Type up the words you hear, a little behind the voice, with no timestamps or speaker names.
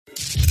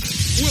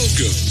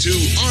Welcome to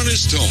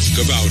Honest Talk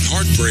about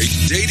heartbreak,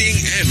 dating,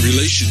 and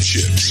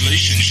relationships.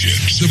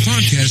 The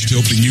podcast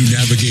helping you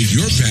navigate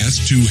your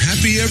path to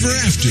happy ever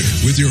after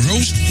with your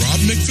host,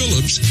 Rob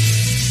McPhillips.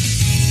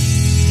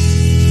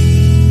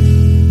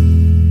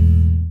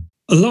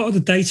 A lot of the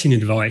dating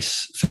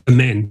advice for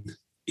men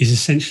is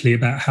essentially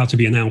about how to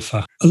be an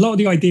alpha. A lot of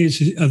the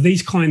ideas are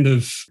these kind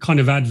of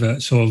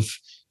adverts of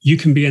you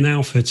can be an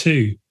alpha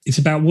too. It's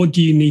about what do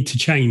you need to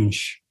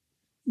change?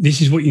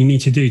 This is what you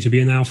need to do to be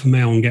an alpha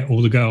male and get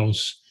all the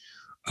girls.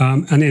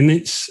 And then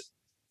it's,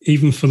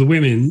 even for the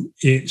women,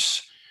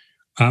 it's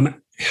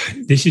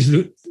this is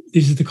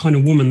the kind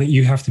of woman that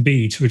you have to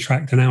be to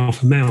attract an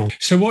alpha male.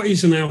 So what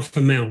is an alpha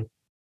male?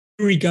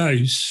 Theory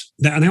goes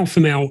that an alpha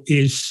male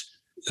is,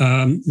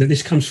 that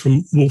this comes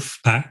from wolf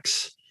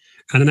packs,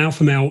 and an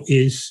alpha male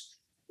is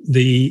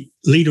the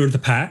leader of the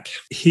pack.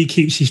 He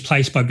keeps his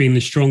place by being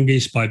the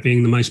strongest, by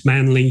being the most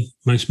manly,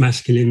 most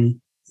masculine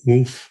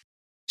wolf.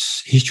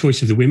 His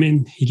choice of the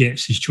women, he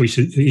gets his choice.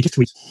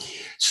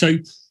 So,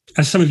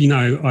 as some of you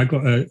know, I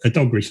got a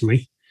dog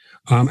recently.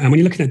 And when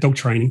you're looking at dog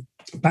training,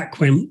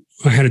 back when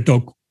we had a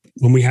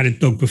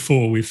dog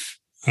before with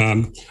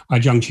I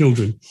had young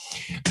children.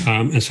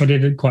 And so I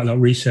did quite a lot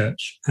of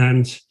research.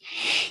 And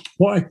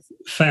what I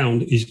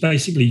found is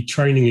basically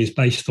training is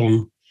based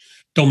on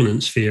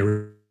dominance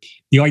theory.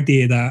 The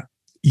idea that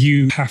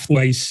you have to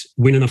always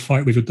win in a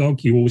fight with a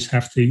dog, you always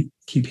have to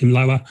keep him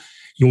lower.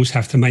 You always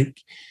have to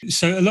make...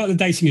 So a lot of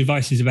the dating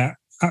advice is about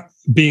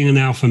being an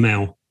alpha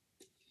male.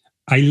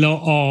 A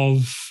lot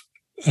of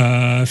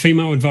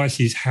female advice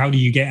is how do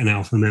you get an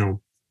alpha male?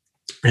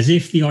 As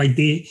if the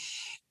idea...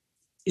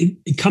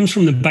 It comes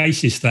from the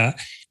basis that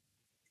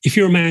if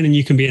you're a man and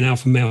you can be an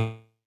alpha male,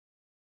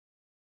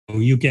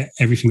 you'll get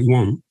everything you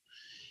want.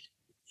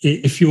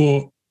 If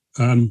you're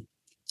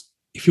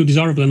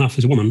desirable enough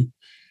as a woman,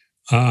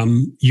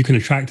 you can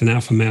attract an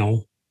alpha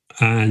male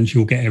and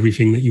you'll get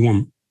everything that you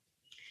want.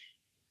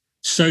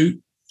 So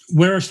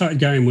where I started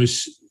going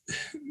was,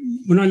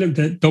 when I looked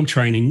at dog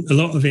training, a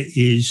lot of it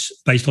is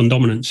based on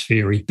dominance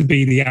theory, to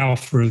be the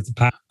alpha of the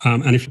pack.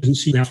 And if he doesn't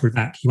see the alpha of the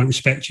pack, he won't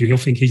respect you. He'll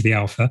think he's the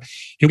alpha.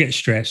 He'll get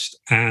stressed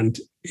and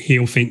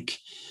he'll think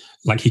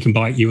like he can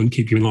bite you and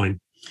keep you in line.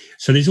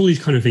 So there's all these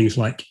kind of things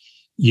like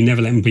you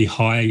never let him be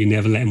higher, you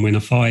never let him win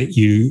a fight,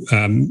 you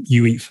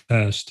eat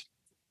first.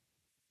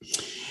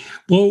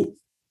 Well,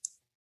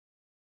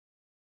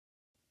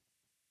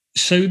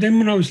 so then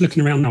when I was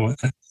looking around now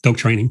at dog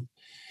training,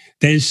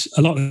 there's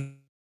a lot of...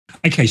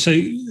 Okay, so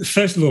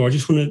first of all, I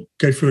just want to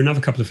go through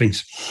another couple of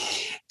things.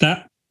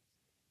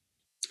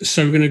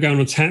 So we're going to go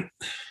on a tap.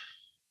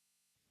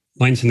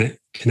 My internet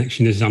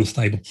connection is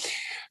unstable.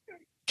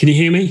 Can you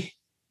hear me?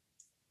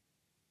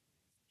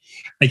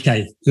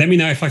 Okay, let me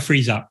know if I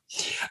freeze up.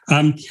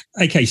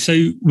 Okay, so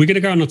we're going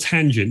to go on a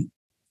tangent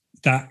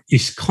that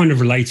is kind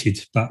of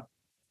related, but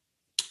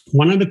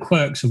one of the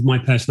quirks of my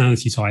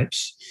personality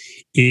types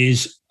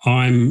is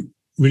I'm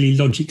really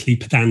logically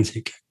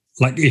pedantic.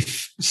 Like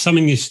if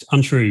something is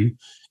untrue,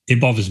 it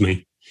bothers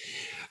me.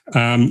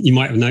 You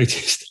might have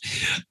noticed.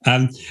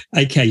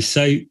 Okay,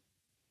 so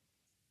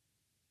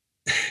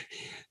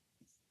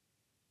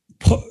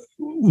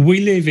we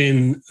live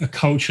in a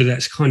culture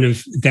that's kind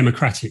of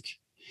democratic.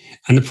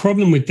 And the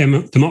problem with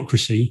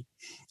democracy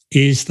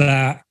is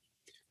that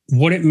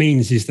what it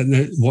means is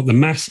that what the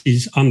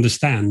masses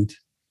understand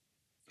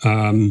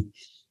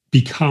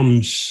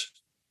becomes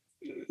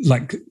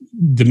like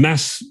the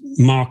mass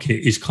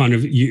market is kind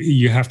of,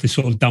 you have to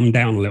sort of dumb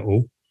down a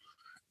little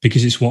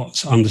because it's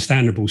what's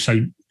understandable.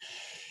 So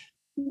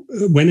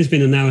when there's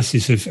been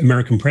analysis of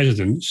American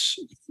presidents,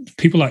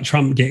 people like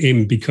Trump get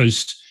in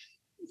because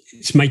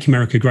it's make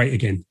America great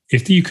again.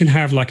 If you can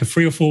have like a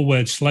 3 or 4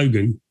 word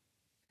slogan,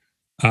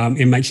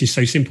 it makes it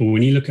so simple.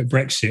 When you look at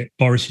Brexit,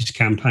 Boris's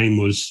campaign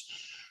was,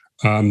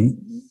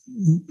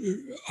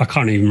 I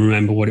can't even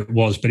remember what it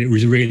was, but it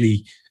was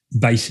really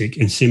basic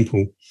and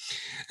simple.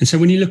 And so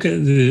when you look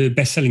at the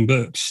best-selling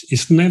books,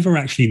 it's never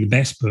actually the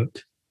best book,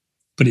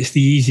 but it's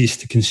the easiest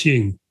to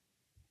consume.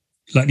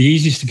 Like the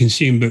easiest to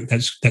consume book,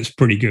 that's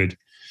pretty good.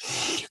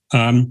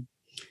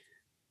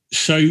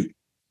 So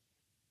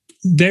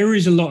there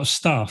is a lot of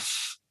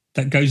stuff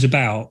that goes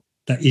about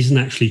that isn't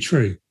actually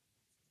true.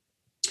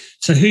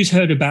 So who's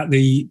heard about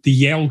the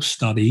Yale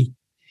study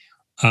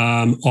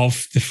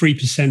of the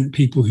 3%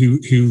 people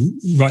who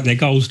write their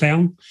goals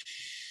down?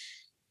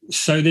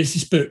 So there's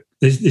this book,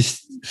 there's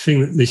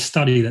this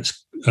study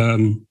that's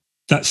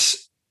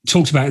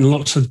talked about in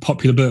lots of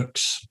popular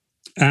books.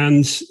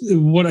 And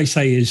what I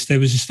say is there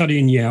was a study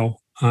in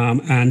Yale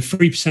and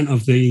 3%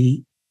 of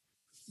the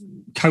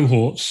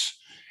cohorts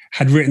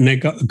had written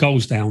their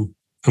goals down.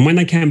 And when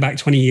they came back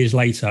 20 years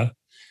later,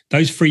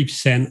 those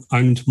 3%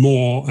 owned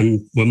more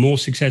and were more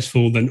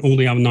successful than all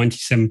the other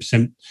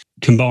 97%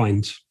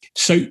 combined.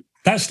 So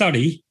that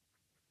study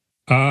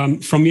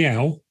from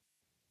Yale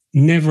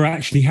never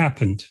actually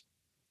happened.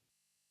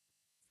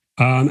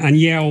 And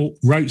Yale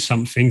wrote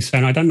something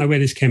saying, I don't know where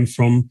this came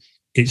from.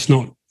 It's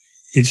not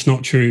it's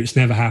not true. It's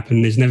never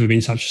happened. There's never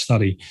been such a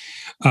study.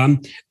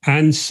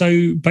 And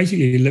so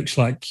basically it looks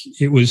like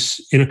it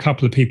was in a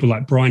couple of people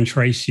like Brian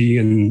Tracy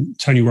and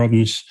Tony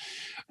Robbins.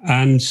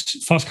 And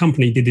Fast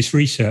Company did this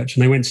research,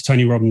 and they went to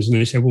Tony Robbins and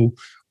they said, well,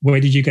 where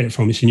did you get it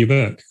from? It's in your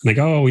book. And they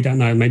go, oh, we don't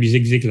know. Maybe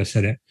Zig Ziglar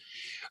said it.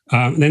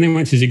 And then they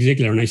went to Zig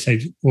Ziglar and they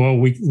said, well,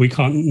 we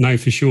can't know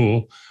for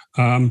sure.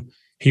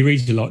 He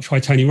reads a lot. Try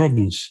Tony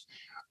Robbins.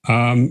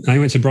 And they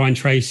went to Brian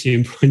Tracy,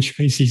 and Brian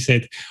Tracy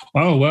said,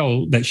 oh,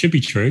 well, that should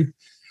be true.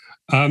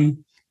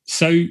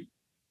 So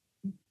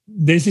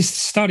there's this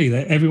study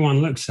that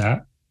everyone looks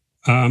at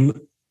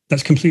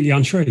that's completely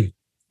untrue.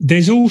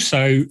 There's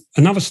also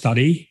another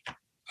study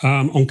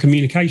on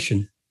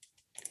communication.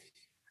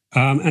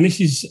 And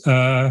this is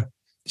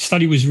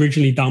study was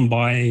originally done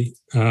by,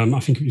 I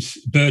think it was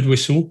Bird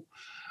Whistle.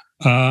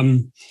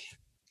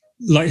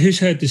 Like, who's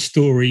heard the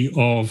story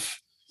of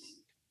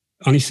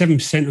only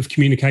 7% of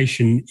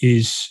communication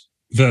is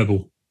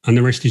verbal and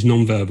the rest is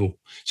non-verbal?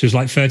 So it's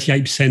like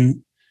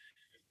 38%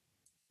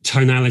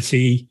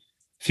 tonality,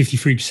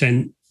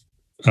 53%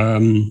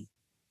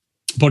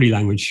 body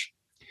language.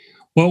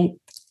 Well,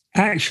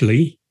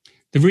 actually,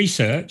 the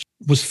research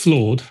was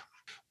flawed.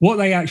 What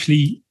they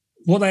actually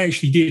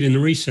did in the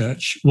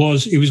research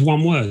was, it was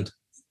one word.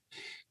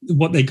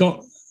 What they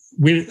got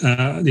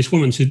this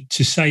woman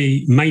to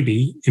say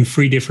maybe in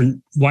 3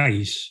 different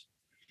ways.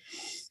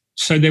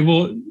 So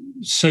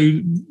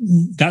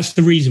that's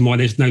the reason why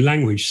there's no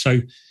language.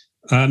 So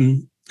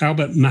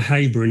Albert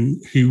Mahabran,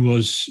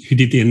 who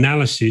did the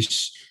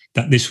analysis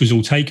that this was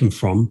all taken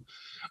from,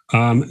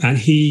 and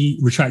he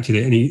retracted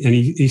it, and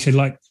he said,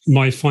 like,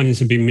 my findings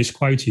have been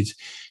misquoted.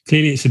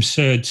 Clearly, it's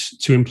absurd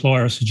to imply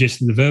or suggest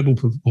that the verbal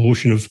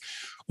proportion of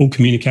all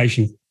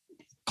communication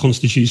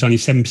constitutes only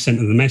 7%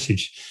 of the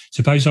message.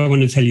 Suppose I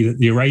want to tell you that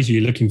the eraser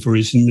you're looking for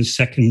is in the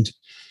second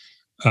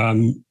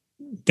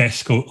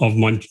desk of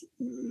my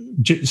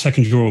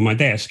second drawer of my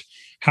desk.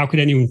 How could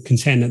anyone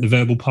contend that the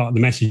verbal part of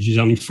the message is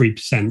only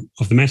 3%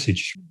 of the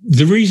message?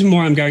 The reason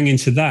why I'm going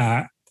into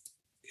that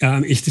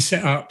is to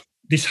set up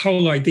this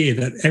whole idea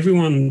that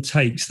everyone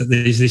takes that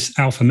there's this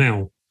alpha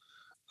male.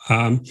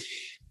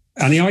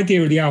 And the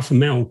idea of the alpha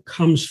male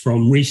comes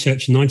from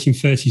research in the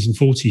 1930s and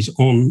 40s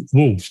on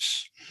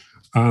wolves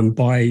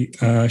by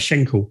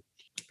Schenkel.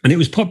 And it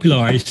was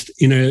popularized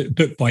in a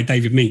book by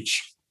David Meach.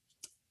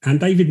 And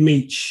David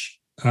Meach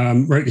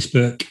wrote this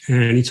book,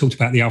 and he talked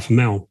about the alpha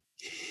male.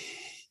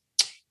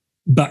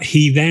 But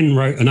he then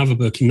wrote another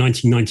book in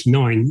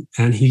 1999,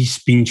 and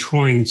he's been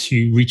trying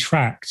to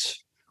retract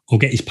or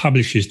get his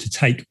publishers to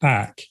take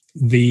back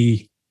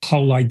the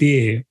whole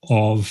idea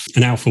of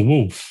an alpha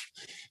wolf.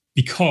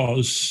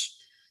 Because,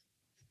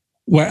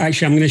 well,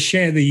 actually, I'm going to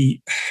share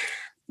the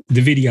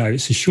video.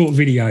 It's a short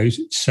video,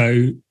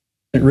 so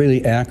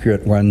really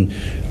accurate when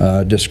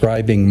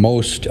describing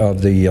most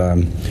of the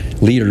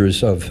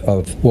leaders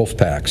of wolf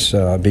packs,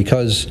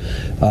 because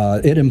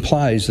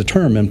the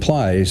term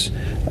implies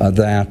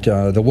that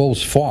the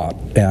wolves fought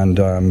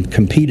and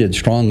competed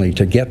strongly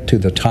to get to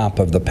the top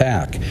of the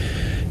pack.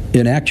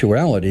 In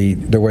actuality,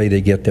 the way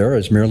they get there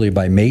is merely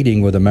by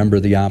mating with a member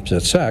of the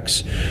opposite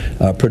sex,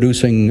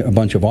 producing a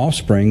bunch of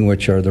offspring,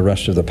 which are the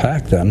rest of the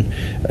pack then,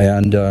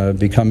 and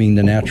becoming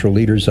the natural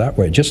leaders that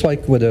way, just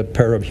like with a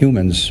pair of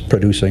humans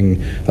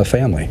producing a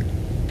family.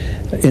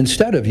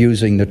 Instead of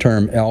using the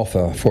term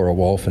alpha for a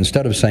wolf,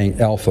 instead of saying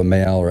alpha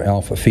male or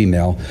alpha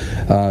female,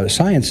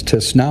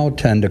 scientists now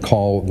tend to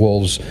call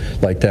wolves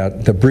like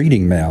that the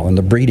breeding male and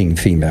the breeding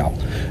female.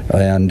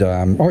 And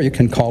or you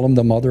can call them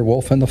the mother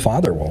wolf and the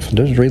father wolf.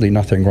 There's really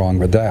nothing wrong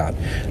with that.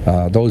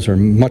 Those are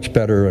much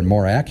better and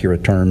more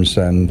accurate terms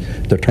than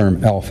the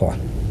term alpha.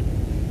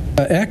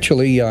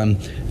 Actually,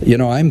 you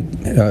know, I'm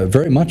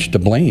very much to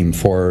blame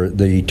for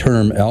the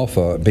term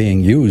alpha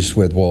being used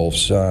with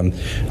wolves.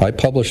 I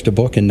published a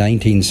book in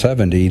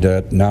 1970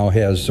 that now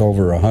has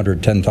over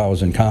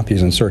 110,000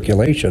 copies in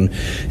circulation,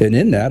 and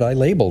in that I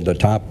labeled the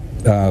top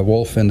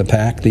wolf in the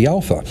pack the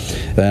alpha.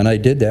 And I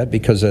did that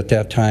because at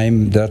that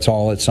time that's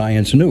all that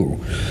science knew.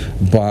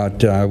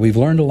 But we've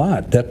learned a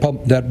lot. That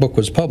book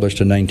was published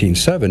in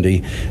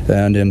 1970,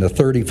 and in the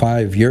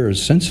 35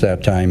 years since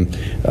that time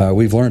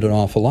we've learned an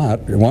awful lot.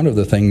 One of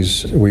the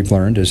things we've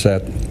learned is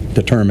that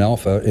the term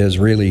alpha is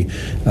really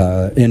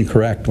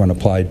incorrect when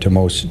applied to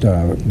most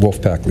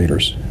wolf pack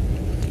leaders.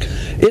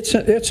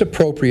 It's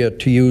appropriate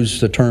to use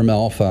the term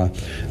alpha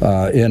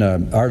in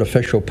an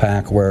artificial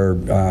pack where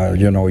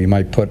you know, you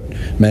might put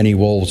many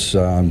wolves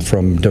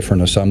from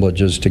different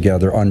assemblages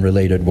together,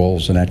 unrelated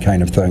wolves and that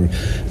kind of thing.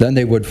 Then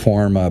they would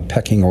form a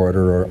pecking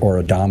order or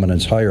a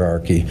dominance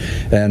hierarchy,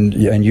 and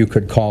you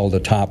could call the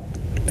top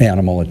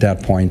animal at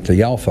that point,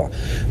 the alpha.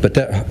 But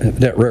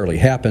that rarely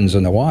happens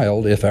in the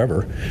wild, if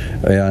ever.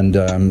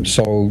 And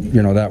so,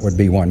 that would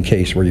be one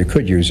case where you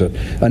could use it.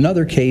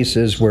 Another case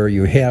is where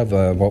you have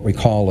what we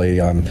call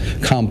a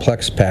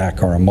complex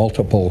pack, or or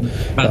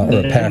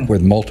a pack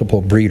with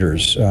multiple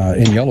breeders.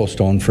 In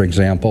Yellowstone, for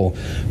example,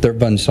 there have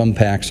been some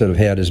packs that have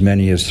had as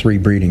many as 3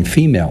 breeding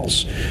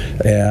females.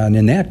 And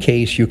in that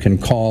case, you can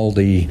call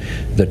the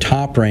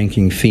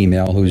top-ranking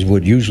female, who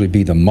would usually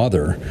be the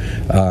mother,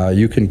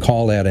 you can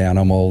call that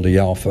animal the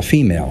alpha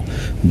female.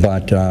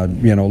 But,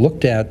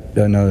 looked at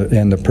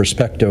in the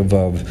perspective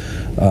of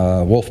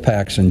wolf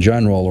packs in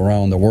general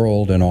around the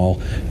world and all,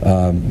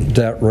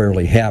 that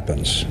rarely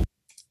happens.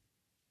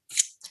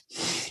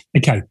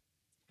 Okay.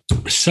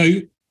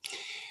 So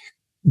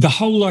the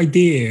whole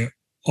idea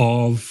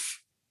of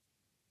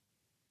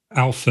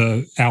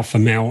alpha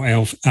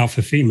male,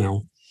 alpha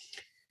female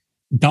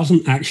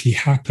doesn't actually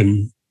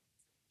happen.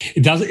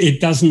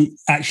 It doesn't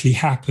actually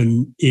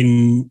happen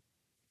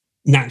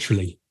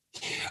naturally.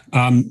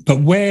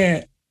 But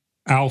where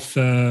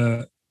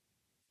alpha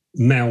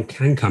male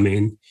can come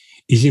in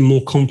is in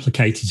more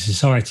complicated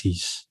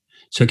societies.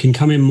 So it can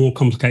come in more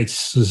complicated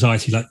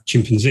society like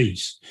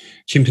chimpanzees.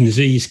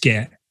 Chimpanzees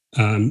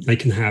they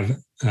can have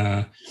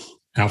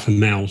alpha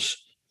males,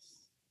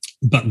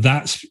 but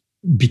that's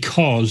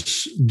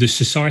because the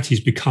societies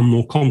become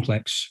more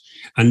complex.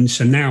 And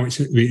so now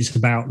there's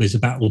a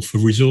battle for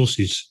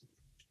resources.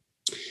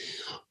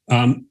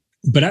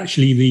 But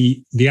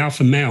actually the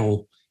alpha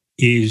male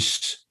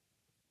is,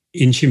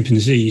 in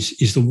chimpanzees,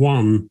 is the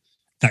one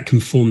that can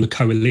form the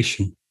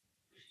coalition,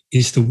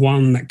 is the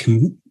one that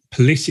can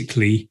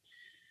politically,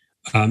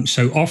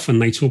 so often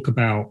they talk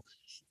about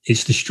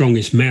it's the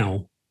strongest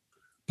male,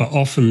 but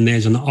often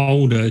there's an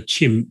older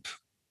chimp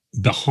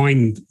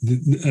behind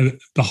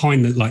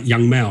the like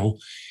young male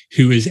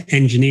who has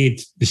engineered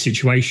the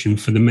situation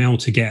for the male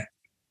to get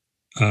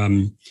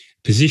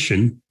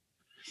position.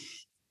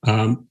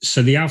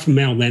 So the alpha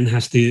male then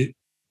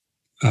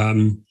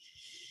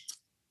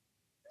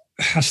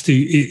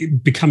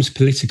it becomes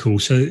political.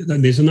 So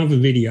there's another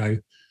video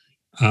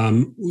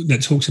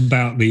that talks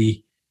about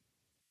the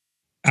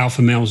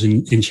alpha males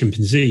in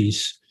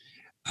chimpanzees.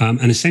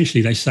 And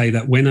essentially they say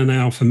that when an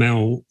alpha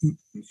male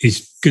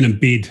is going to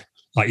bid,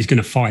 like he's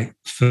going to fight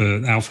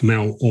for alpha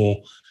male,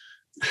 or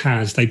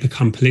they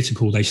become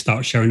political, they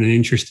start showing an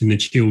interest in the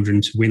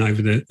children to win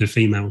over the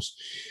females.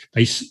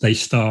 They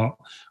start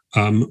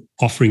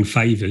offering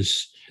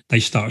favors.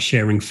 They start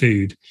sharing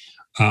food.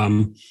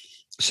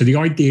 So the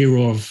idea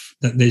of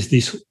that there's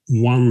this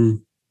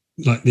one,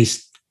 like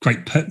this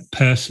great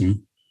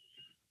person,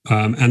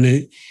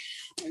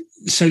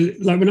 so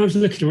like when I was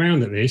looking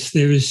around at this,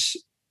 there's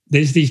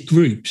these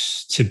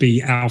groups to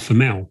be alpha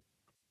male.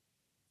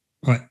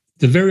 Right,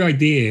 the very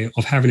idea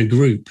of having a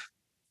group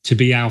to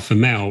be alpha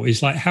male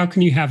is like, how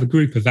can you have a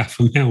group of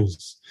alpha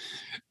males?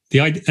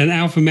 An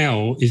alpha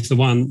male is the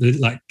one that,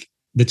 like,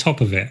 the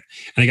top of it,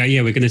 and they go,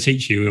 yeah, we're going to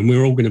teach you, and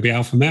we're all going to be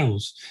alpha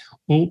males.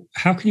 Well,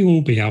 how can you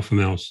all be alpha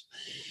males?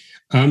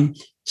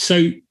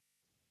 So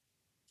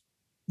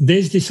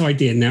there's this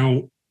idea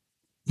now.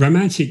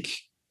 Romantic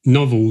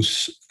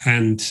novels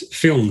and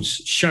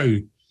films show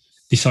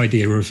this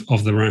idea of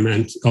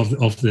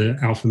the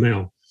alpha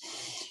male,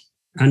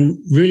 and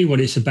really what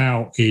it's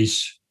about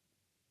is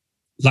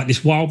like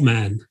this wild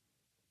man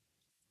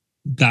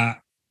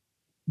that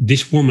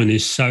this woman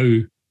is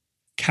so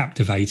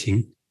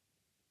captivating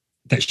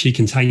that she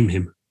can tame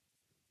him,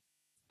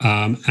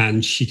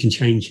 and she can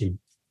change him.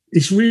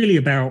 It's really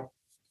about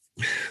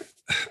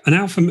an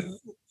alpha.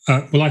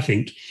 I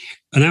think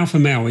an alpha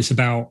male is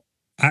about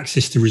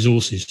access to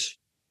resources.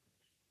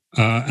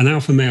 An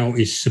alpha male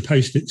is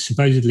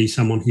supposedly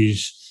someone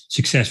who's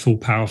successful,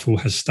 powerful,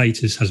 has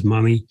status, has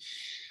money,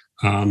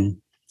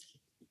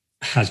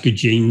 has good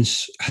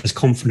genes, has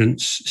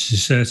confidence, is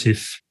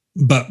assertive.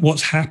 But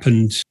what's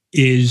happened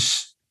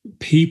is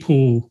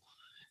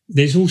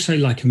there's also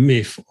like a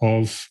myth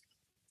of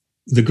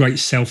the great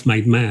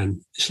self-made man.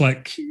 It's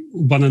like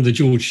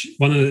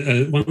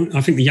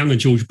I think the younger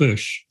George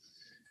Bush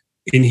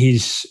in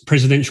his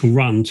presidential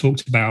run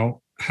talked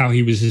about how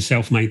he was a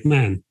self-made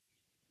man.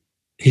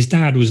 His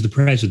dad was the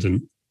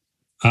president.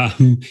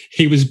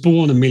 He was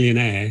born a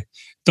millionaire.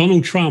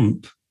 Donald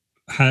Trump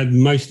had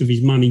most of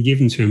his money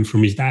given to him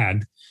from his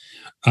dad.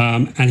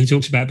 And he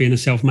talks about being a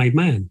self-made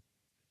man.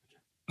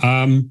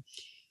 But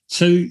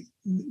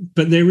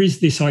there is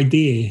this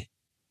idea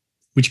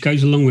which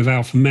goes along with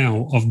alpha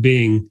male of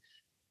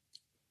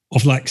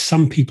like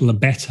some people are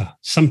better.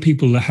 Some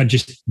people that had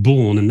just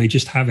born and they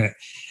just have it.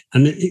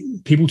 And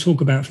people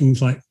talk about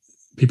things like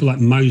people like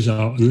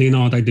Mozart and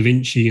Leonardo da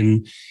Vinci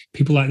and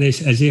people like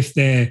this as if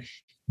they're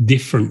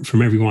different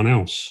from everyone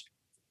else.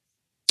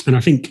 And I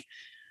think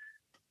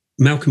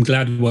Malcolm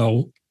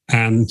Gladwell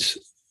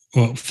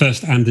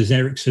first Anders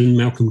Ericsson,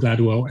 Malcolm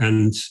Gladwell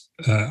and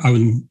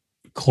Owen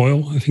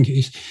Coyle, I think it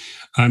is,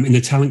 in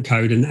The Talent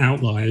Code and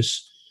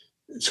Outliers,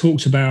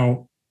 talked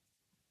about,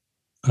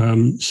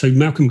 so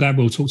Malcolm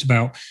Gladwell talked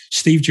about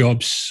Steve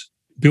Jobs,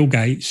 Bill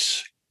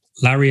Gates,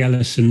 Larry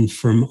Ellison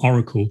from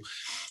Oracle,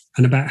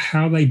 and about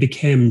how they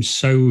became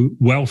so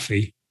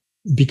wealthy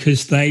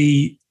because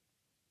they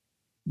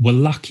were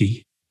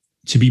lucky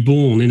to be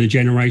born in a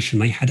generation.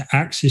 They had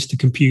access to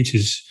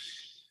computers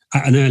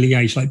at an early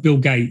age. Like Bill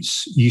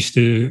Gates used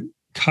to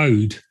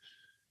code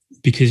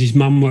because his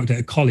mum worked at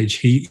a college.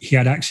 He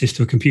had access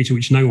to a computer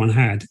which no one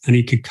had, and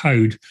he could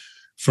code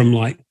from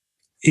like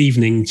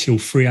evening till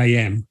 3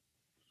 a.m.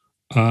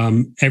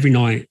 Every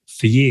night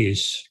for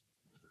years.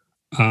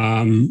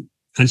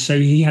 And so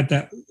he had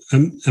that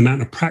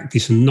amount of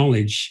practice and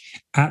knowledge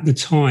at the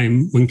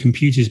time when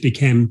computers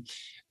became,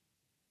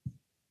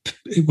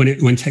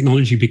 when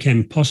technology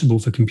became possible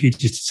for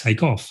computers to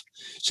take off.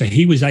 So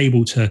he was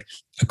able to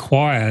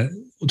acquire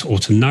or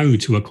to know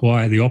to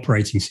acquire the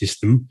operating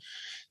system.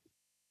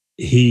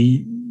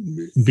 He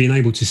being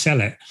able to sell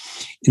it.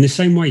 In the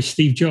same way,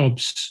 Steve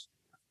Jobs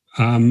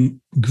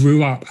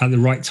grew up at the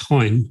right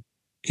time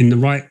in the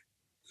right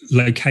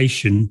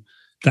location,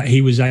 that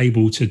he was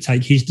able to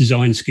take his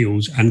design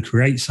skills and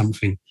create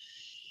something.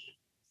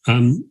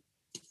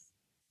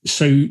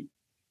 So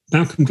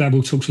Malcolm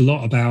Gladwell talks a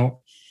lot about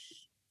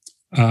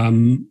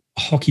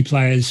hockey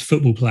players,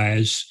 football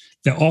players.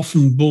 They're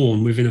often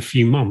born within a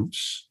few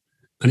months.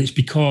 And it's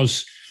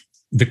because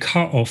the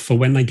cutoff for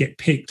when they get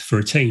picked for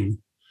a team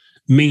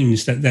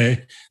means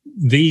that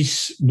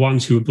these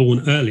ones who were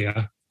born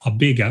earlier are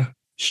bigger,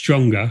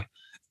 stronger,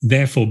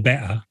 therefore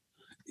better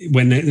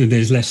when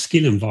there's less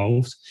skill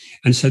involved.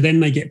 And so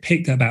then they get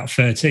picked at about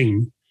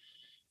 13.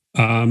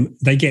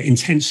 They get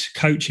intense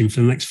coaching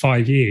for the next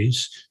 5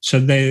 years.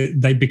 So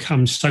they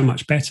become so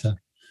much better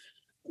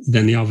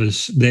than the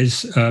others.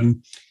 There's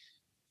in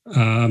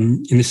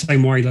the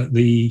same way that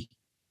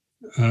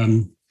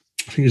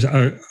I think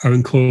there's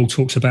Owen Coyle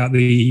talks about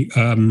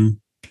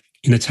in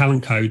a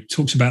talent code,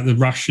 talks about the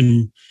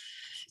Russian,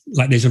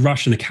 like there's a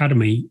Russian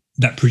academy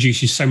that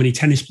produces so many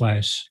tennis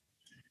players.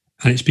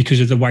 And it's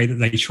because of the way that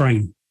they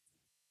train.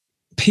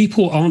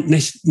 People aren't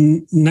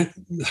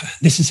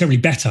necessarily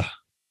better.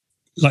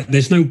 Like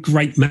there's no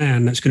great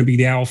man that's going to be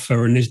the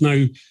alpha, and there's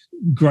no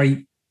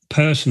great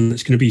person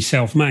that's going to be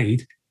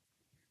self-made.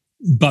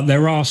 But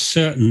there are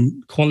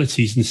certain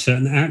qualities and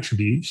certain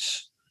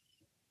attributes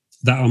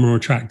that are more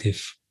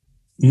attractive.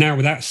 Now,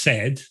 with that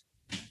said,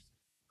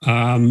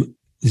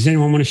 does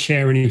anyone want to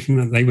share anything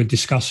that they were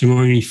discussing,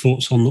 or any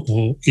thoughts on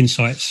or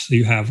insights that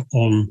you have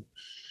on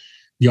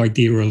the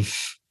idea of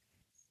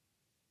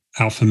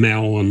alpha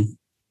male? And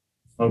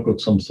I've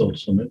got some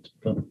thoughts on it.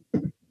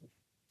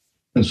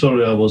 And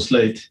sorry I was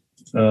late.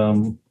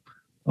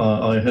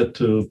 I had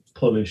to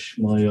polish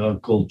my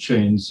gold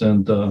chains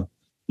and,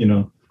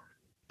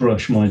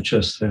 brush my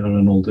chest hair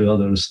and all the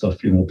other stuff,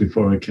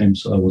 before I came.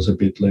 So I was a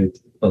bit late.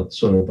 But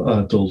sorry, I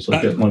had to also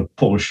get my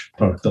Porsche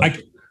parked up.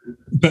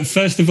 But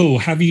first of all,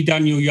 have you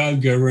done your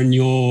yoga and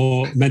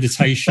your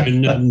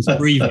meditation and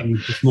breathing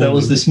this morning? That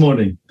was this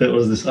morning.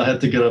 I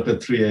had to get up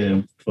at 3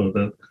 a.m. for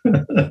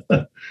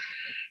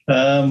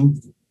that.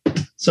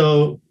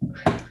 So,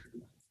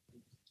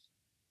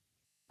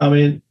 I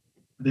mean,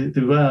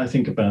 the way I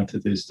think about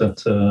it is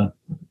that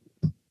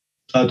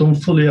I don't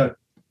fully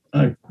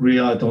agree.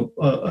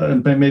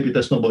 And maybe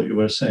that's not what you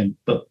were saying,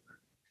 but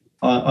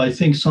I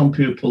think some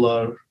people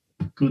are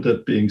good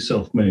at being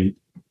self-made.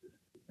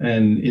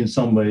 And in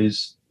some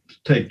ways,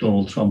 take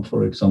Donald Trump,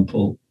 for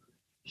example,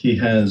 he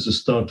has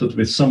started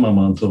with some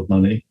amount of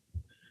money,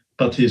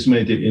 but he's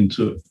made it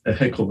into a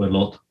heck of a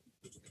lot.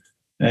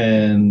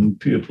 And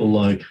people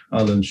like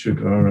Alan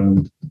Sugar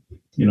and,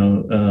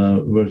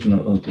 Virgin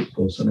Atlantic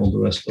and all the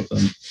rest of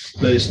them,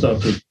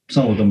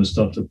 some of them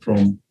started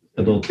from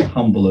a lot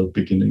humbler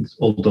beginnings,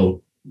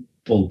 although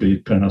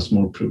albeit perhaps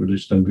more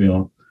privileged than we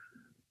are.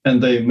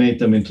 And they made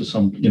them into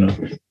some,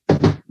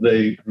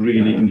 they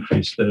really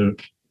increased their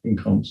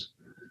incomes.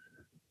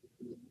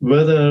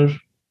 Whether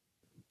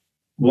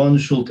one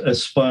should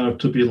aspire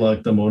to be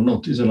like them or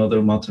not is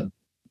another matter.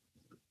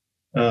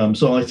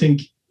 So I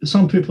think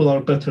some people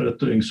are better at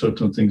doing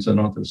certain things than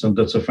others, and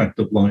that's a fact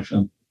of life.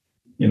 And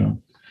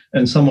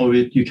some of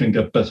it you can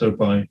get better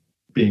by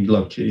being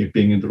lucky,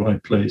 being in the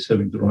right place,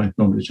 having the right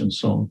knowledge and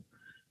so on.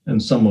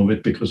 And some of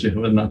it because you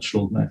have a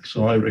natural knack.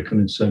 So I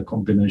reckon it's a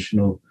combination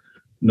of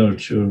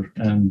nurture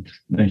and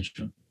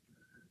nature.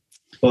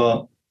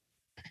 But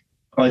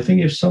I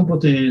think if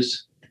somebody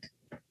is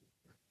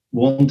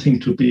wanting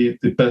to be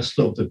the best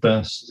of the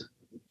best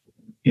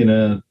in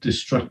a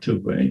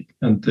destructive way,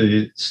 and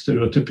the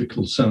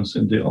stereotypical sense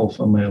in the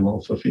alpha male,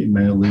 alpha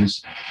female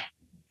is,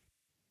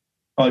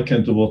 I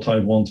can do what I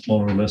want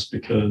more or less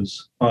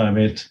because I'm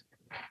it,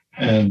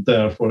 and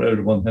therefore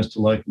everyone has to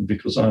like me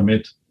because I'm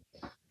it.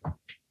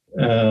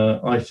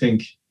 I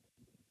think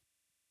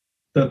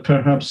that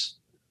perhaps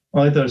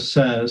either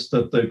says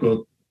that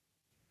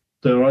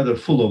they're either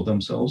full of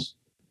themselves,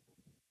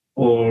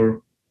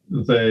 or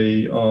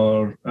they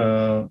are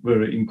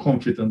very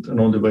inconfident, and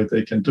only way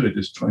they can do it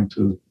is trying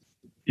to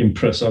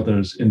impress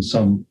others in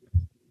some,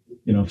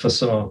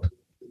 facade.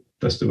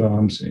 That's the way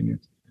I'm seeing it.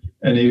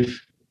 And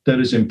if that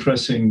is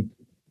impressing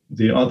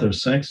the other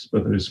sex,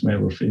 whether it's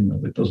male or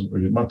female, it doesn't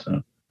really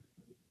matter.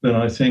 then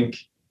I think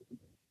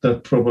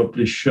that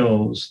probably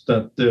shows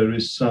that there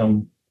is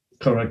some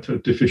character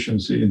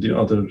deficiency in the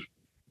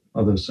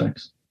other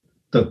sex,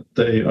 that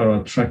they are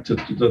attracted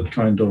to that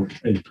kind of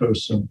a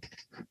person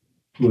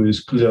who is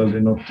clearly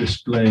not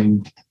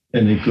displaying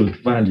any good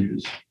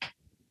values.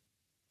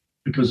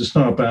 Because it's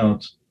not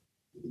about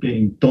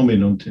being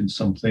dominant in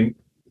something.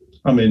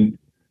 I mean,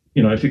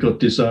 if you got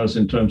desires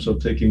in terms of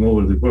taking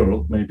over the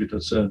world, maybe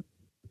that's a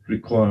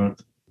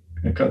required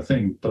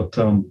thing. But,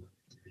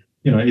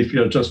 if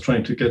you're just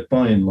trying to get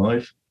by in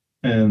life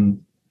and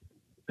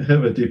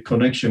have a deep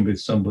connection with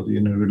somebody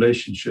in a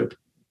relationship,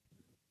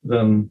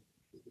 then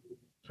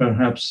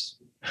perhaps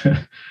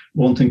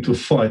wanting to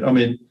fight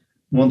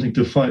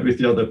with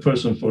the other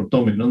person for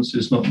dominance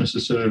is not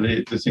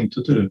necessarily the thing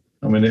to do.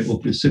 I mean, it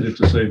would be silly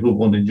to say who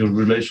won in your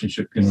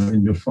relationship,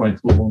 in your fight,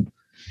 who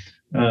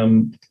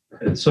won.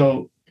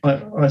 So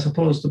I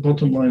suppose the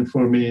bottom line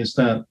for me is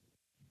that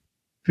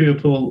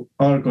people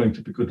are going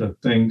to be good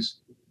at things,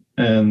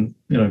 and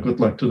good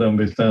luck to them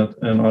with that.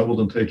 And I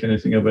wouldn't take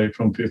anything away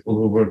from people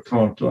who worked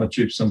hard to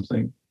achieve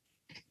something,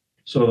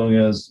 so long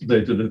as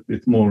they did it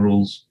with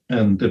morals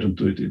and didn't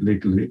do it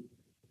illegally.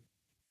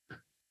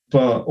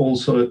 But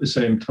also at the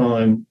same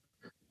time,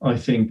 I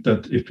think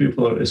that if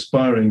people are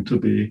aspiring to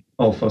be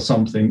alpha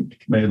something,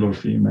 male or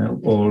female,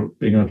 or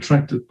being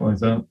attracted by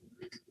that,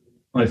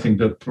 I think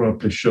that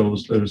probably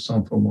shows there is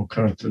some form of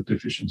character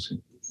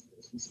deficiency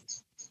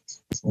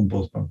on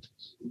both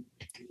parties.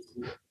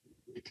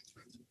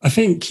 I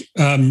think,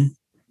 I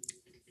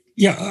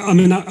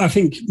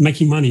think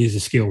making money is a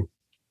skill.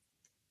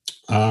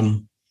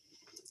 And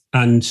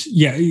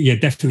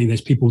definitely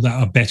there's people that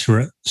are better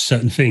at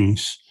certain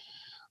things.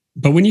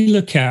 But when you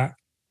look at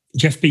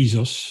Jeff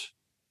Bezos,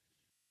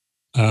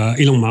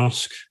 Elon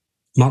Musk,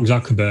 Mark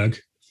Zuckerberg,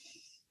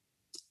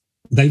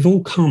 they've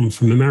all come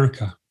from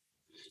America.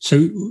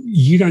 So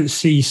you don't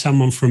see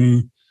someone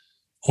from,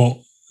 or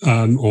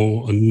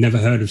never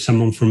heard of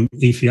someone from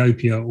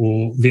Ethiopia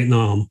or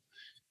Vietnam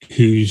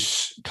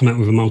who's come out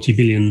with a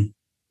multi-billion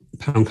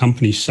pound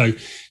company. So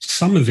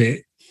some of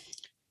it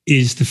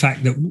is the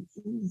fact that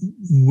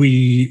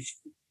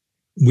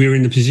we're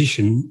in the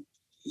position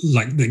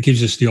that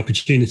gives us the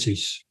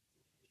opportunities.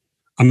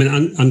 I mean,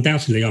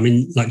 undoubtedly,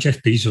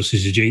 Jeff Bezos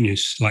is a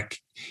genius.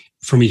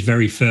 From his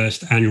very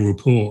first annual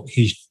report,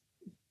 he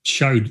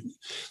showed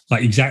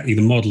exactly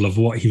the model of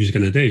what he was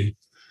going to do.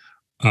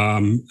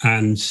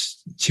 And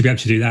to be able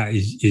to do that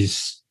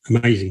is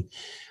amazing.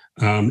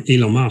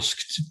 Elon Musk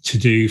to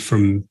do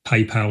from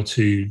PayPal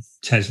to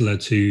Tesla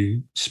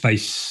to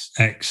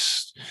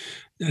SpaceX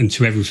and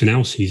to everything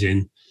else he's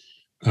in.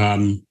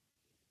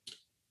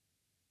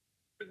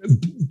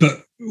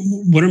 But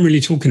what I'm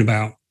really talking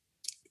about,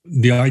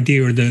 the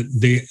idea of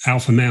the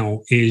alpha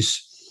male is,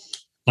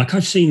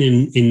 I've seen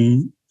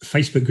in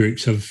Facebook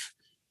groups of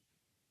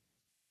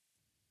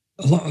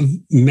a lot of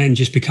men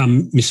just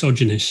become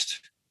misogynist,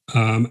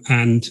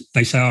 and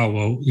they say,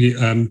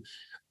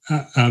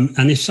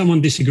 and if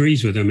someone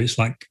disagrees with them, it's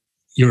like,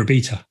 you're a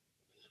beta.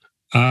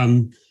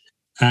 And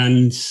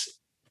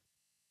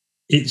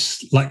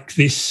it's like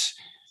this,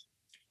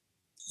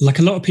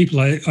 a lot of people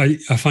I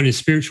find in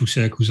spiritual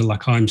circles are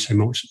I'm so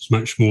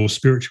much more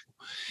spiritual.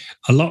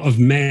 A lot of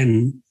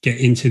men get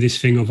into this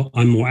thing of,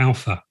 I'm more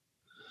alpha.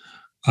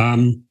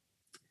 And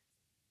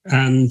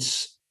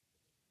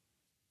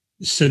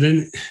so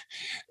then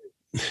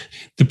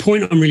the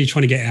point I'm really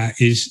trying to get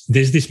at is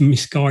there's this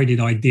misguided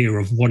idea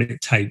of what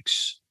it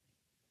takes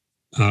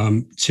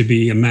to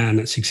be a man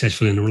that's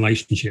successful in a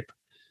relationship.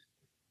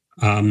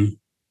 And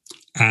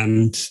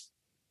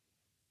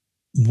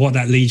what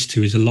that leads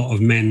to is a lot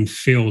of men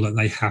feel that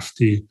they have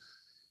to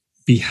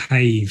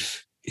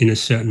behave in a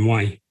certain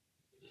way.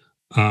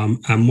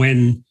 And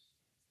when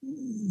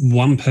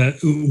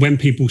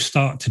people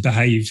start to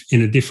behave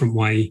in a different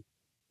way,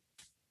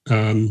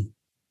 then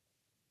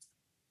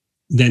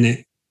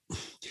it,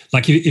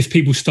 if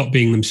people stop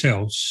being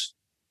themselves,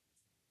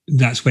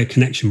 that's where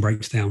connection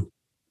breaks down.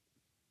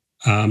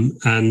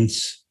 And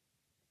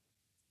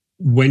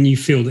when you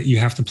feel that you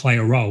have to play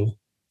a role,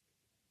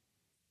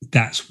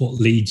 that's what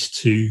leads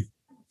to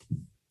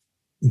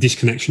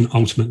disconnection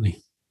ultimately.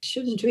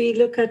 Shouldn't we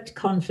look at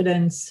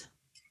confidence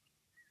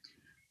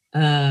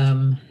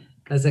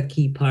as a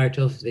key part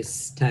of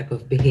this type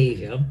of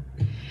behavior?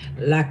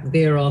 Lack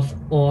thereof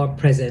or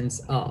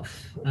presence of.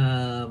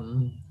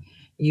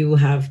 You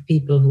have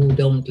people who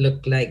don't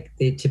look like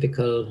the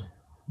typical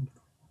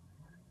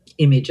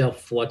image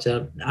of what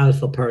an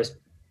alpha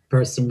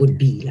person would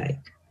be like.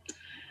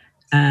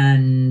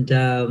 And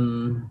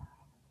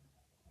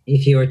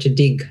if you were to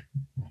dig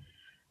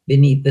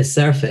beneath the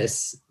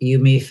surface, you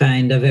may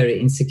find a very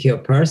insecure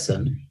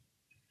person.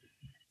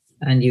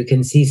 And you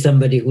can see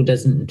somebody who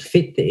doesn't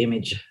fit the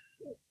image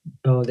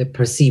or the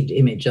perceived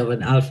image of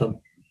an alpha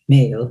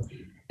male,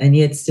 and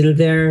yet still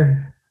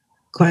they're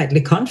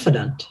quietly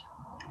confident.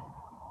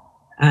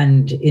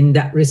 And in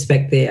that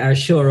respect, they are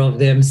sure of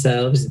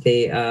themselves.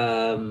 They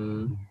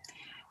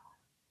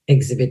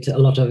exhibit a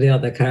lot of the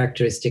other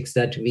characteristics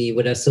that we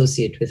would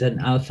associate with an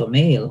alpha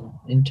male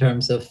in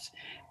terms of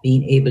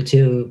being able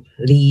to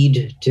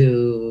lead,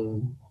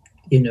 to,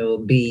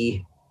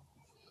 be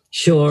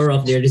sure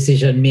of their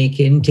decision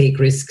making, take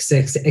risks,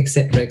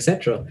 etc.,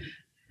 etc.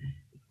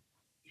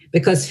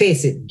 Because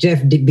face it,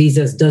 Jeff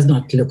Bezos does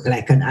not look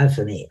like an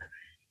alpha male.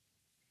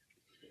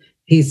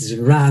 He's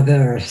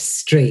rather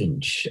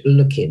strange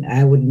looking.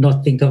 I would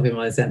not think of him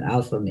as an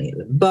alpha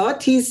male,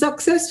 but he's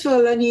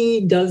successful and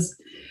he does.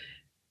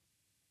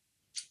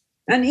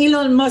 And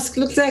Elon Musk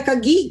looks like a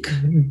geek.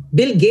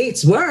 Bill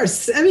Gates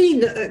worse. I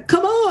mean,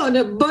 come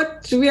on!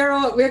 But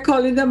we're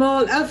calling them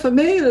all alpha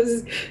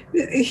males.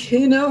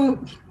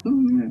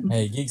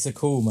 Hey, geeks are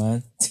cool,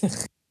 man.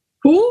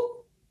 Who?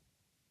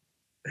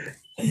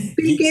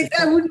 Bill Gates,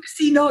 I wouldn't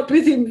see not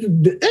with him.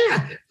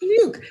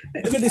 Look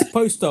at this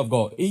poster I've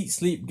got: eat,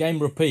 sleep, game,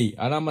 repeat.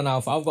 And I'm an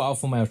alpha. I've got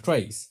alpha male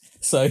traits,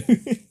 so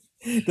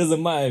it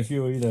doesn't matter if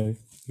you're a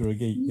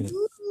geek.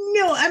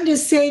 No, I'm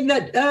just saying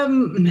that.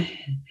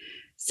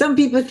 Some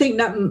people think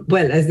that,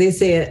 well, as they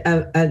say,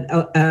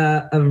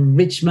 a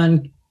rich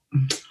man,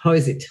 how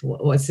is it?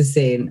 What's the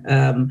saying?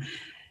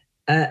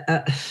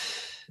 A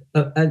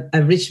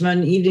rich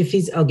man, even if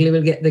he's ugly,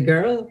 will get the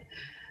girl.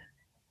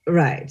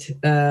 Right.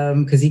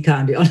 Because he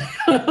can't be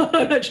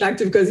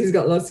unattractive because he's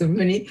got lots of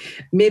money.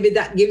 Maybe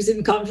that gives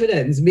him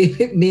confidence.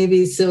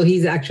 Maybe so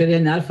he's actually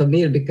an alpha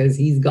male because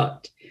he's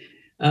got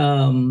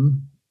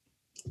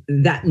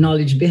that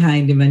knowledge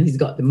behind him and he's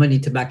got the money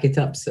to back it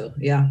up. So,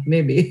 yeah,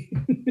 maybe.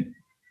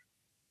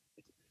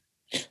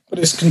 But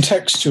it's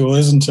contextual,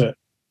 isn't it?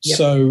 Yep.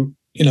 So,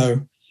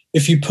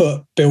 if you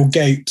put Bill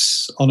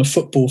Gates on a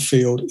football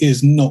field, he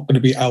is not going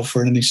to be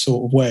alpha in any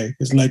sort of way.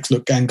 His legs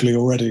look gangly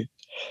already.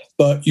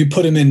 But you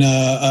put him in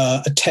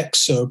a tech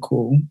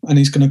circle and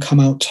he's going to come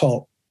out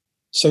top.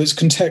 So it's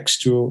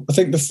contextual. I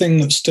think the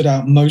thing that stood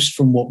out most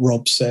from what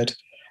Rob said,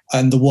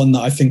 and the one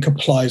that I think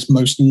applies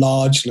most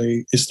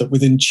largely, is that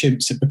within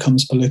chimps it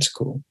becomes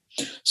political.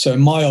 So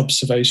in my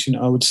observation,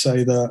 I would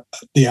say that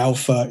the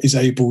alpha is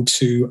able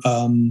to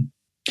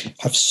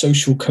have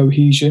social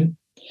cohesion,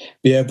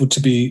 be able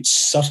to be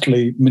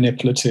subtly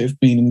manipulative,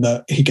 meaning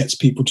that he gets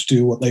people to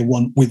do what they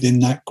want within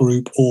that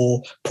group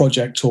or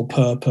project or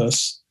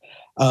purpose.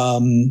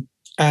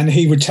 And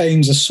he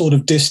retains a sort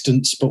of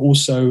distance, but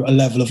also a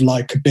level of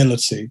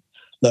likability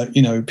that,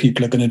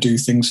 people are going to do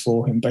things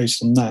for him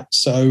based on that.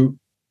 So,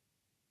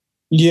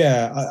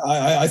 yeah,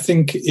 I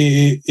think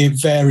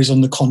it varies on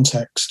the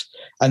context.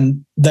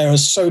 And there are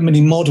so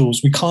many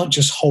models. We can't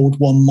just hold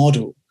one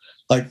model.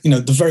 Like,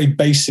 the very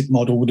basic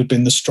model would have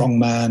been the strong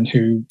man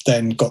who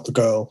then got the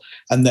girl,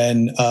 and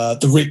then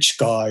the rich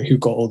guy who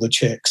got all the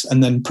chicks,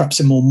 and then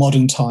perhaps in more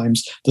modern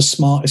times, the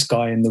smartest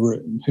guy in the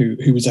room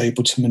who was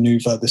able to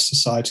maneuver this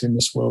society and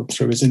this world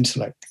through his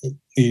intellect,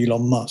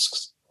 Elon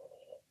Musk's.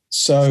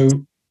 So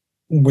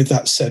with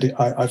that said,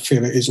 I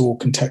feel it is all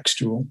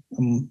contextual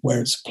and where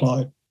it's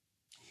applied.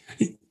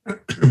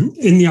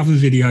 In the other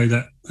video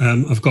that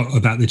I've got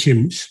about the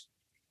chimps,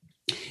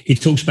 he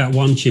talks about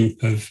one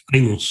chimp of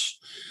Amos,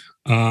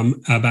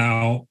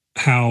 about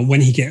how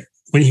when he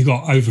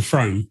got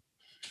overthrown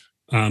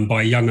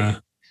by a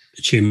younger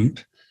chimp,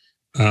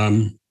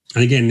 and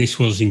again this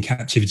was in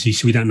captivity,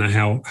 so we don't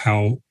know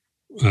how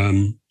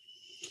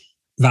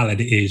valid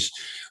it is.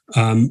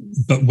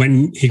 But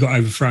when he got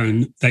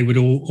overthrown, they would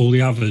all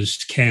the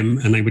others came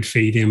and they would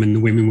feed him, and the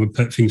women would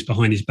put things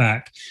behind his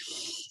back,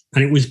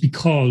 and it was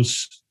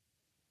because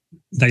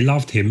they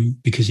loved him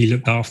because he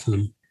looked after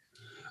them.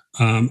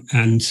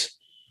 And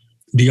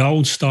the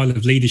old style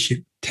of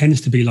leadership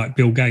tends to be like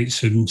Bill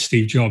Gates and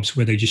Steve Jobs,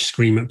 where they just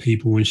scream at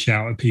people and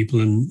shout at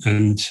people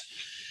and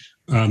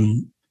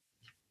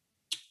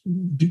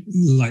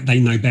like they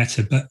know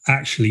better. But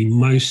actually,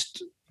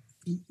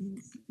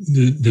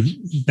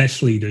 the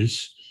best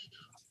leaders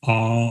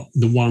are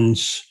the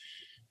ones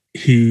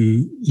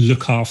who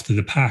look after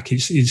the pack.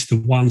 It's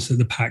the ones that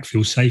the pack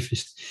feels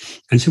safest.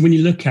 And so when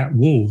you look at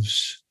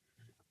wolves,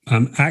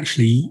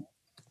 actually,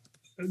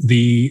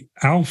 the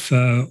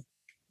alpha,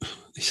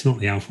 it's not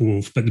the alpha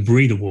wolf, but the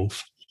breeder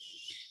wolf,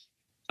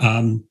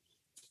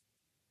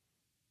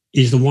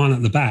 is the one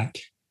at the back.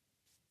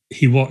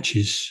 He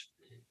watches.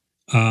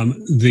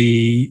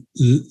 The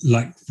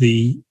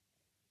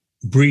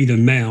breeder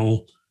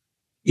male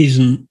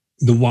isn't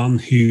the one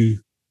who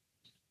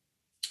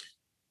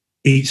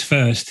eats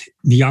first.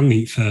 The young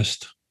eat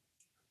first.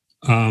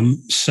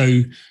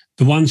 So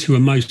the ones who are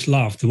most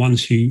loved, the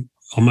ones who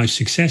are most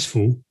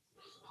successful,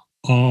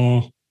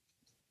 are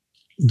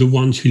the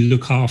ones who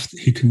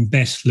can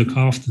best look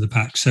after the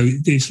pack. So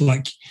it's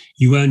like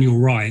you earn your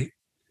right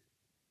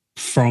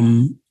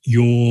from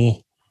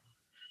your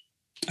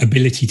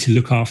ability to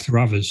look after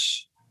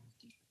others.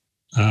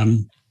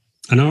 And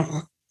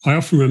I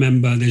often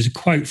remember there's a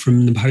quote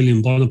from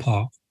Napoleon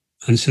Bonaparte.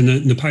 And so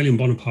Napoleon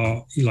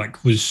Bonaparte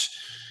was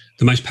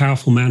the most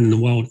powerful man in the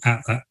world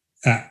at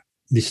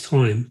this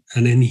time.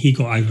 And then he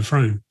got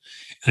overthrown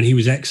and he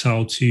was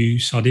exiled to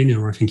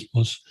Sardinia, I think it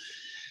was.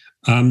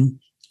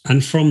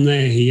 And from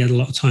there, he had a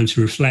lot of time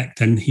to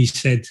reflect. And he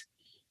said,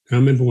 I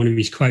remember one of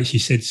his quotes, he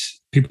said,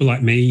 people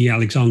like me,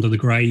 Alexander the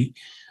Great,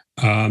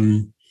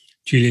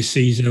 Julius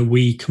Caesar,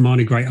 we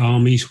commanded great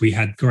armies, we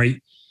had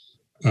great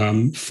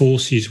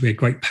forces, we had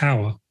great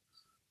power.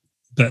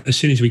 But as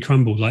soon as we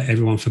crumbled, like,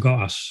 everyone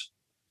forgot us.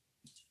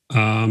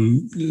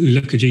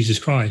 Look at Jesus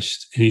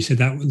Christ, and he said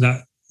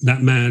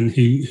that man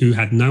who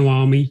had no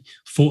army,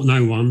 fought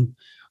no one,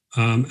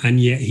 and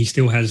yet he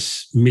still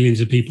has millions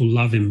of people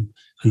love him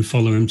and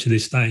follow him to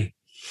this day.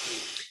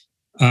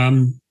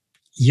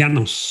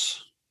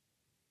 Janos.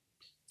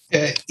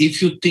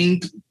 If you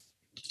think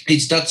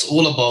that's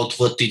all about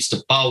what is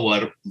the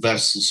power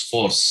versus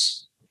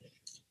force,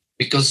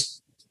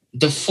 because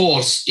the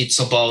force, it's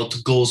about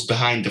goes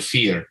behind the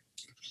fear.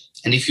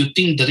 And if you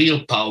think the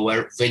real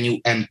power, when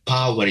you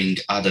empowering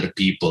other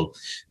people,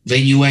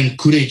 when you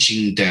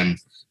encouraging them,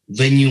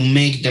 when you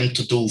make them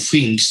to do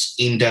things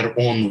in their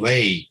own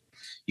way,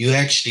 you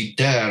actually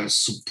there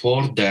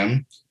support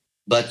them,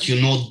 but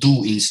you not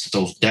do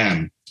instead of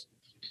them.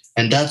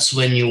 And that's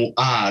when you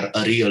are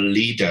a real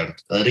leader.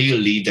 A real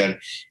leader,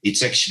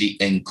 it's actually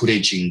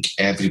encouraging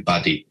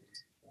everybody.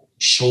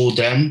 Show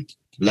them,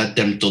 let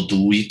them to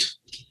do it,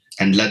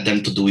 and let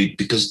them to do it,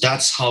 because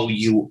that's how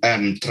you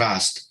earn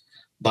trust,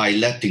 by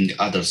letting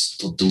others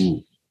to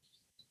do.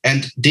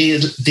 And they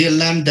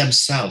learn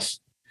themselves.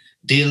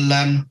 They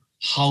learn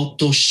how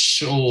to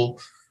show,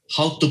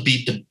 how to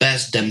be the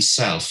best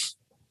themselves.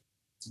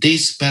 They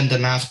spend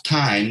enough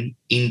time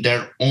in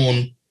their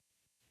own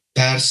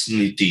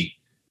personality.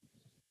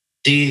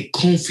 They're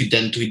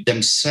confident with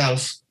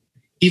themselves.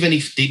 Even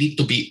if they need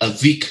to be a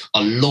week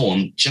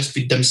alone just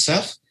with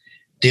themselves,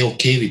 they're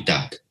okay with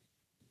that.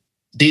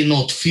 They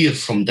not fear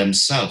from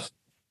themselves.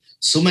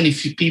 So many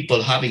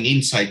people having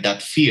inside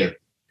that fear,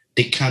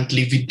 they can't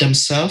live with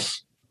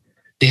themselves.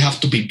 They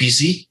have to be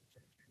busy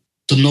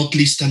to not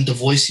listen to the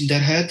voice in their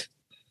head.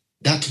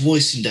 That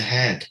voice in the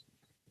head,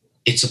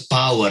 it's a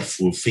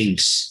powerful thing.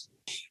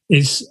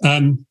 It's,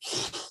 I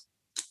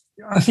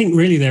think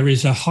really there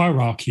is a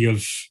hierarchy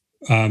of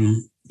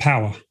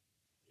power.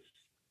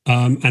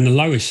 And the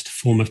lowest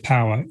form of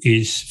power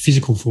is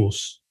physical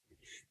force,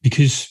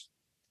 because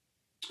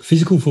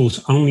physical force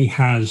only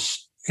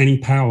has any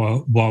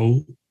power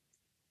while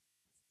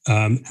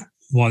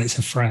it's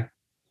a threat.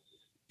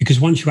 Because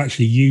once you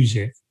actually use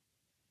it,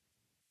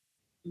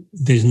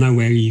 there's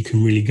nowhere you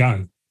can really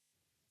go.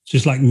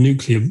 Just like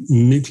nuclear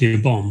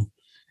bomb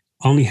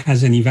only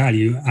has any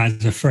value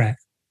as a threat,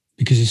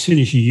 because as soon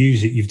as you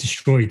use it, you've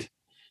destroyed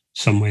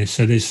somewhere.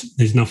 So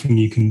there's nothing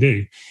you can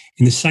do.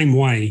 In the same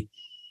way,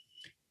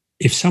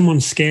 if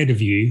someone's scared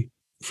of you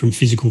from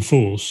physical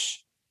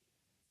force,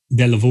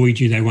 they'll avoid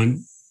you. They'll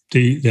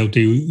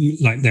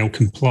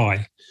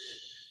comply.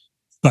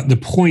 But the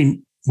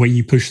point where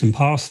you push them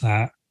past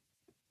that,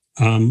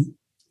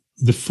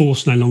 the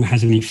force no longer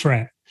has any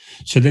threat.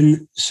 So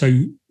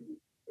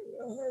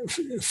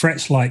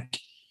threats like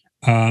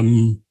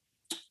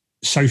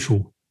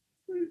social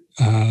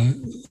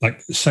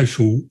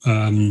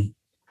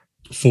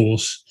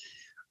force,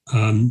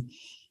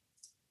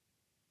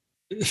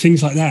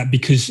 things like that,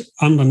 because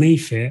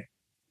underneath it,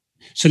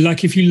 so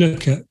like if you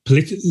look at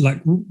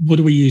what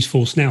do we use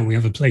force now? We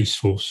have a police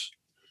force.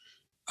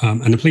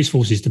 And the police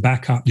force is to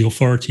back up the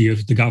authority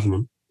of the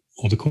government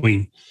or the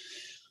Queen.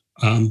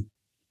 And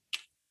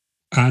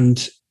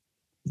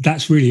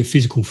that's really a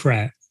physical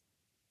threat.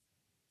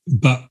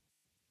 But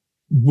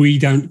we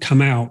don't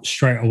come out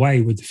straight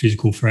away with the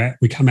physical threat.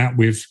 We come out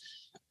with,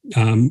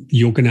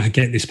 you're going to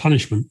get this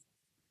punishment.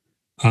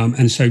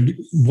 And so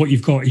what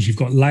you've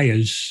got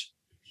layers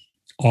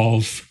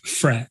of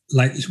threat,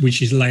 which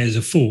is layers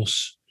of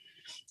force.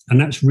 And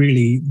that's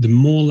really, the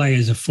more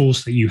layers of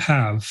force that you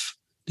have,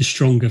 the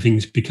stronger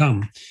things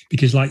become.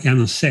 Because like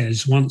Janos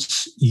says,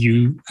 once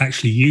you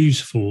actually use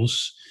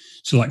force,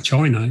 so like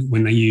China,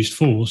 when they used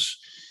force,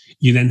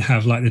 you then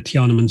have like the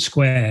Tiananmen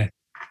Square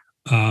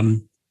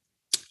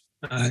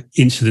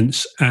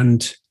incidents.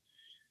 And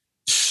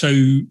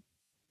so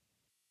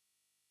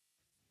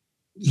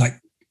like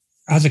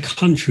as a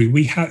country,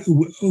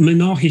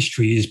 our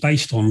history is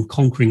based on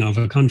conquering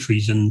other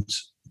countries and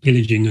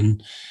pillaging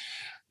and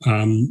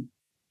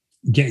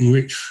getting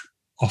rich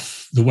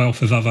off the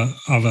wealth of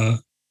other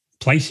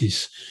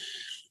places.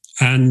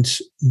 And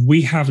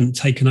we haven't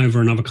taken over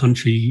another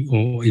country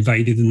or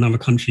invaded another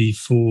country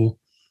for,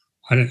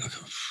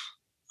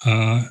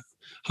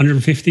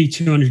 150,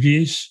 200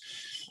 years.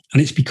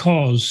 And it's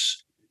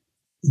because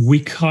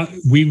we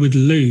would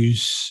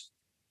lose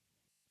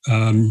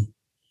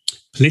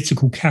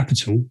political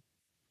capital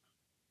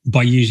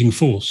by using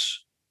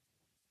force.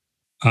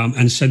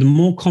 And so the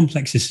more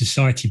complex a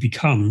society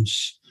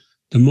becomes,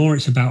 the more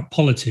it's about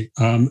politics.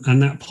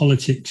 And that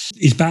politics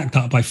is backed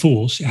up by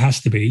force. It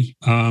has to be.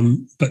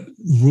 But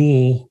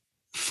raw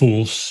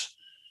force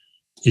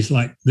is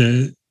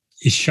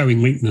is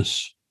showing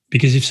weakness.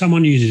 Because if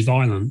someone uses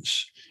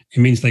violence, it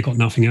means they got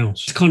nothing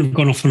else. It's kind of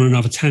gone off on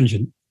another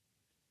tangent.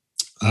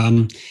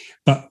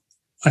 But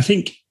I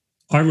think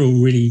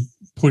Iril really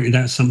pointed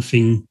out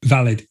something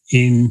valid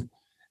in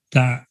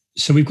that.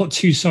 So we've got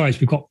two sides.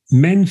 We've got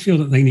men feel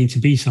that they need to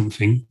be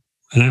something,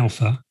 an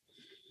alpha.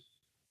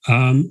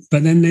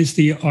 But then there's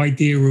the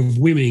idea of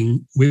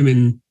women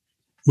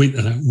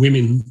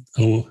women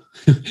or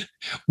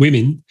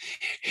women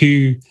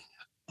who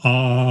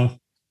are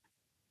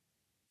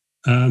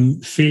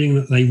feeling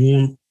that they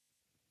want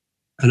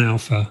an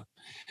alpha.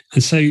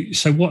 And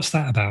so what's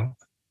that about?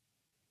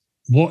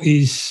 What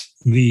is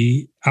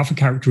the alpha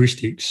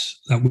characteristics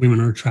that women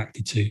are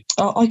attracted to?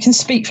 I can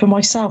speak for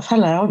myself.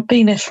 Hello, I've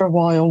been here for a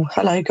while.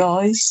 Hello,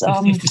 guys.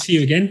 Nice to see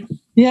you again.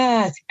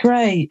 Yeah,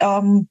 great.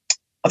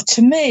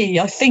 To me,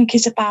 I think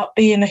it's about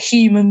being a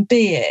human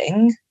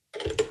being,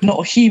 not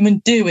a human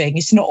doing.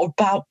 It's not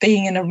about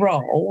being in a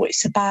role.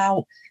 It's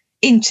about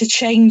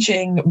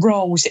interchanging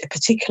roles at a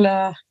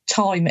particular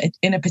time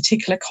in a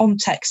particular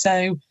context.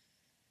 So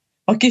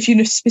I'll give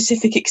you a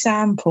specific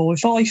example.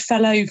 If I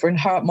fell over and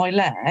hurt my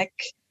leg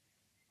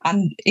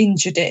and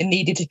injured it and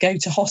needed to go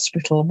to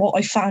hospital, what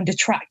I found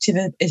attractive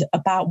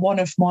about one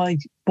of my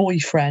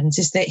boyfriends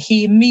is that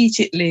he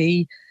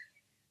immediately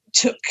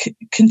took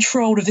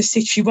control of the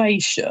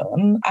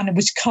situation and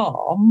was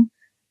calm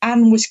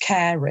and was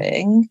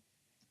caring,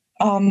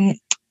 and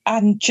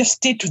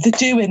just did the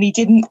doing. He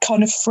didn't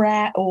kind of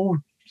fret or,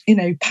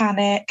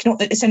 panic. Not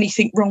that there's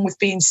anything wrong with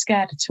being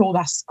scared at all.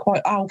 That's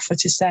quite alpha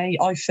to say,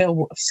 I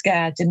feel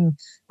scared and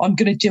I'm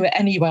going to do it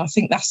anyway. I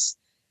think that's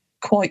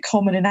quite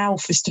common in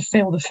alphas, to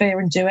feel the fear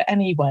and do it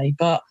anyway.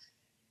 But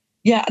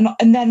yeah,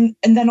 and then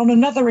on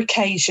another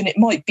occasion, it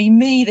might be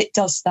me that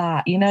does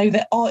that,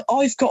 that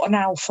I've got an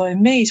alpha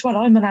in me as well.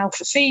 I'm an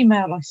alpha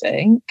female, I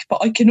think,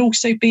 but I can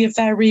also be a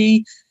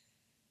very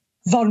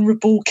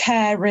vulnerable,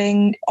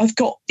 caring.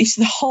 It's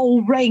the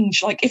whole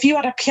range. Like if you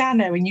had a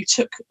piano and you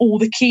took all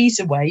the keys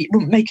away, it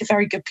wouldn't make a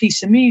very good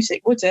piece of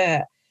music, would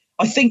it?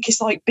 I think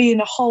it's like being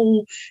a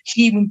whole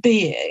human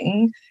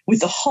being with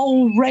the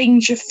whole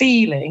range of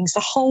feelings, the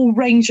whole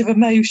range of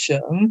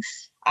emotion,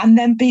 and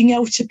then being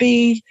able to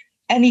be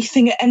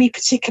anything at any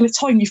particular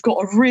time. You've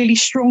got a really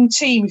strong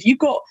team.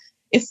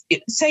 If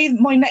say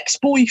my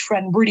next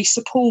boyfriend really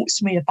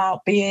supports me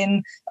about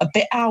being a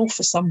bit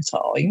alpha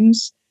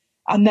sometimes,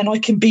 and then I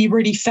can be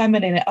really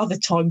feminine at other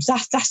times,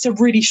 that's a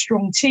really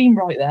strong team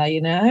right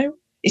there,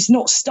 It's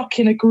not stuck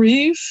in a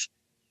groove.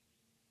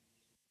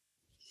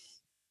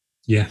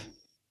 Yeah.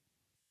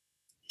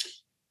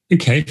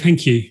 Okay,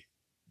 thank you.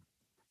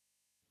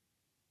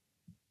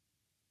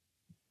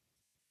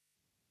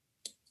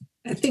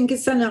 I think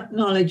it's an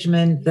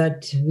acknowledgement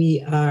that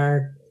we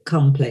are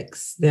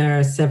complex. There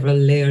are several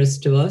layers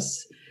to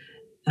us.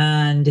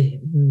 And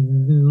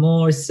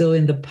more so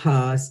in the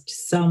past,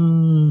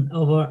 some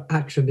of our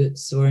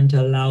attributes weren't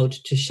allowed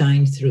to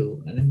shine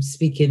through. And I'm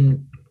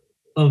speaking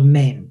of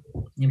men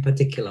in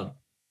particular.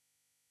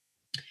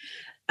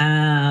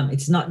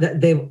 It's not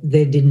that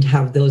they didn't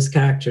have those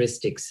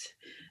characteristics.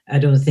 I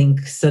don't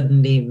think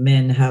suddenly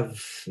men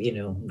have,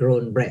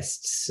 grown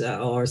breasts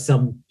or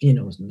something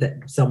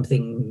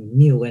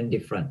new and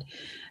different.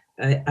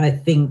 I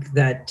think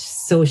that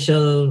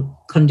social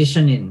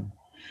conditioning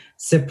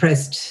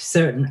suppressed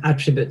certain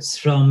attributes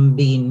from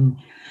being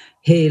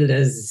hailed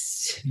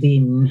as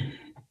being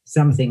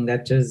something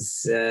that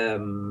was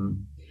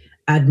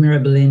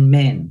admirable in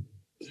men.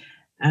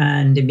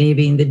 And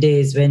maybe in the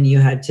days when you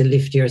had to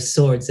lift your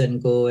swords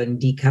and go and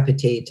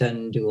decapitate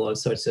and do all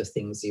sorts of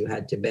things, you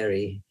had to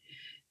bury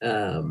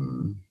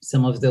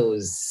some of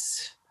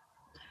those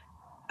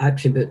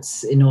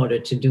attributes in order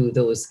to do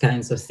those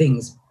kinds of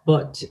things.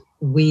 But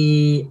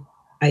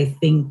I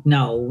think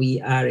now we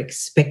are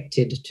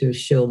expected to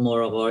show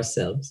more of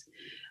ourselves.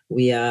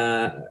 We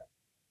are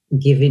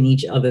giving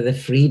each other the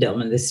freedom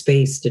and the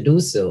space to do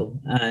so.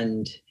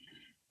 And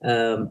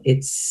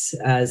it's,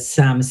 as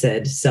Sam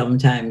said,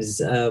 sometimes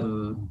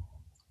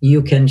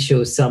you can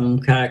show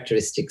some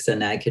characteristics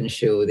and I can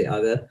show the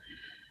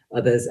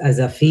others as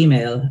a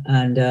female.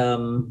 And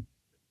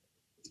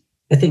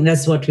I think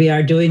that's what we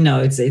are doing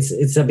now.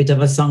 It's a bit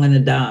of a song and a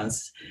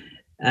dance.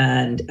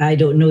 And I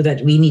don't know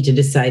that we need to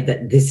decide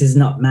that this is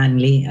not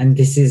manly and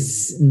this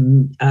is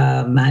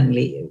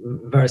manly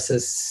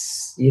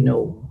versus,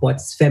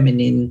 what's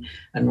feminine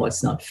and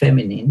what's not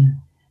feminine.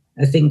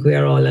 I think we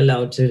are all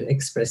allowed to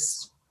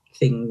express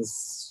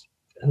things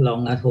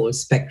along a whole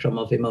spectrum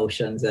of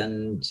emotions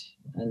and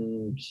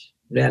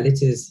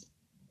realities.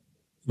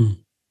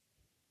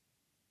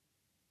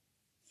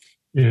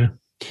 Yeah.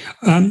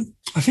 I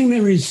think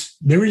there is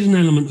an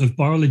element of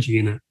biology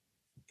in it,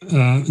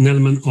 an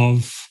element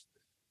of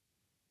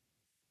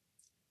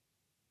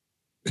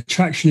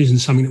attraction isn't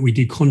something that we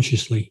do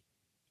consciously.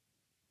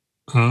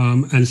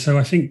 And so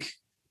I think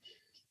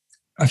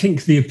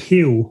the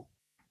appeal,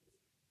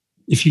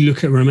 if you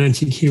look at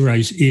romantic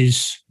heroes,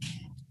 is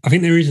I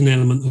think there is an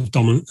element of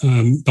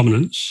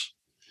dominance.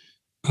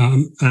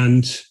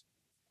 And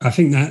I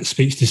think that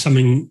speaks to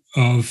something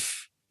that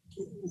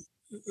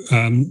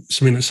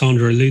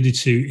Sandra alluded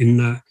to, in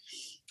that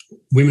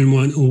women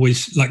weren't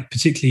always,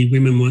 particularly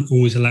women weren't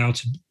always allowed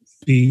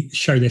to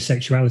show their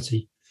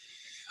sexuality.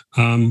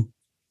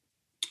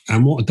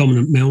 And what a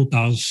dominant male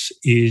does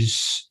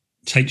is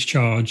takes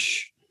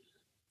charge.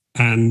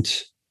 And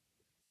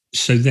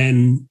so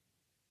then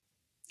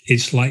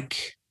it's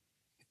like,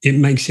 it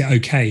makes it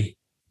okay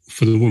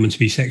for the woman to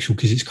be sexual,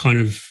 because it's kind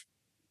of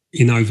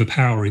in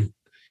overpowering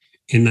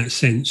in that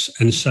sense.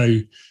 And so,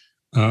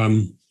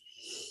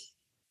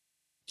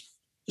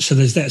 so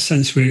there's that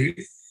sense where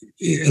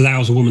it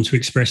allows a woman to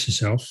express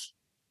herself.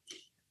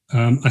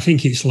 I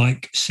think it's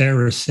like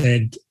Sarah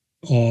said,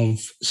 of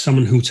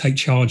someone who'll take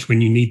charge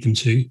when you need them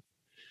to,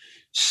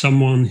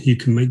 someone who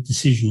can make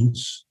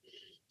decisions,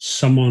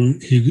 someone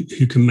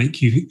who can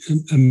make you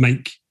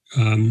make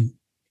the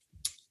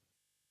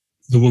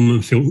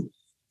woman feel.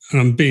 And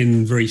I'm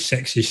being very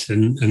sexist,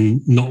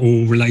 and not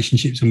all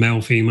relationships are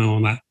male female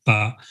on that,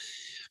 but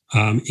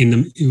when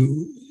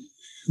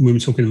we're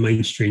talking the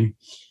mainstream,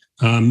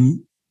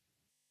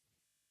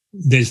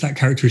 there's that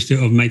characteristic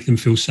of make them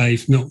feel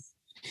safe, not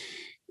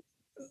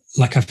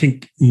like, I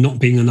think, not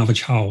being another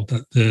child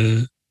that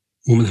the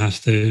woman has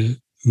to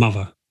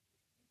mother.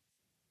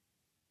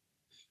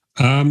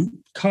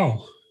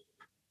 Carl.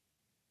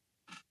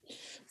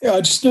 Yeah,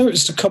 I just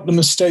noticed a couple of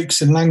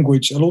mistakes in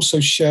language. I'll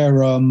also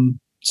share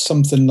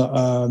something that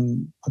I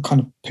kind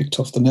of picked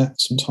off the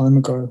net some time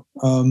ago.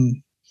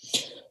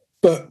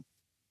 But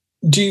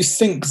do you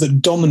think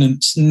that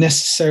dominance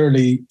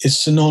necessarily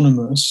is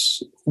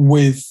synonymous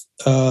with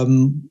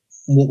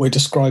what we're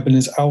describing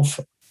as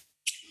alpha?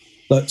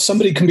 But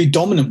somebody can be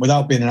dominant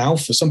without being an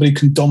alpha. Somebody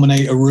can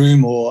dominate a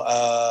room or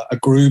a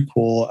group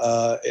or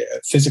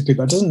physically,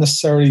 but it doesn't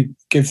necessarily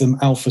give them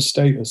alpha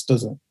status,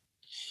 does it?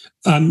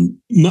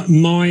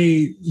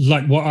 My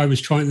like what I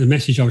was trying, the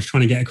message I was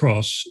trying to get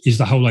across is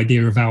the whole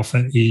idea of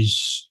alpha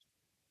is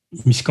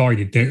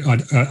misguided.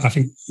 I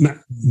think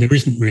there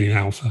isn't really an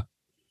alpha,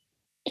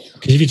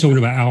 because if you're talking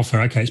about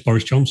alpha, okay, it's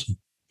Boris Johnson,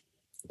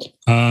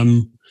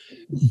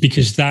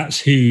 because that's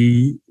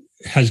who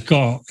has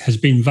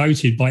been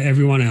voted by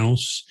everyone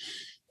else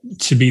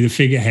to be the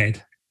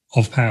figurehead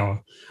of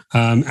power.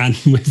 And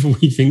whether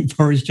we think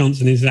Boris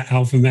Johnson is that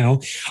alpha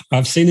male,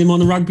 I've seen him on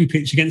the rugby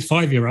pitch against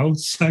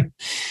 5-year-olds. So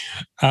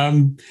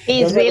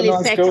he's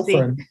really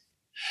sexy.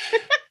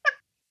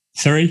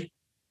 Sorry?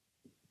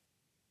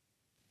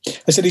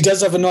 I said he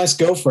does have a nice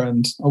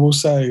girlfriend, I will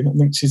say. I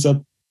think she's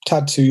a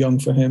tad too young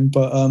for him.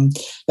 But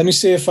let me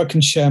see if I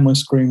can share my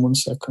screen 1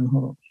 second.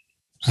 Hold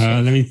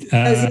on. Let me...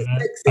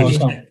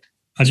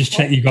 I just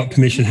checked you got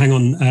permission. Hang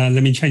on.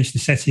 Let me change the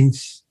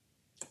settings.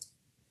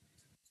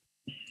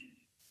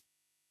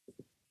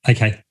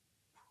 Okay.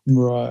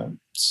 Right.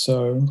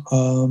 So,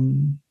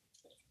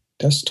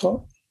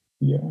 desktop.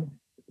 Yeah.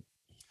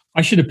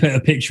 I should have put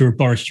a picture of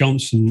Boris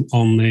Johnson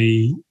on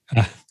the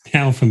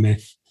Alpha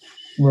Myth.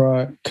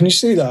 Right. Can you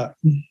see that?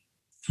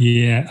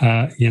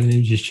 Yeah. Let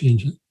me just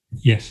change it.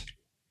 Yes.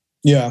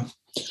 Yeah.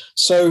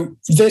 So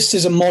this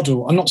is a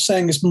model. I'm not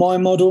saying it's my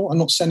model. I'm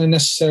not saying I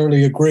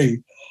necessarily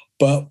agree.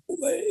 But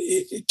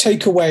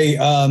take away,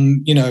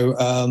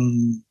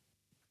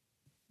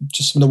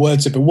 just some of the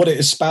words of it. But what it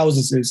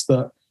espouses is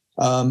that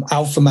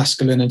alpha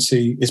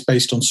masculinity is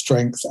based on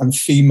strength, and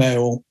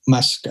female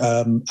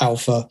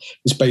alpha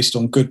is based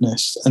on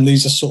goodness. And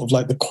these are sort of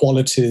like the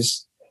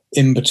qualities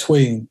in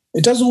between.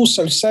 It does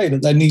also say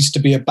that there needs to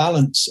be a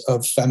balance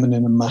of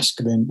feminine and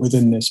masculine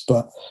within this,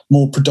 but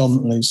more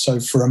predominantly.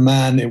 So for a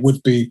man, it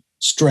would be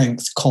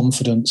strength,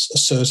 confidence,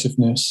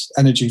 assertiveness,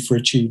 energy for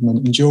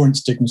achievement,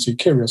 endurance, dignity,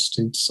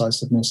 curiosity,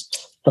 decisiveness,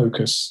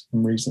 focus,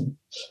 and reason.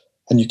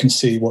 And you can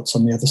see what's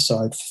on the other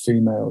side for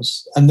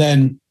females. And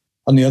then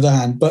on the other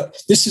hand,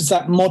 but this is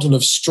that model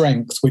of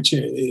strength, which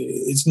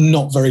is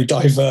not very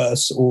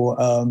diverse or,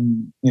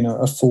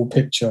 a full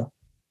picture.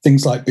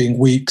 Things like being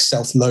weak,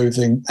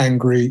 self-loathing,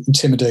 angry,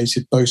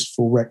 intimidated,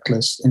 boastful,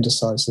 reckless,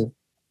 indecisive,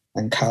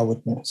 and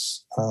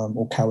cowardness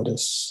or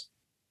cowardice.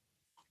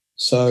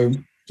 So,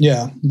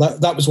 yeah,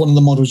 that was one of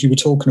the models you were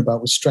talking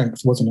about with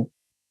strength, wasn't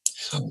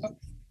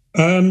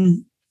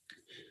it?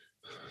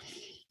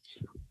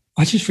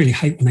 I just really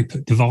hate when they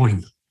put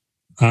divine.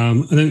 I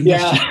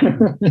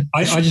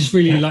just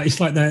really like,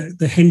 it's like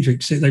the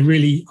Hendrix. They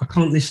really, I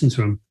can't listen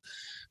to them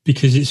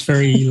because it's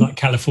very like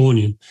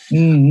Californian.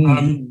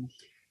 Mm-hmm.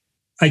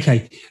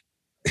 Okay.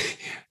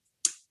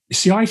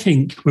 See, I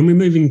think when we're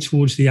moving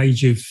towards the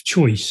age of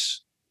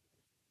choice,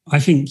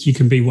 I think you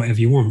can be whatever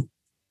you want.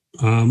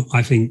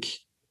 I think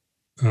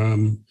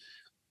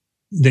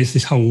there's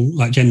this whole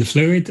like gender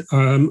fluid.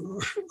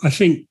 I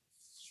think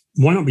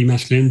why not be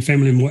masculine,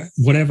 feminine,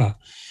 whatever.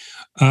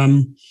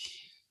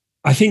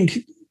 I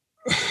think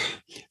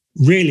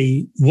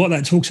really what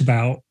that talks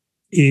about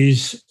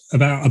is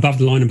about above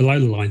the line and below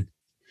the line,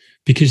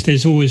 because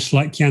there's always,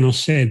 like Janos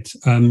said,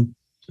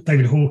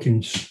 David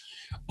Hawkins'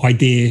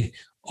 idea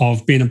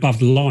of being above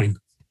the line.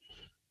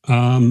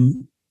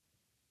 And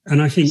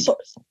I think...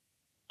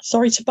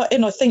 Sorry to butt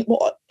in. I think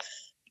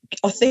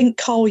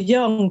Carl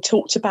Jung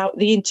talked about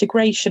the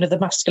integration of the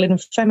masculine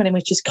and feminine,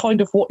 which is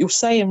kind of what you're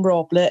saying,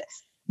 Rob. Like,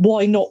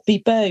 why not be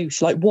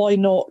both? Like, why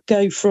not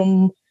go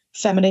from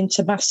feminine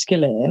to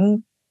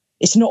masculine?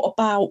 It's not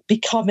about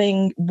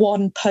becoming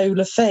one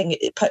polar thing,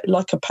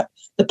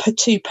 the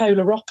two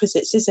polar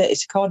opposites, is it?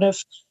 It's kind of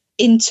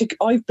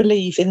I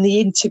believe in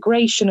the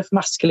integration of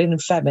masculine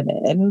and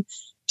feminine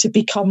to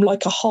become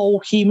like a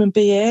whole human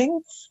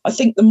being. I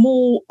think the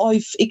more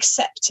I've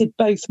accepted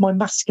both my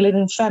masculine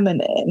and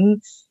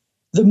feminine,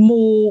 the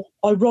more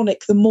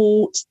ironic, the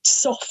more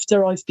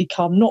softer I've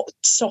become. Not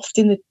soft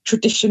in the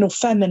traditional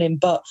feminine,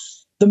 but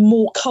the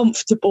more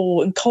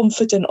comfortable and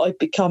confident I've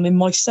become in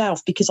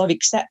myself because I've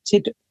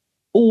accepted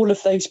all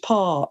of those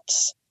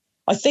parts.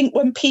 I think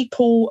when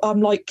people,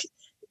 like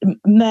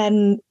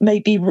men,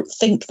 maybe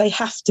think they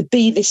have to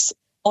be this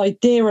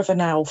idea of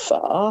an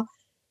alpha,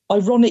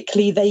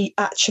 ironically, they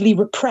actually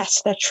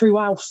repress their true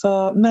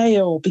alpha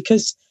male,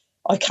 because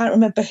I can't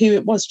remember who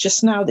it was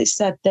just now that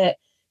said that,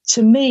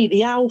 to me,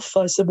 the alpha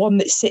is the one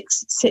that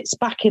sits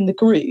back in the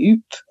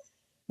group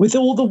with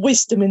all the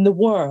wisdom in the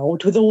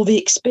world, with all the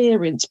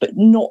experience, but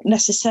not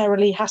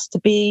necessarily has to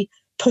be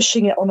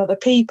pushing it on other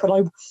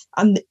people.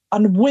 And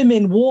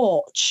women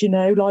watch,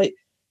 like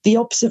the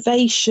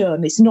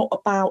observation is not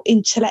about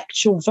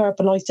intellectual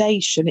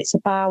verbalization. It's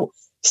about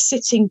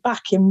sitting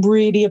back and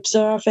really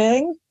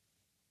observing.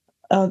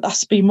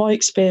 That's been my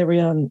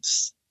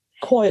experience.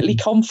 Quietly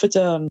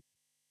confident.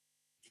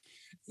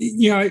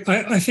 Yeah,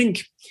 I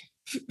think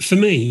for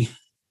me,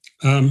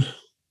 I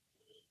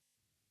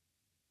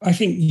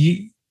think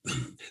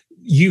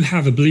you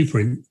have a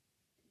blueprint,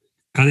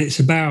 and it's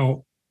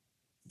about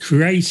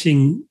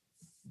finding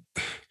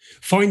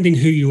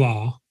who you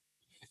are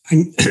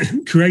and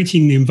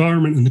creating the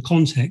environment and the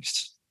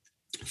context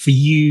for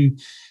you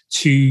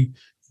to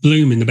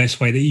bloom in the best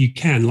way that you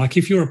can. Like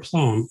if you're a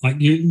plant,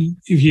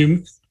 if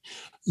you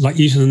like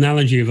use an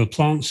analogy of a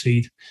plant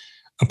seed,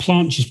 a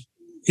plant just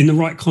in the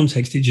right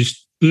context, it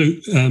just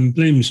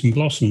blooms and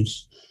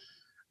blossoms.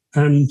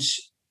 And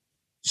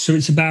so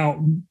it's about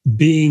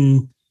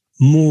being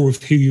more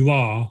of who you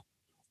are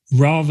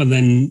rather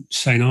than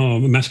saying, oh,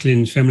 I'm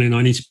masculine, feminine,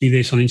 I need to be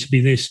this, I need to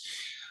be this.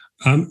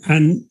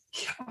 And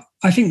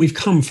I think we've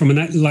come from,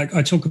 like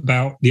I talk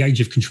about the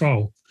age of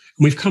control,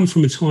 and we've come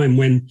from a time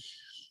when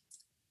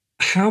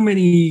how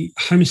many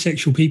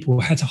homosexual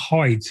people had to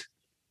hide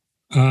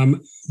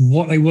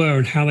what they were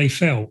and how they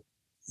felt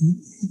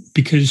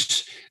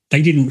because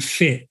they didn't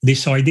fit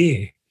this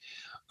idea.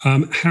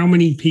 How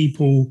many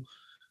people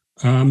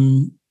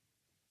weren't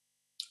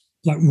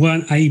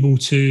able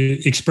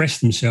to express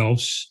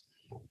themselves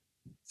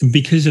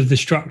because of the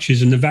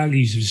structures and the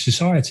values of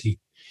society.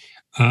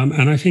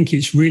 And I think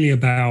it's really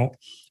about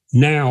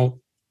now,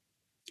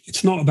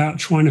 it's not about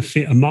trying to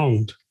fit a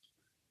mold,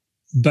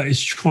 but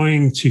it's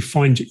trying to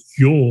find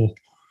your...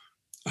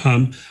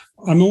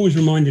 I'm always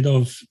reminded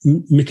of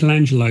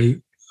Michelangelo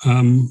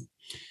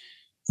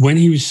when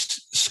he was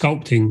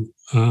sculpting.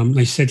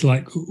 They said,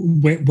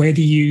 where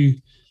do you,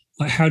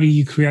 how do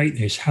you create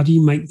this? How do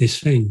you make this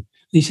thing?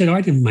 And he said,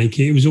 I didn't make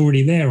it. It was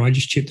already there. I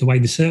just chipped away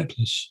the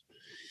surplus.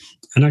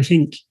 And I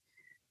think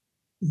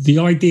the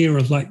idea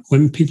of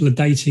when people are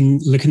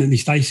dating, looking at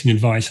this dating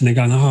advice and they're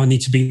going, oh, I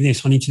need to be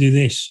this, I need to do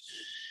this.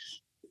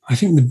 I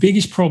think the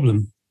biggest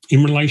problem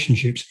in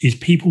relationships is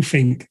people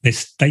think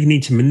they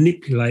need to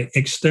manipulate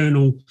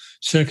external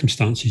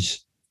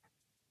circumstances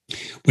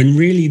when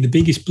really the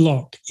biggest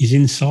block is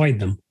inside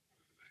them.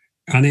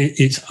 And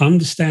it's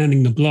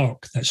understanding the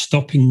block that's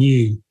stopping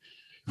you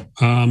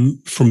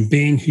from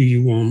being who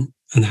you want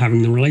and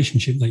having the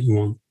relationship that you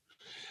want.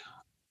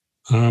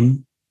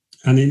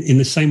 And in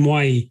the same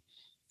way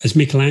as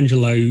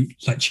Michelangelo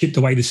chipped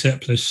away the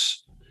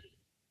surplus,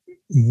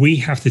 we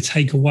have to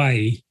take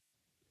away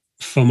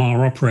from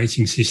our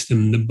operating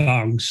system the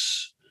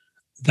bugs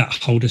that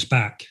hold us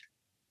back.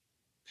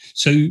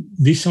 So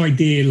this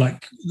idea,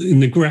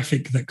 in the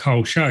graphic that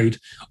Carl showed,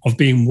 of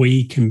being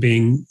weak and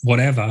being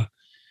whatever,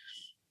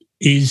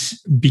 is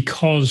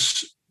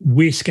because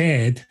we're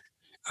scared,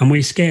 and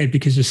we're scared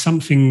because of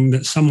something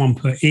that someone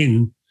put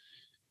in,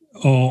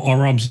 or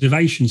our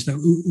observations that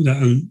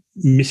are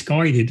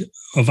misguided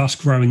of us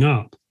growing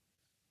up.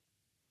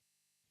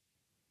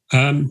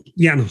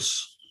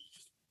 Janos.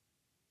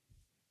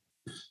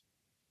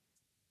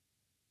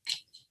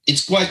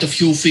 It's quite a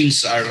few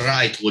things are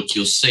right what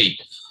you say.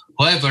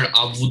 However,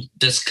 I would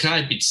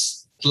describe it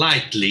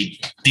slightly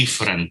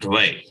different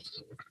way.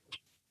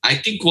 I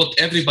think what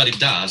everybody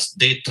does,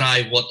 they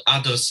try what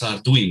others are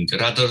doing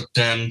rather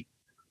than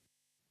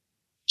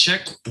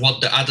check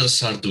what the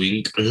others are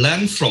doing,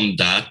 learn from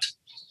that,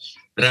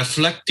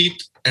 reflect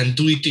it, and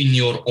do it in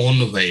your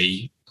own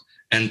way,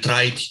 and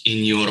try it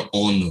in your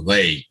own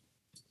way.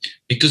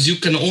 Because you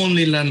can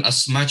only learn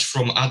as much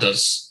from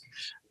others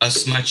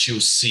as much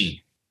you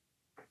see.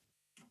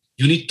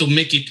 You need to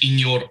make it in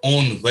your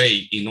own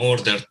way in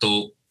order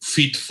to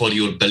fit for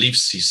your belief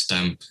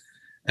system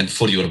and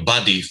for your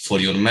body, for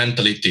your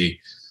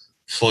mentality,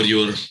 for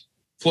your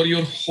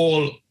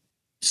whole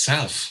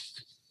self.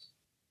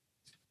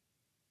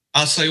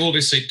 As I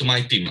always say to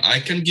my team, I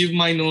can give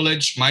my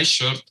knowledge, my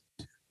shirt,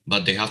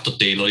 but they have to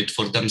tailor it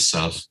for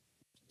themselves.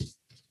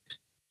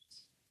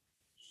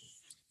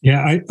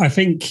 Yeah, I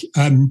think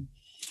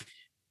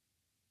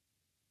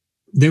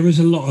there was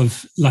a lot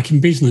of, in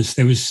business,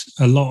 there was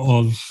a lot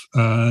of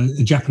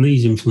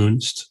Japanese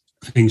influenced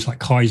things like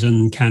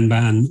Kaizen,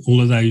 Kanban,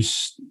 all of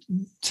those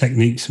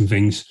techniques and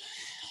things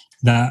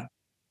that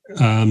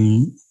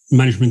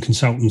management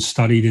consultants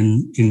studied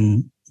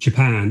in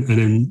Japan and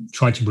then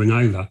tried to bring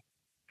over.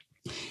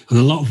 And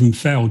a lot of them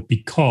failed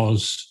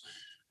because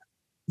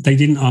they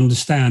didn't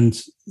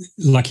understand,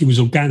 like, it was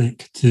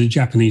organic to the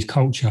Japanese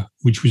culture,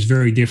 which was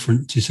very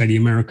different to, say, the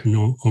American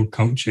or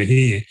culture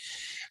here.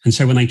 And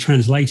so when they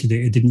translated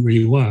it, it didn't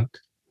really work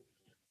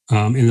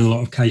in a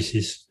lot of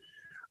cases.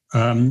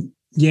 And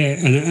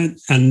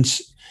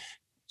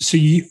so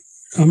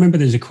I remember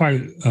there's a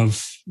quote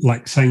of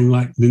like saying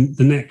like the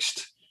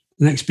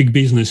next big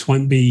business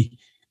won't be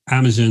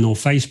Amazon or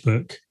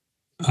Facebook.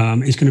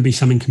 It's going to be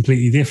something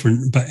completely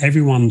different. But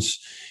everyone's,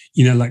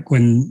 like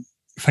when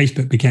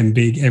Facebook became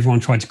big, everyone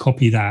tried to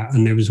copy that,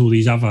 and there was all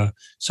these other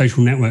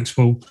social networks.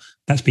 Well,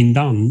 that's been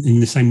done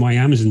in the same way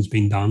Amazon's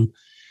been done.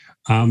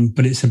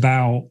 But it's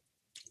about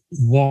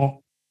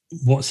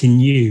what's in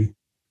you,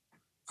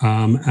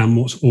 and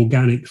what's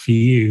organic for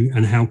you,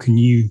 and how can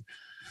you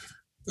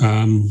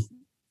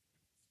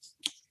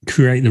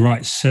create the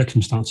right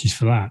circumstances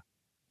for that.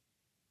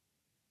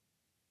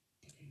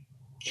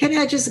 Can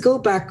I just go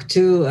back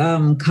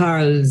to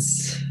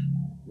Carl's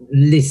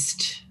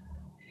list?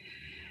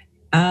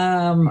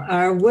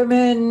 Are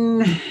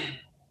women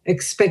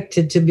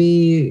expected to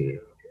be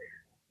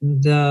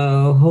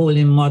the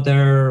Holy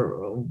Mother,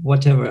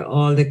 whatever,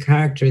 all the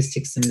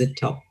characteristics in the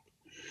top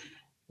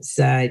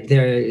side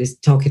there is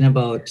talking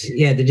about,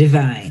 the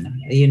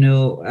divine,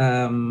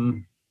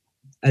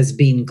 as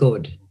being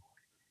good.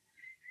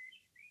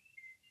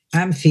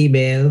 I'm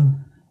female.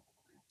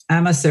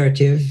 I'm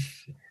assertive.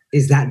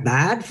 Is that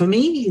bad for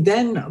me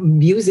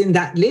then using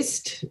that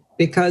list?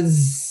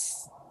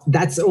 Because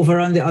that's over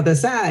on the other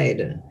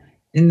side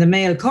in the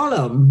male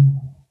column.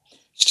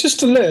 It's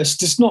just a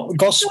list. It's not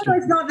gospel. No,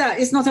 it's not that.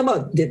 It's not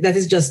about that.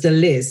 Is just a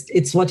list.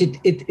 It's what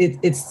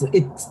it's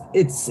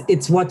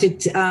what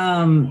it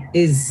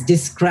is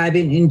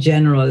describing in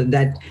general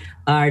that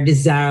are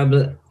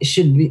desirable,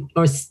 should be,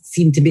 or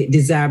seem to be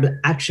desirable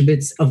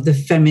attributes of the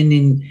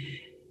feminine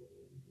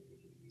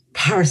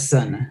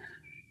person.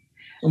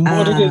 And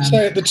what did it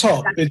say at the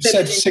top? It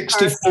said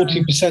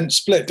 60-40%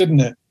 split, didn't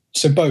it?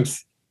 So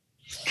both.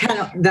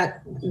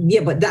 But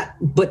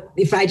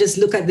if I just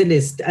look at the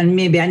list, and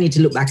maybe I need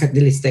to look back at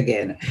the list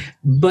again,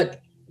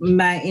 but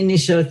my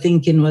initial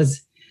thinking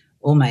was,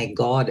 oh my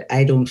God,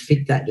 I don't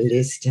fit that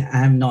list.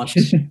 I'm not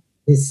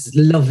this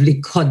lovely,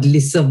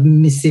 cuddly,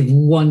 submissive,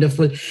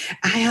 wonderful.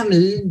 I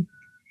am,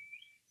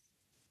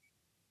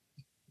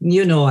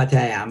 you know what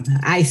I am.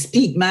 I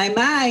speak my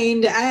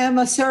mind. I am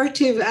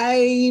assertive.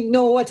 I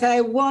know what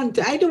I want.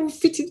 I don't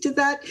fit into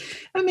that.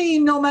 I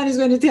mean, no man is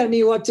going to tell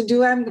me what to do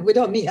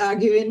without me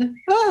arguing.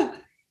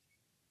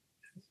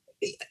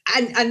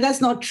 And that's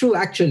not true,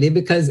 actually,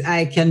 because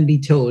I can be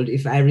told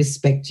if I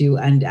respect you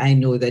and I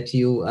know that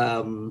you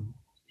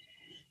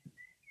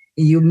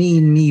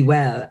mean me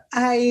well,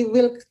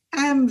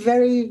 I'm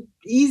very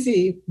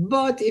easy.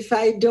 But if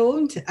I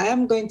don't,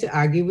 I'm going to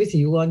argue with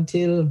you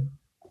until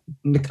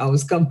the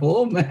cows come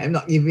home. I'm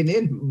not giving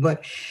in.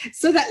 But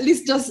so that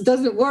list just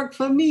doesn't work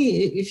for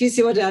me, if you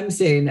see what I'm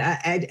saying.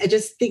 I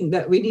just think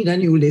that we need a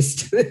new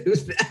list,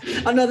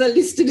 another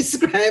list to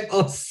describe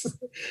us,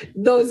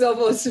 those of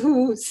us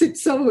who sit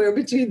somewhere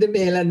between the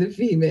male and the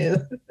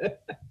female.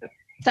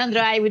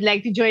 Sandra, I would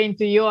like to join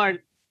to your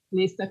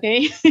list,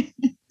 okay?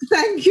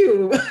 Thank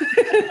you.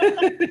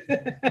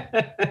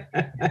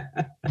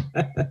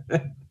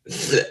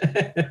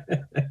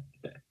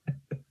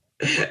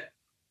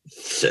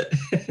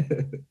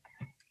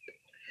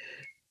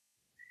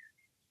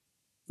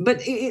 But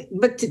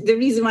the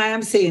reason why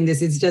I'm saying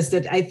this is just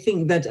that I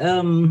think that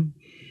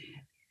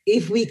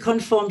if we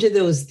conform to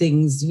those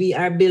things, we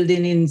are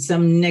building in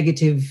some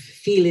negative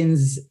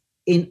feelings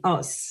in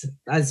us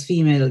as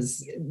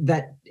females,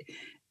 that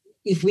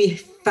if we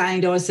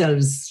find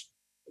ourselves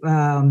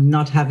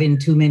not having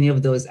too many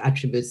of those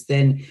attributes,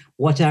 then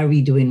what are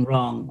we doing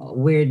wrong?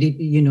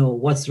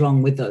 What's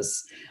wrong with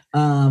us?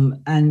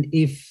 And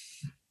if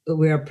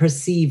we are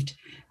perceived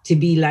to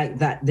be like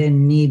that,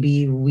 then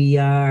maybe we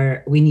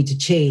need to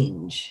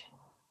change.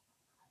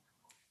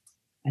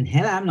 And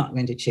hell, I'm not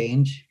going to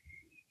change.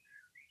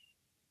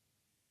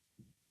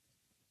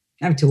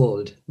 I'm too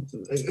old.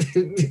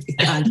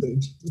 Can't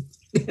change.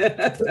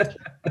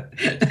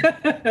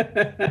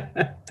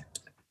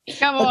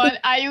 Come on,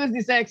 I use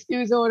this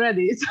excuse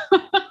already. So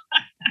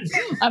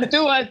I'm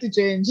too old to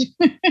change.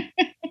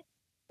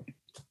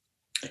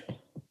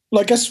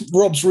 Well, I guess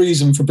Rob's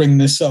reason for bringing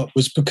this up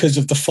was because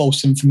of the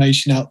false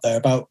information out there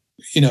about,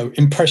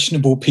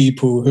 impressionable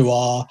people who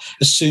are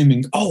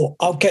assuming, oh,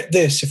 I'll get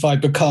this if I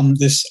become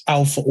this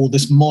alpha or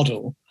this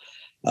model.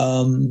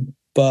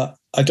 But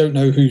I don't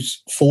know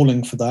who's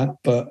falling for that.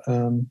 But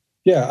and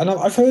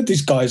I've heard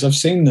these guys, I've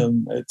seen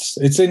them.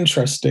 It's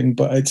interesting,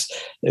 but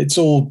it's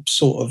all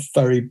sort of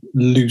very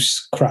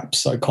loose crap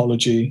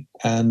psychology,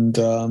 and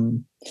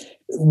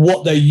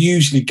what they're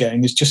usually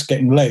getting is just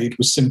getting laid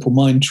with simple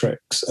mind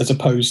tricks, as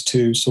opposed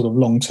to sort of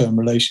long-term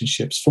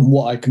relationships, from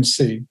what I can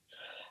see.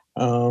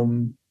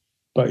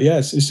 But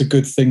yes, it's a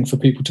good thing for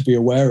people to be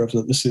aware of,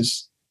 that this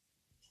is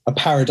a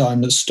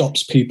paradigm that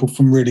stops people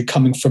from really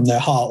coming from their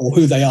heart or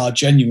who they are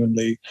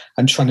genuinely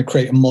and trying to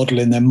create a model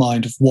in their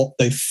mind of what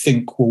they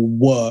think will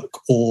work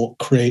or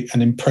create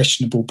an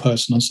impressionable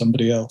person on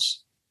somebody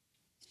else?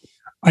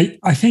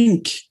 I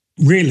think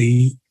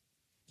really,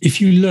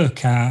 if you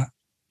look at,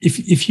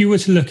 if you were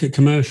to look at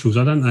commercials,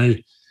 I don't know,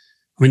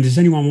 I mean, does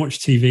anyone watch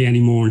TV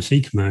anymore and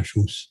see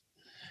commercials?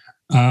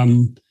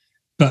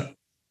 But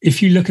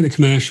if you look at the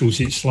commercials,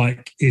 it's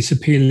like it's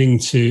appealing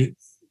to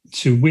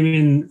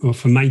women or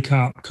for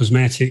makeup,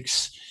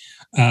 cosmetics.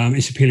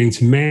 It's appealing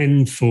to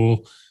men for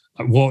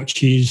like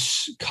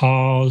watches,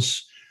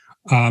 cars,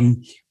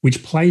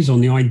 which plays on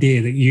the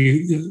idea that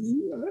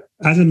you,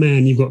 as a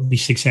man, you've got to be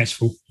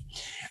successful.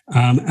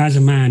 As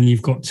a man,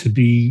 you've got to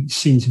be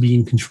seen to be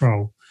in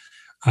control.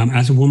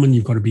 As a woman,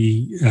 you've got to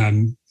be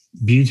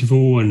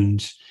beautiful,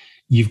 and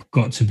you've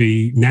got to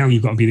be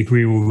the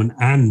career woman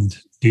and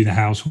do the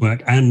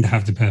housework and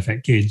have the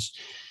perfect kids.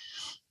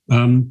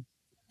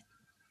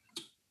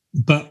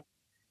 But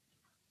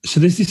so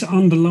there's this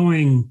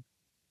underlying,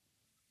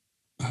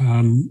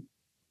 but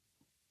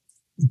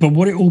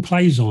what it all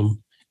plays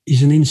on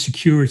is an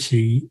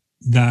insecurity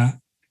that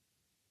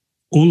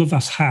all of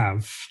us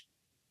have,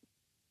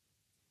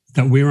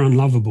 that we're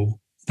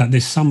unlovable, that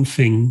there's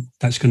something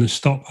that's going to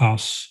stop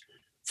us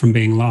from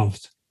being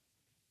loved.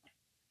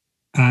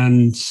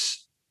 And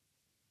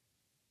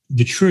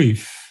the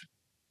truth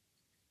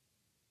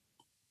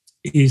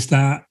is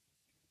that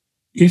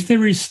if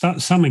there is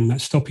something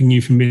that's stopping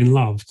you from being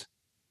loved,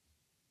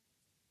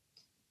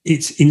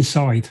 it's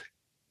inside.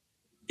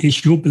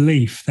 It's your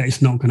belief that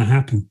it's not going to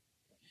happen.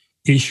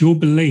 It's your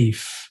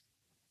belief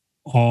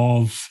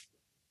of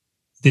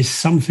there's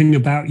something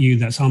about you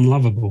that's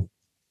unlovable.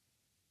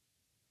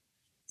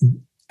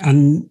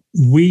 And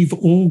we've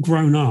all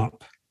grown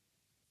up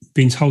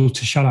being told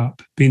to shut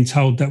up, being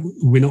told that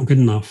we're not good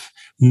enough,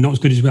 not as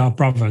good as our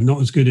brother, not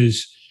as good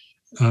as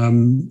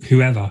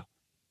whoever,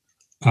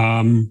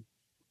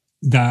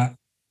 that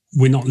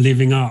we're not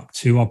living up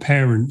to our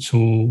parents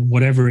or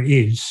whatever it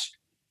is.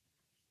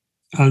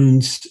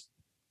 And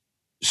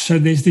so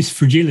there's this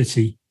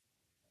fragility.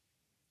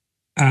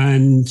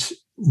 And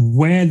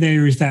where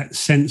there is that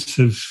sense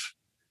of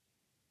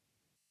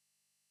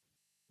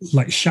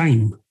like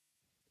shame,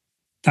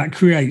 that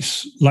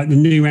creates like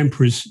the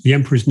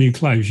emperor's new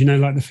clothes, you know,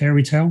 like the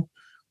fairy tale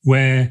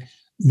where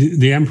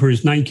the emperor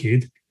is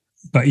naked,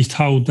 but he's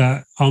told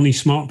that only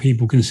smart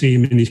people can see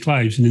him in his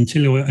clothes. And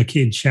until a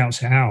kid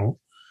shouts it out,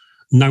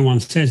 no one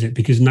says it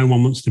because no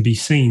one wants to be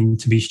seen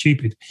to be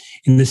stupid.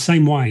 In the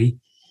same way,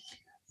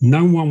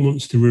 no one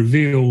wants to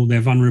reveal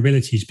their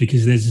vulnerabilities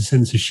because there's a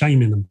sense of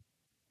shame in them.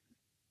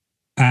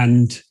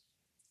 And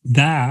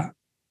that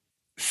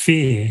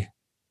fear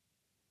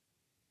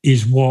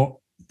is what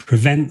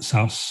prevents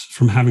us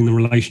from having the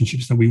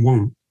relationships that we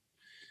want.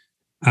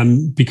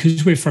 And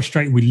because we're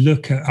frustrated, we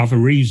look at other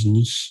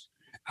reasons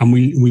and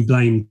we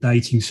blame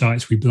dating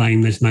sites. We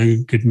blame there's no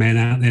good men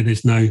out there.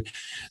 There's no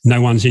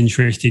one's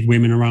interested.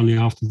 Women are only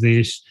after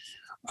this.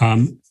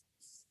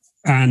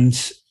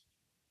 And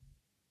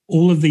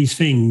all of these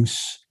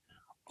things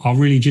are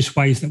really just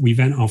ways that we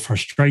vent our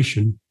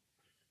frustration.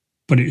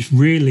 But it's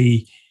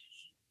really,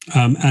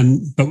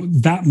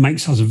 but that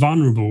makes us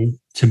vulnerable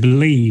to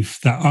believe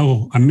that,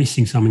 oh, I'm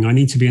missing something. I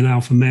need to be an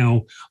alpha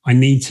male. I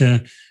need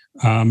to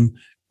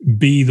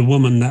be the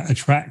woman that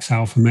attracts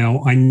alpha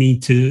male. I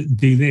need to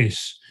do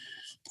this.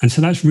 And so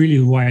that's really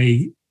the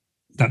way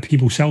that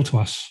people sell to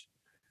us.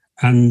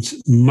 And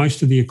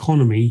most of the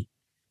economy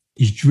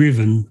is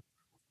driven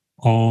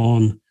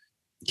on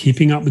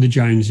keeping up with the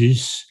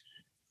Joneses,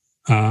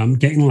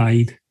 getting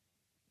laid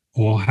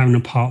or having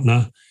a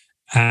partner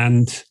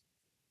and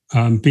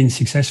being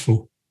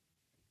successful.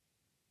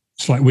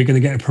 It's like we're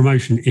going to get a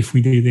promotion if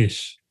we do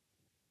this,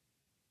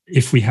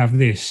 if we have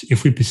this,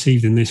 if we're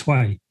perceived in this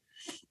way.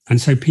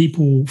 And so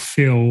people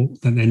feel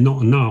that they're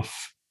not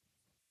enough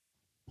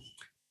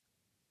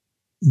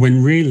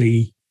when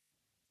really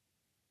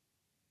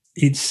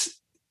it's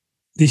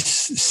this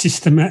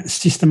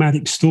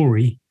systematic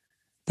story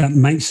that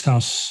makes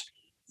us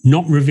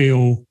not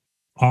reveal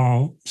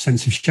our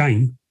sense of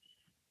shame.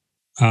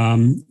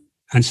 And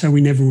so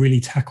we never really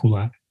tackle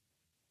that.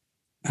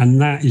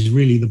 And that is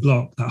really the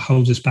block that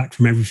holds us back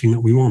from everything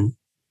that we want.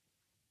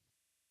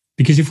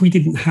 Because if we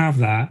didn't have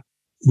that,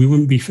 we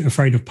wouldn't be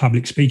afraid of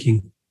public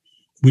speaking.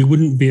 We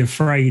wouldn't be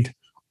afraid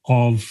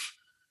of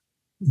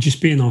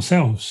just being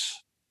ourselves.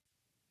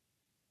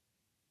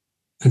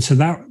 And so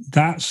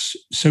that's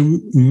so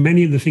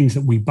many of the things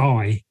that we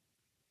buy.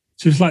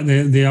 So it's like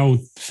the old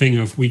thing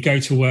of we go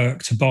to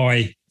work to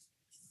buy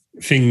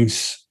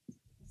things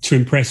to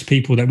impress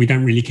people that we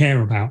don't really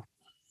care about.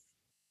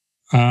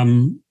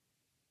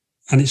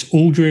 And it's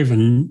all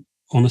driven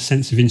on a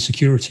sense of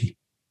insecurity.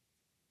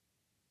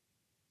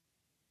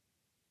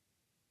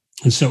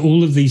 And so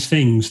all of these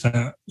things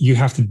that you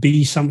have to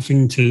be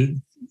something to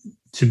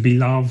be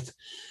loved,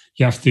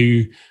 you have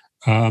to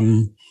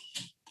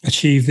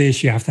achieve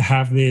this, you have to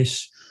have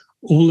this,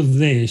 all of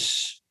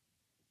this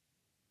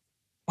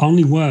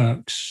only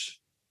works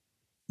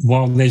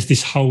while there's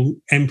this whole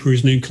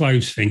emperor's new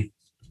clothes thing.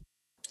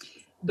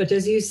 But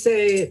as you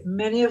say,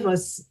 many of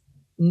us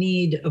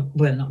need,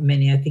 well, not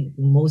many, I think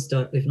most,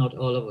 if not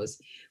all of us,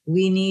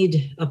 we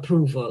need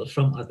approval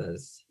from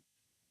others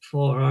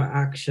for our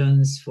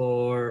actions,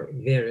 for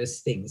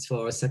various things,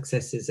 for our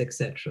successes,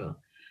 etc.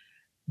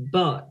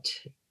 But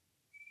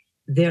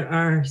there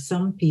are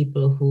some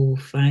people who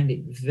find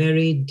it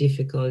very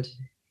difficult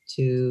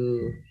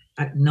to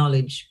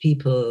acknowledge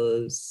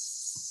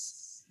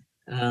people's,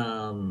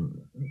 when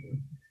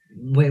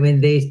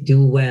they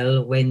do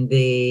well, when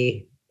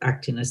they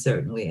act in a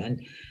certain way.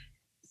 And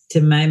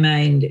to my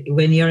mind,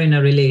 when you're in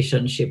a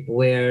relationship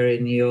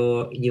wherein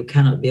you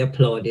cannot be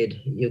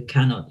applauded,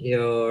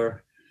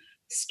 your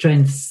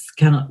strengths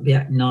cannot be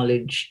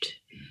acknowledged,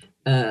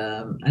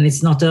 and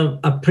it's not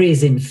a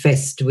praising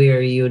fest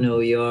where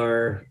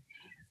you're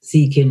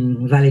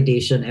seeking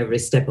validation every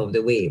step of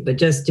the way, but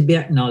just to be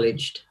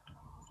acknowledged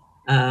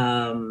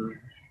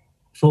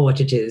for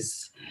what it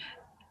is.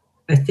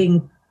 I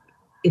think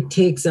it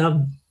takes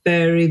a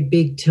very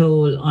big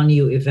toll on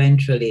you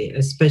eventually,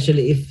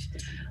 especially if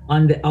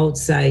on the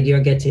outside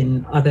you're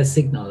getting other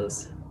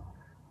signals.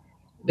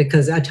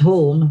 Because at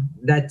home,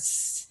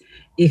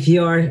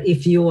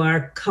 if you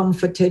are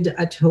comforted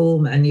at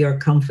home and you're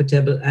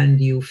comfortable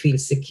and you feel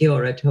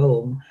secure at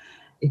home,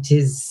 it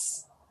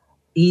is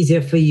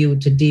easier for you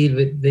to deal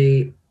with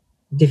the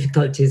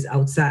difficulties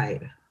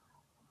outside.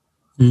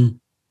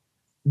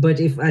 But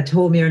if at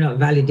home you're not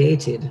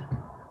validated,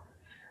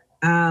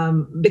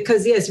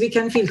 because yes, we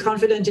can feel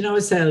confident in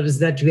ourselves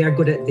that we are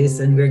good at this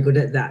and we're good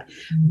at that,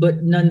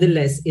 but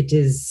nonetheless, it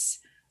is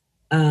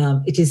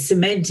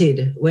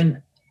cemented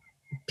when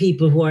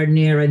people who are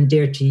near and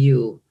dear to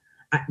you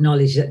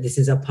acknowledge that this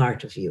is a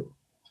part of you.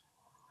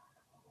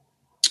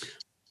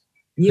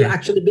 You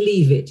actually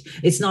believe it.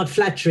 It's not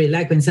flattery,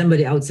 like when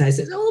somebody outside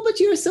says, "Oh, but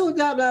you're so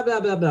blah blah blah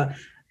blah blah."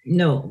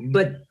 No,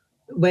 but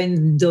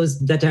when those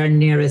that are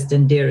nearest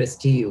and dearest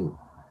to you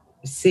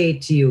say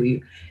to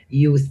you,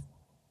 you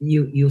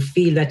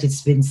feel that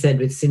it's been said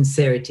with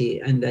sincerity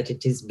and that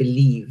it is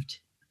believed.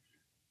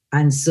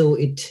 And so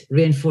it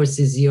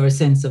reinforces your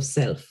sense of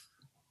self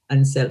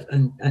and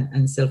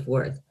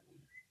self-worth.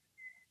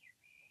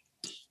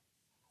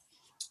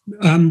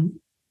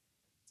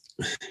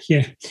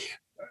 Yeah.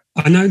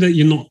 I know that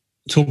you're not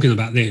talking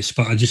about this,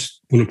 but I just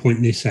want to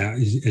point this out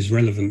as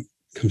relevant,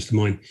 comes to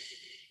mind.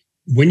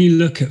 When you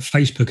look at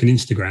Facebook and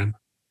Instagram,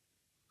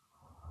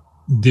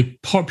 the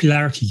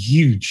popularity,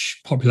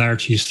 huge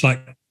popularity, is like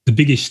the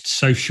biggest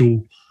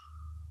social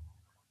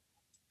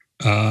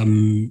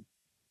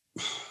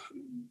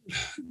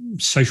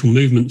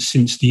movement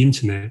since the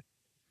internet,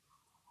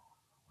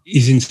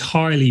 is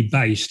entirely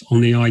based on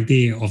the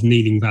idea of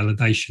needing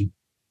validation.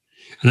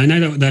 And I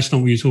know that that's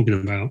not what you're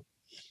talking about,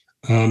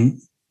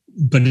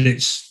 but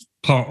it's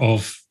part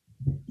of,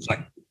 like,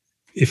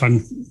 if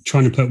I'm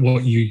trying to put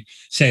what you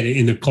said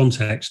in a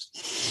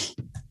context.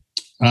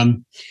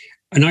 And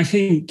I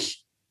think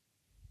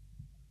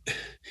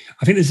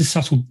there's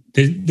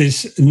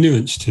there's a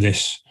nuance to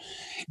this,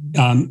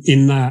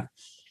 in that,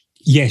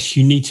 yes,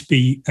 you need to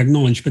be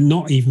acknowledged, but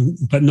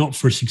not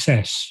for a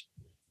success,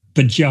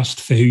 but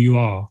just for who you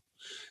are.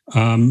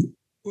 And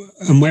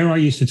where I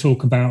used to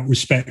talk about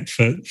respect,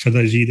 for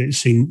those of you that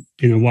have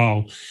been a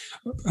while,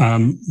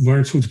 where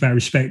I talked about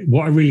respect,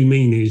 what I really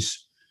mean is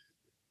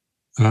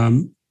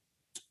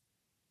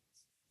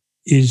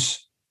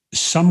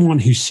someone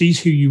who sees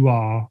who you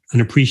are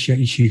and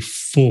appreciates you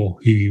for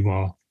who you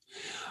are.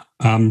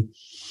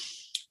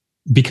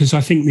 Because I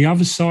think the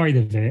other side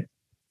of it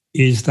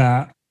is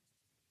that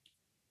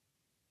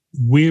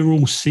we're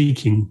all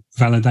seeking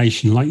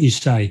validation. Like you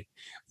say,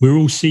 we're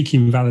all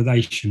seeking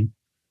validation.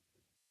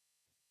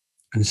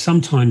 And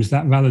sometimes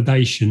that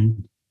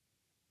validation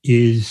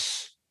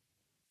is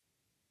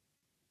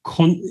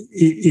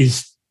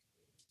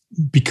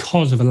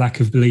because of a lack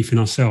of belief in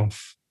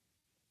ourselves.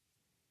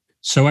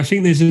 So I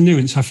think there's a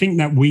nuance. I think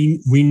that we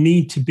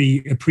need to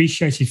be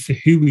appreciated for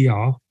who we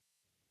are.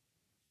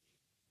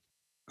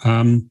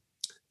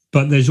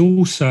 But there's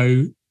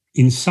also,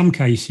 in some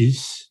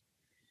cases,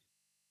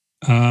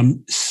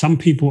 some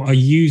people are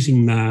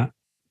using that,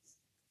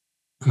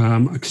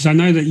 because I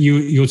know that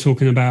you're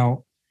talking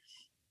about,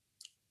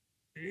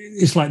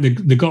 it's like the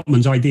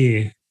Gottman's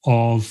idea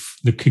of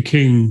the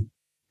cocoon,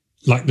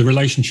 like the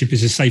relationship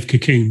is a safe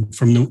cocoon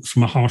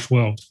from a harsh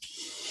world.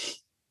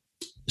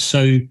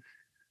 So,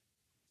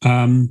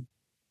 I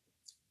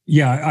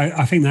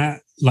think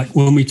that, like,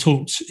 when we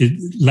talked,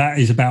 that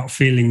is about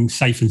feeling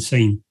safe and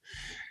seen.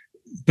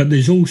 But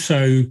there's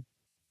also,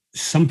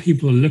 some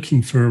people are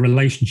looking for a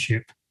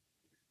relationship,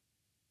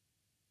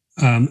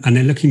 and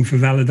they're looking for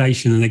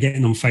validation, and they're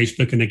getting on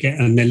Facebook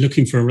and they're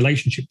looking for a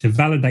relationship to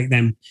validate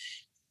them,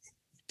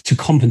 to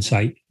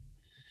compensate.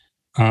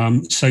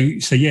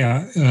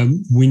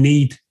 We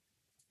need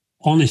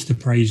honest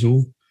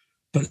appraisal,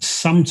 but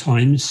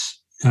sometimes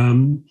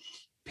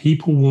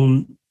people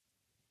want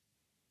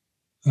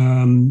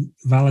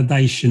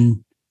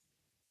validation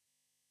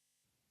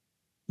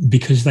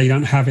because they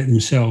don't have it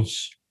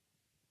themselves.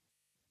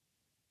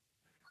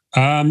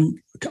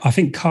 I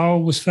think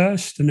Carl was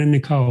first and then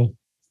Nicole.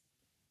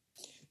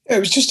 It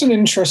was just an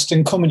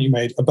interesting comment you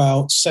made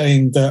about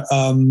saying that,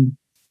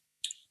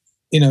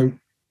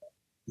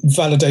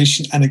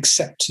 validation and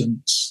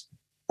acceptance,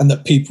 and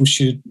that people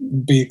should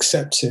be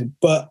accepted.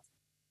 But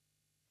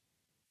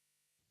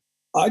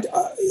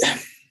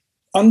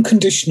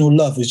unconditional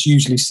love is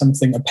usually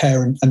something a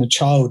parent and a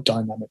child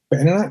dynamic.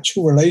 But in an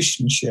actual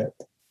relationship,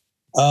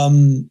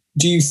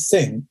 do you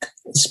think,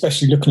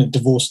 especially looking at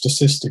divorce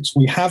statistics,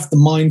 we have the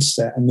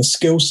mindset and the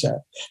skill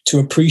set to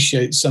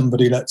appreciate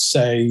somebody, let's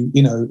say,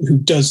 who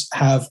does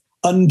have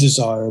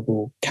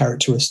undesirable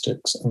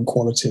characteristics and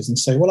qualities, and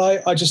say, well,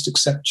 I just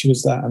accept you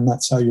as that, and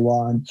that's how you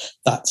are, and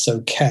that's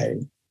okay,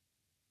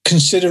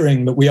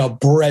 considering that we are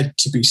bred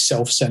to be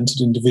self-centered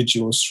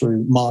individuals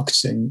through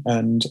marketing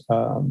and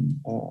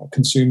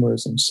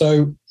consumerism.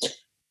 So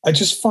I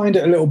just find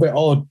it a little bit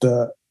odd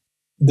that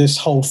this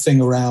whole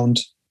thing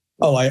around,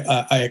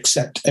 I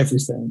accept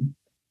everything,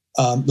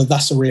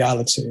 that's a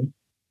reality.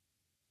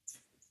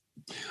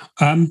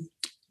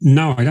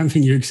 No, I don't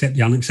think you accept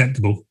the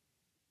unacceptable.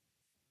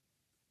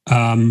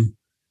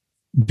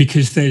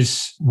 Because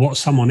there's what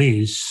someone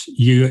is,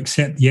 you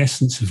accept the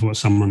essence of what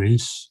someone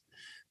is,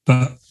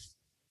 but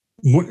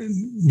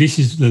this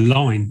is the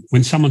line.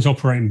 When someone's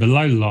operating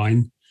below the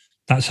line,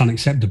 that's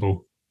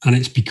unacceptable, and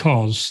it's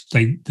because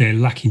they're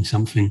lacking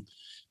something,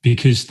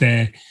 because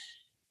they're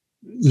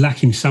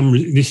lacking some.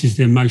 This is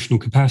the emotional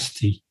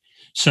capacity.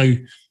 So,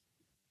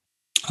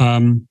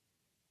 I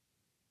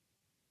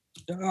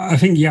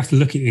think you have to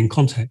look at it in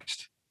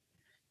context.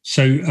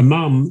 So, a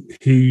mum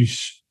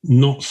who's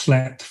not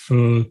slept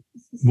for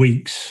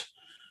weeks,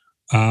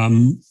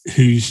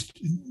 who's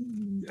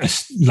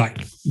like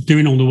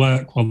doing all the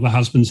work while the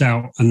husband's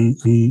out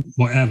and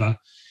whatever,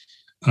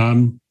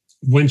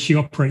 when she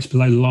operates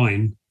below the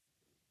line,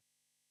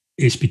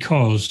 it's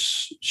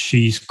because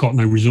she's got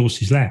no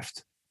resources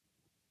left.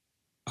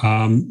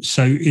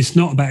 So it's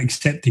not about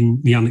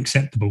accepting the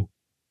unacceptable,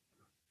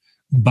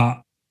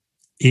 but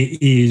it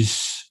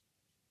is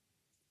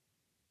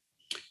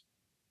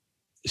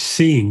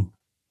seeing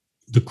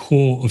the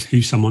core of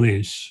who someone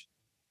is.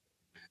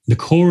 The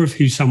core of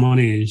who someone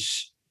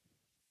is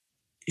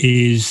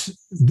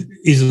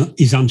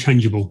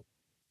unchangeable.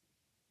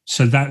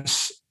 So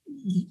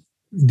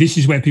this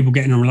is where people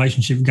get in a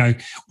relationship and go,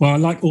 well, I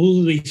like all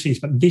of these things,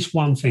 but this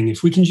one thing,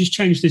 if we can just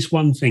change this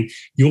one thing,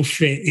 you'll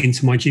fit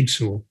into my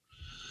jigsaw.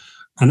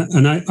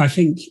 And I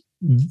think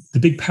the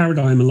big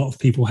paradigm a lot of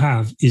people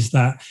have is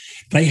that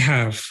they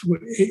have,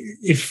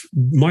 if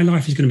my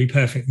life is going to be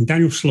perfect, and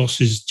Daniel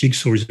Schloss's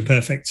jigsaw is a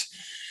perfect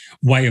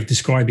way of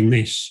describing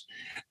this.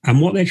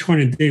 And what they're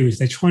trying to do is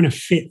they're trying to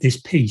fit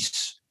this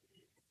piece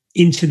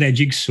into their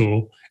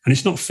jigsaw, and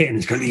it's not fitting.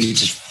 It's going, you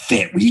just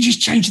fit. Will you just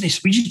change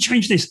this? Will you just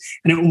change this?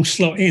 And it will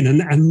slot in,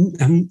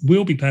 and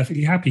we'll be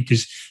perfectly happy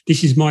because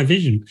this is my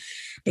vision.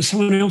 But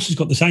someone else has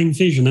got the same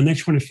vision, and they're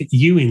trying to fit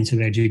you into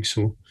their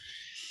jigsaw.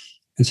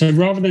 And so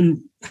rather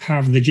than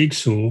have the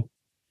jigsaw,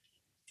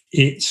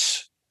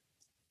 it's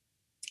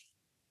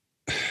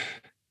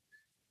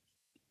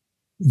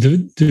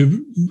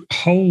the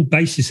whole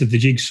basis of the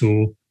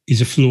jigsaw is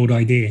a flawed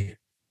idea.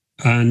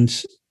 And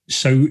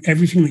so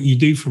everything that you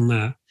do from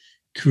that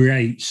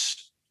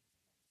creates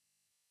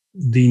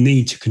the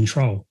need to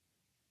control.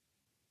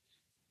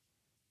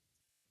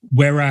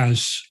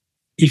 Whereas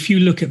if you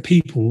look at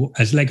people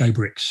as Lego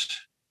bricks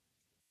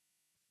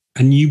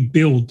and you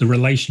build the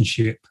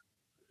relationship,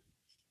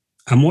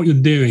 and what you're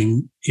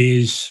doing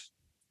is,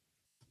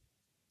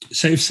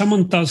 so if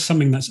someone does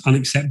something that's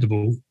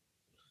unacceptable,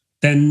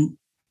 then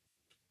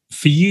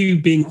for you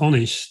being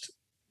honest,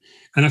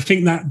 and I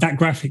think that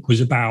graphic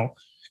was about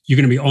you're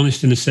going to be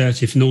honest and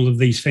assertive and all of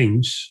these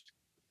things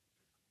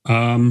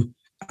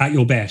at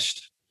your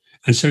best.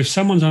 And so if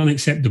someone's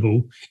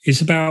unacceptable,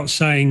 it's about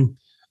saying,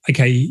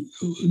 okay,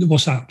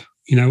 what's up?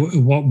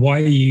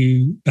 Why are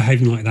you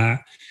behaving like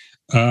that?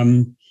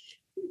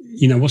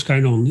 What's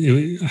going on?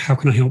 How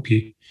can I help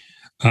you?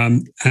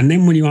 And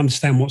then when you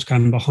understand what's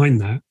going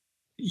behind that,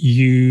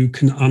 you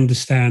can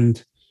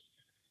understand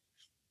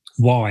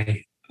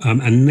why.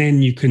 And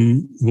then you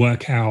can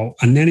work out,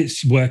 and then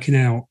it's working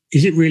out,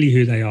 is it really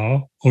who they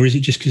are, or is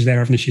it just because they're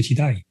having a shitty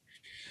day?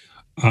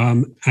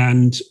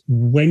 And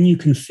when you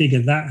can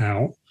figure that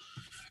out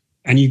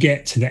and you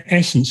get to the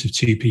essence of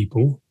two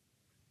people,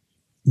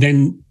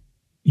 then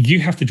you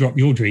have to drop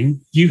your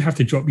dream. You have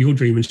to drop your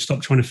dream and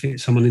stop trying to fit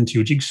someone into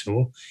your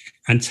jigsaw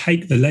and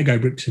take the Lego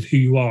bricks of who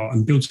you are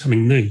and build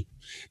something new.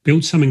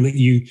 Build something that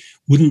you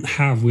wouldn't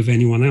have with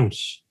anyone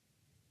else,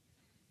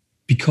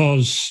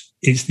 because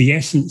it's the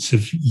essence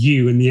of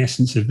you and the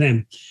essence of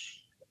them.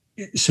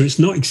 So it's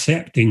not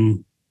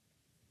accepting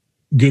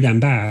good and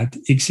bad.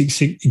 It's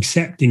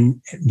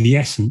accepting the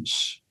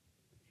essence.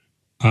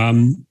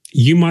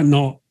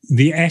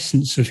 The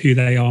essence of who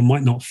they are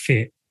might not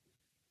fit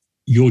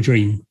your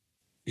dream.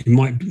 It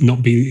might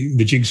not be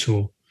the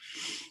jigsaw,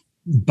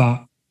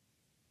 but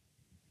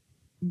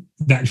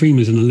that dream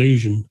is an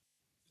illusion.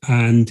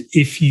 And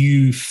if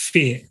you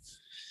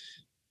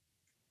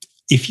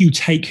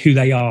take who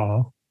they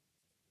are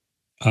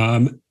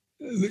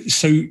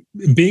So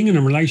being in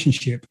a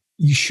relationship,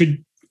 you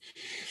should.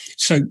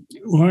 So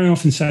what I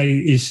often say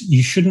is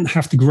you shouldn't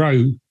have to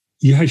grow.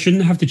 You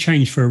shouldn't have to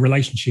change for a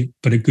relationship,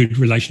 but a good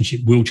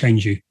relationship will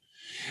change you,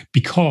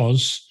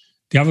 because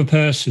the other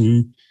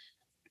person,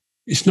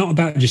 it's not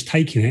about just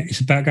taking it. It's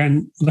about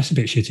going, well, that's a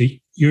bit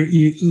shitty.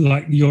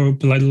 You're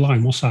below the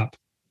line. What's up?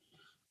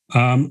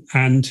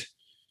 And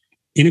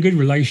in a good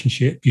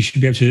relationship, you should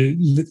be able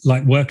to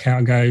like work out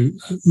and go,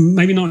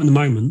 maybe not in the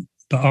moment,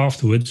 but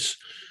afterwards,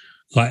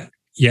 like,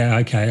 yeah,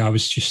 okay, I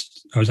was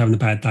having a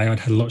bad day. I'd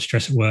had a lot of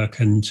stress at work,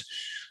 and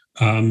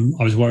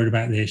I was worried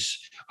about this.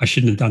 I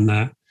shouldn't have done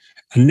that.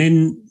 And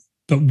then,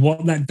 but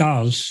what that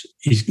does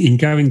is, in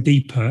going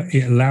deeper,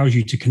 it allows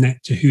you to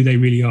connect to who they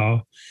really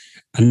are.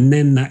 And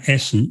then that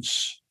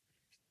essence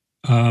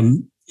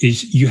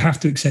is, you have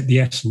to accept the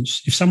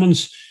essence. If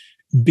someone's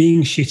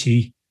being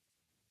shitty,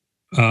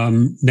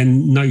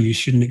 then no, you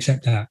shouldn't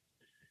accept that.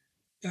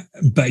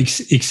 But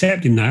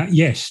accepting that,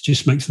 yes,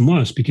 just makes them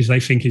worse because they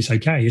think it's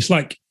okay. It's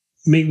like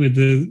me with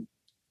the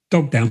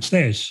dog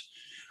downstairs.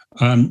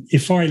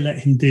 If I let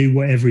him do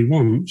whatever he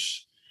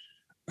wants,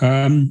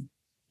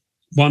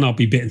 one, I'll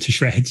be bitten to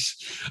shreds,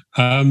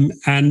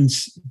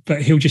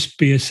 but he'll just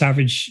be a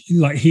savage.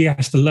 Like, he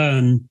has to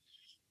learn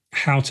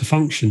how to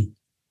function.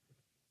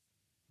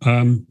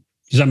 Does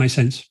that make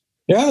sense?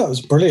 Yeah, that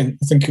was brilliant.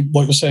 I think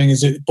what you're saying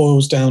is it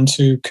boils down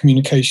to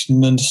communication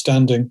and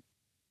understanding,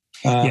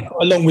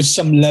 along with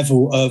some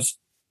level of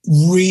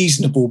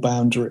reasonable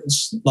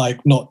boundaries, like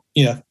not,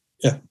 yeah.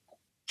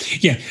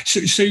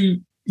 So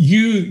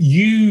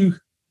you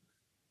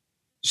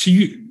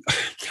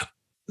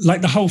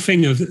like, the whole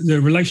thing of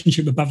the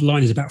relationship above the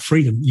line is about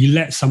freedom. You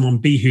let someone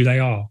be who they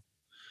are,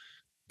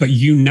 but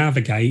you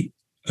navigate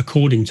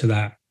according to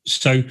that.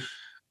 So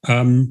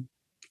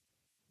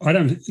I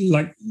don't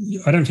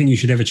think you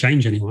should ever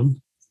change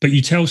anyone, but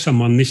you tell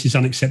someone, this is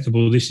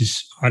unacceptable.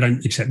 I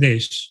don't accept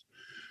this.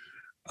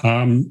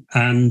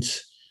 And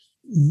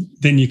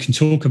then you can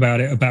talk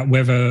about it, about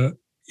whether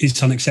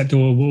it's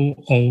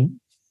unacceptable or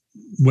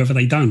whether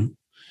they don't.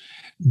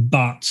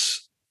 But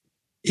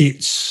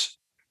it's,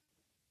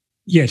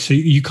 so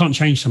you can't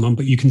change someone,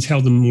 but you can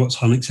tell them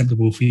what's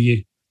unacceptable for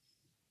you.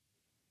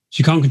 So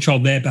you can't control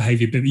their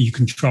behavior, but you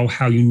control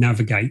how you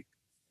navigate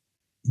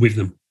with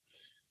them.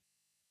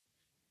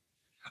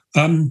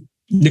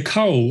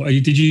 Nicole,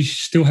 did you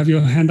still have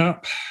your hand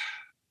up?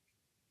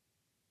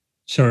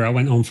 Sorry, I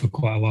went on for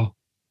quite a while.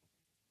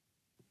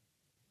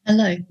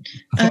 Hello.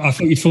 I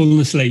thought you'd fallen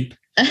asleep.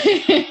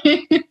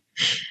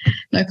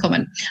 No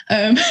comment.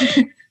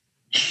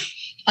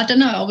 I don't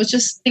know. I was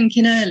just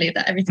thinking earlier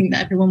that everything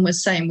that everyone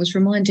was saying was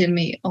reminding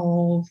me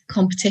of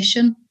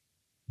competition,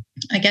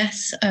 I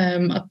guess. I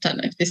don't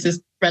know if this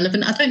is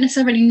relevant. I don't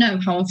necessarily know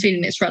how I'm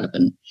feeling it's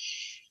relevant,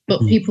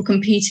 but people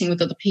competing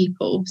with other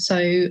people.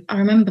 So I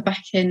remember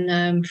back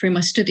in through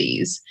my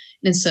studies,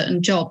 in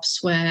certain jobs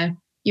where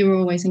you were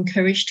always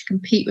encouraged to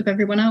compete with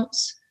everyone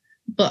else.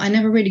 But I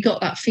never really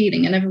got that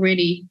feeling. I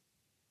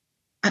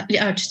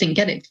just didn't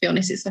get it, to be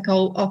honest. It's like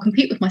I'll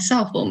compete with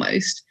myself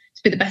almost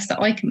to be the best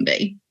that I can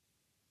be.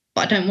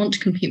 But I don't want to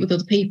compete with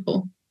other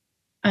people.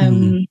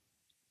 There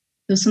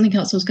was something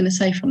else I was going to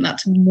say from that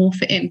to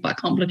morph it in, but I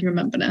can't bloody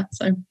remember now.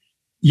 So,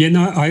 yeah,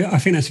 no, I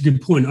think that's a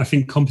good point. I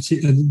think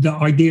the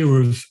idea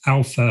of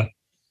alpha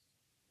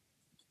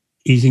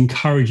is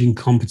encouraging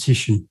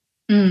competition.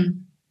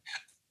 And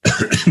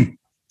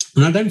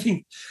I don't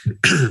think,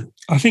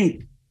 I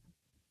think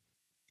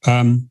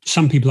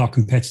some people are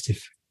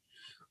competitive.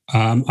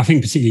 I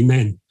think particularly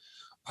men.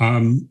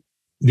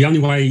 The only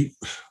way,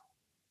 I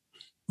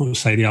won't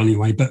say the only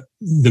way, but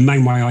the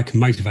main way I can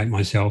motivate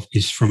myself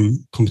is from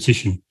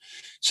competition.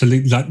 So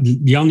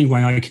the only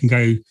way I can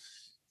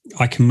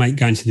make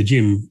going to the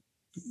gym,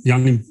 the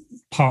only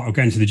part of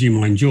going to the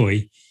gym I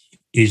enjoy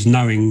is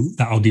knowing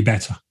that I'll do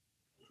better.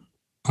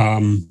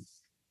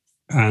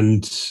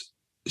 And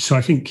so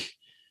I think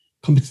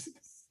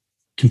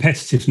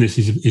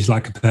competitiveness is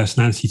like a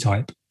personality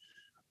type,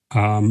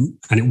 and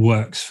it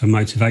works for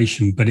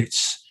motivation. But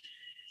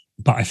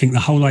I think the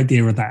whole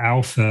idea of that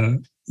alpha,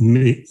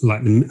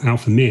 like the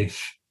alpha myth,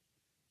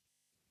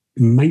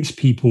 makes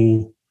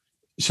people.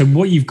 So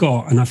what you've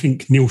got, and I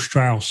think Neil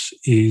Strauss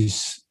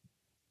is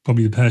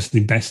probably the person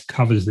who best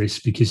covers this,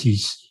 because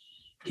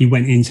he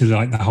went into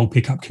like the whole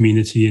pickup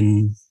community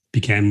and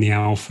became the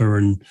alpha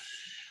and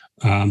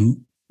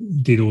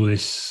did all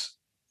this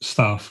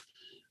stuff.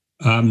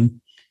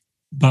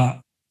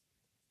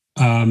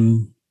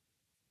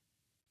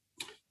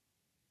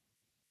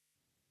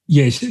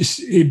 Yes,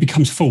 it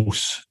becomes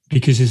false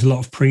because there's a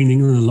lot of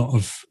preening and a lot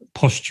of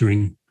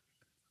posturing.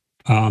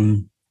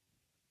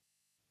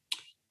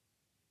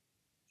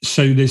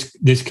 So there's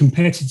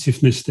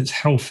competitiveness that's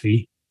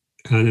healthy,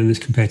 and then there's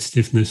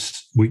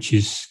competitiveness which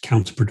is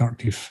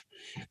counterproductive.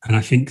 And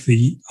I think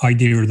the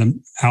idea of the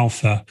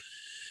alpha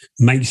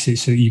makes it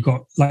so you've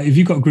got, like, if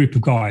you've got a group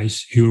of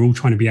guys who are all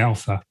trying to be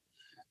alpha,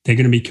 they're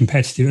going to be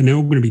competitive and they're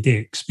all going to be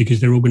dicks because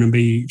they're all going to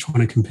be trying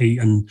to compete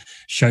and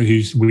show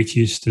who's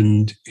wittiest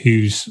and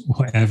who's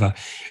whatever.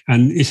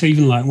 And it's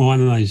even like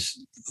one of those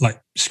like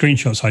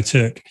screenshots I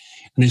took,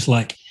 and it's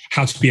like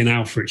how to be an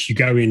alpha. It's you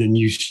go in and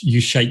you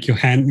shake your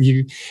hand.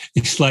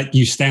 It's like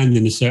you stand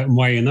in a certain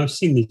way. And I've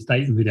seen these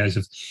dating videos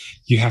of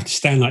you have to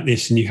stand like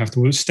this and you have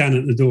to stand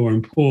at the door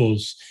and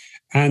pause,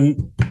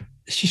 and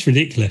it's just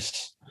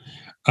ridiculous.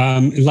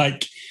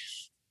 Like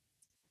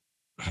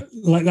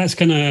that's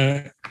going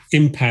to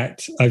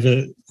impact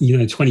over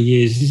 20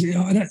 years.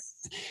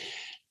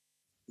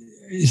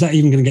 Is that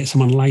even going to get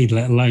someone laid,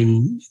 let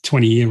alone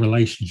 20-year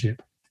relationship?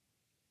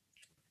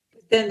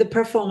 Then the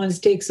performance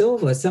takes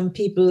over. Some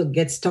people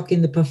get stuck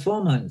in the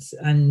performance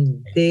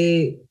and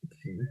they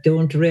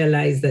don't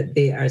realize that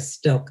they are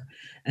stuck.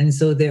 And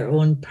so their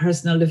own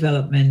personal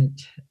development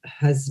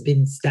has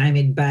been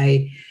stymied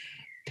by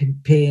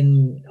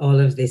paying all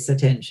of this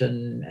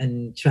attention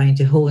and trying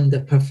to hone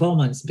the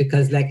performance,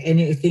 because like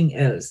anything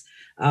else,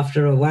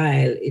 after a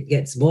while, it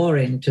gets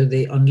boring to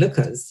the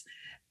onlookers.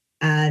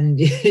 And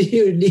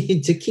you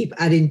need to keep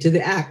adding to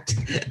the act.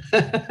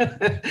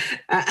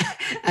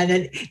 And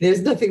then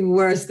there's nothing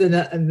worse than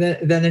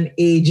an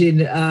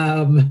aging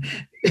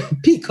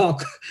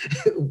peacock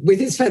with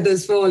his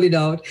feathers falling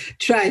out,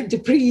 trying to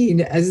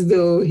preen as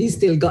though he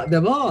still got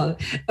them all.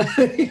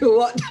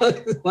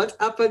 What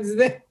happens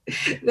then?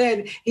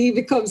 Then he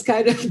becomes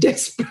kind of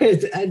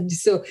desperate. And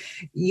so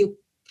you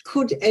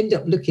could end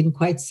up looking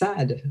quite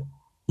sad.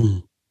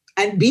 Mm.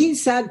 And being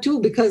sad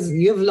too, because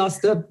you've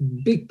lost a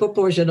big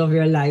proportion of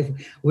your life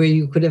where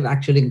you could have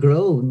actually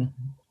grown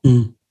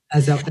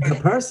as a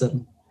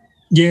person.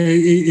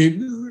 Yeah,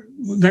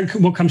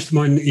 what comes to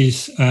mind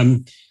is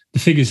the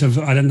figures of,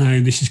 I don't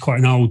know, this is quite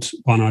an old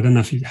one. I don't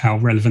know how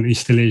relevant it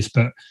still is,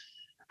 but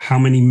how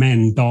many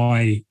men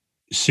die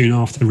soon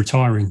after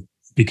retiring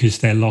because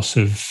their loss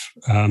of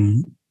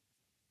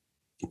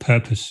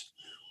purpose.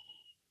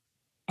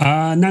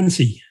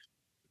 Nancy.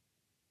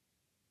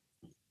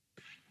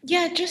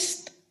 Yeah,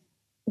 just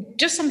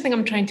something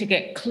I'm trying to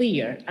get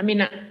clear. I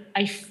mean,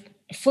 I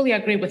fully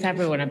agree with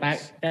everyone about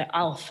the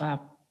alpha,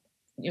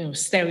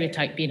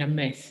 stereotype being a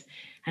myth,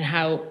 and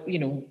how,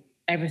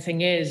 everything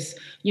is,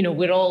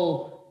 we're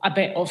all a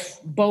bit of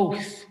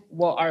both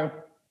what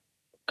are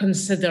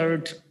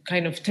considered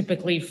kind of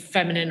typically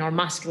feminine or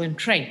masculine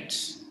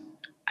traits.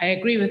 I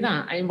agree with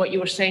that. And what you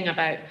were saying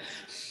about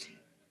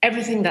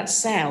everything that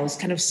sells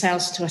kind of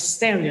sells to a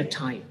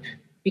stereotype,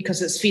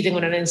 because it's feeding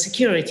on an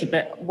insecurity.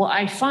 But what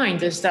I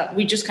find is that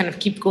we just kind of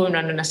keep going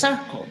around in a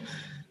circle.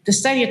 The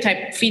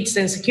stereotype feeds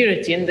the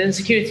insecurity, and the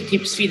insecurity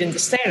keeps feeding the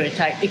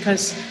stereotype,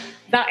 because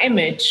that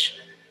image,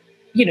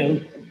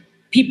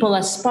 people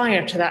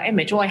aspire to that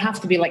image. Oh, I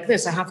have to be like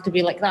this, I have to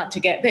be like that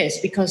to get this,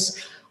 because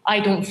I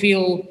don't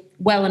feel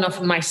well enough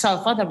in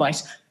myself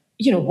otherwise.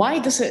 Why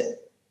does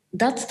it,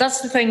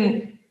 that's the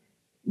thing,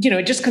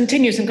 it just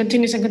continues and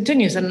continues and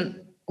continues, and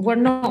we're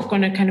not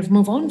going to kind of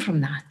move on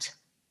from that.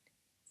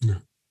 No.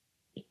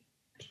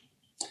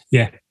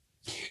 Yeah,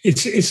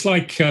 it's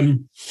like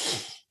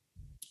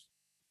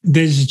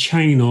there's a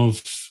chain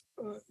of,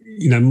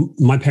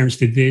 my parents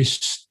did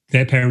this,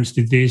 their parents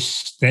did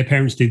this, their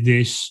parents did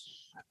this,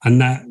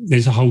 and that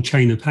there's a whole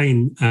chain of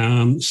pain.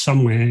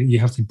 Somewhere you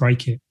have to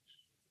break it.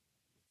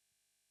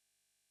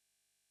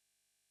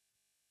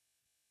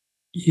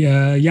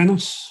 Yeah,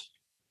 Janos?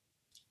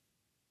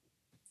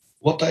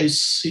 What I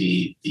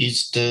see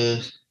is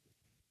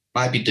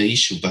might be the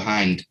issue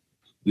behind.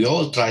 We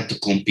all try to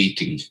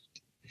competing.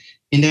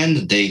 In the end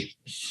of the day,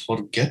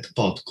 forget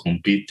about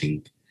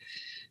competing.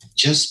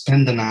 Just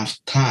spend enough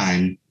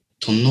time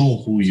to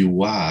know who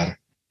you are.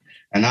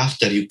 And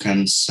after you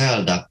can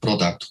sell that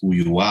product who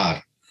you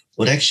are,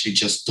 or actually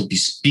just to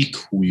speak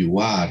who you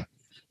are,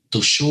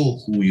 to show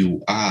who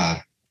you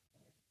are,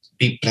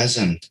 be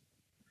present,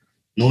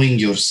 knowing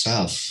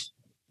yourself.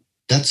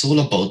 That's all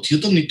about. You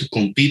don't need to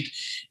compete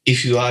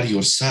if you are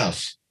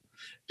yourself,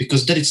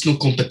 because there is no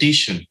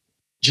competition,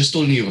 just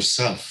only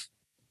yourself.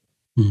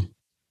 Mm.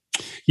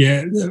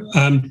 Yeah,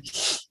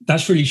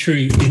 that's really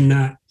true, in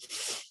that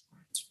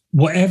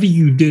whatever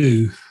you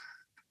do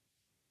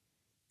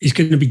is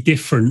going to be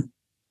different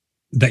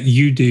that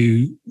you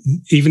do.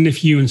 Even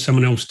if you and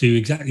someone else do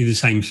exactly the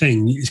same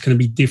thing, it's going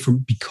to be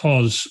different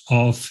because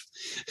of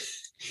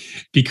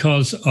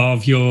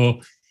your...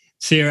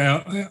 See,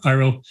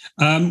 Ariel,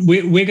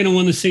 we're going to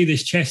want to see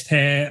this chest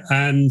hair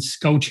and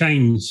gold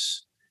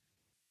chains.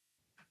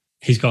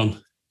 He's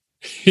gone.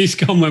 He's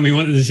gone when we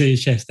wanted to see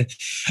his chest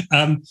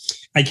hair.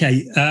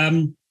 Okay.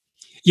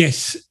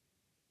 Yes.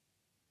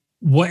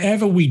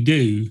 Whatever we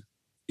do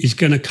is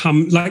going to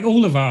come, like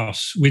all of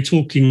us, we're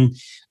talking,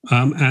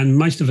 and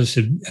most of us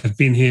have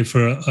been here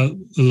for a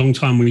long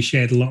time. We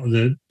shared a lot of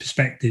the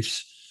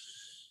perspectives,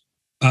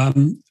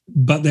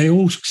 but they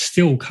all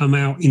still come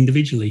out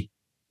individually.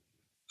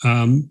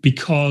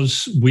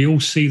 Because we all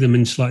see them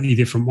in slightly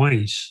different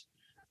ways.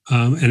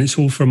 And it's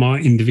all from our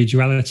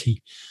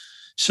individuality.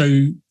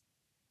 So,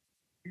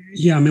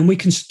 yeah, I mean, we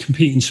can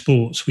compete in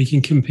sports. We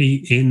can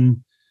compete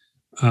in...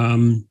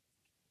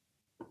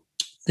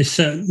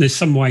 there's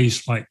some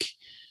ways, like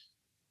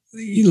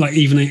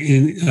even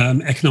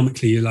in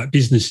economically, like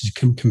businesses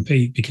can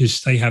compete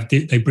because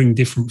they bring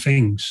different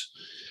things.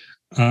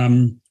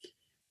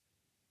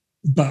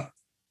 But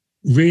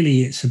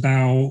really, it's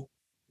about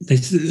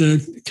there's a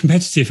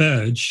competitive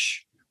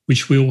urge,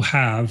 which we all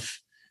have,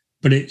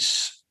 but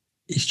it's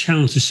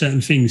challenged to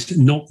certain things,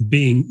 not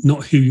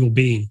who you're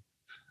being.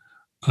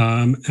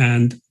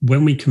 And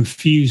when we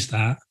confuse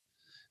that,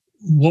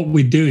 what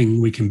we're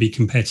doing, we can be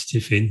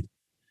competitive in.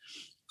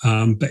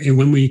 But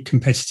when we're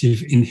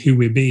competitive in who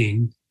we're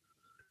being,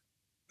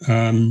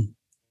 it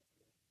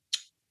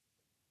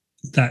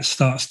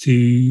starts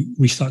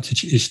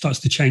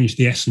to change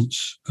the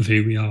essence of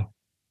who we are.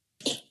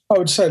 I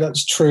would say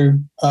that's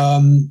true.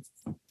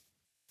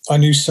 I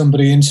knew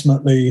somebody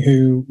intimately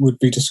who would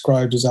be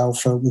described as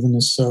alpha within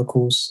his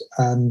circles,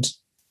 and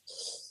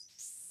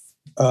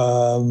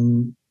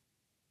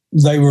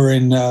they were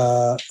in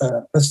a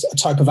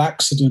type of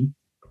accident.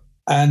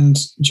 And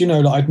do you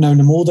know that I'd known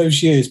him all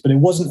those years, but it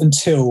wasn't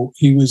until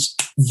he was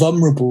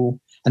vulnerable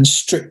and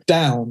stripped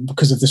down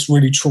because of this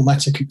really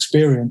traumatic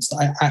experience that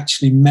I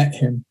actually met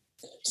him.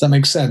 Does that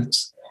make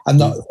sense? And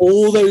that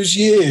all those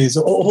years,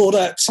 all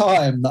that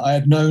time that I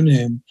had known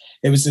him,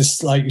 it was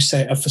this, like you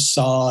say, a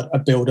facade, a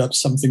build-up,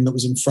 something that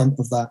was in front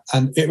of that.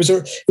 And it was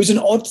an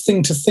odd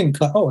thing to think,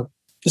 like, oh,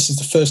 this is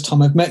the first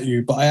time I've met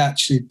you, but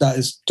that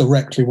is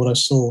directly what I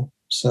saw.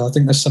 So I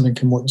think there's something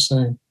in what you're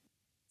saying.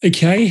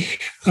 Okay.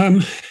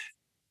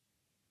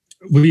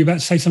 Were you about to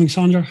say something,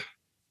 Sandra?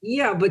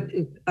 Yeah, but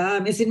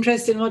it's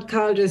interesting what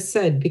Carl just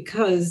said,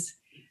 because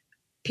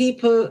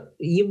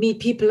you meet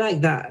people like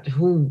that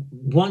who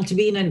want to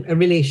be in a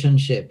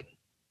relationship,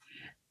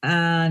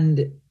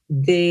 and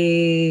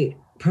they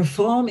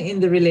perform in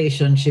the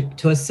relationship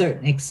to a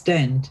certain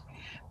extent,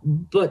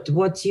 but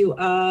what you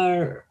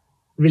are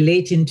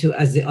relating to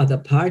as the other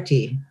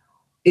party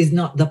is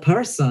not the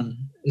person.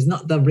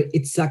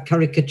 It's a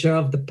caricature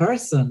of the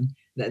person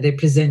that they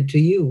present to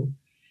you,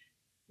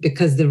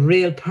 because the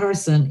real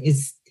person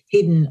is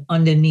hidden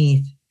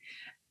underneath.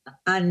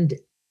 And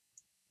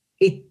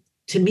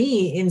to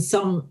me, in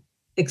some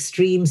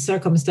extreme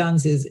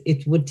circumstances,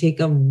 it would take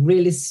a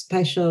really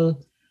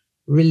special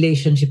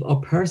relationship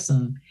or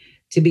person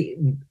to be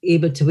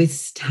able to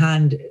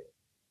withstand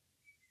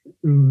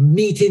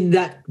meeting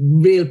that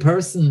real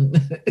person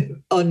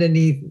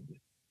underneath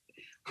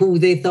who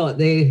they thought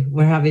they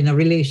were having a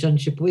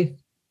relationship with.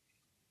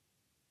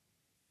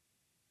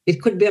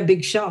 It could be a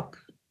big shock.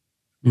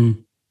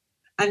 Mm.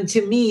 And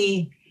to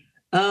me,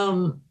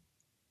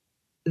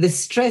 the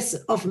stress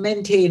of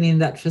maintaining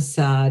that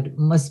facade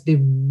must be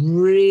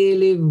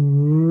really,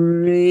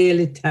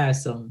 really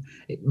tiresome.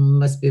 It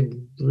must be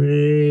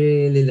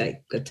really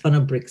like a ton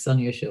of bricks on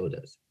your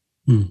shoulders.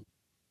 Mm.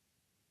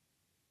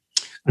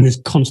 And there's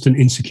constant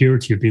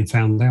insecurity of being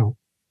found out.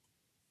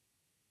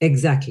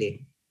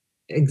 Exactly.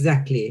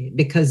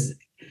 Because,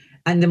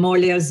 and the more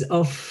layers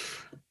of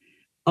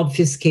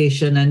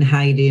obfuscation and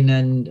hiding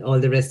and all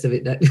the rest of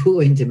it that go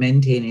into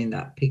maintaining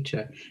that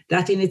picture,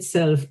 that in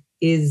itself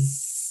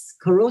is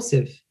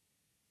corrosive.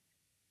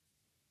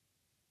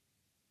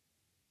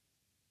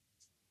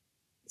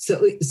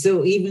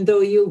 So even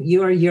though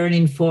you are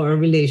yearning for a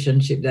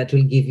relationship that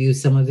will give you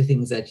some of the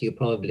things that you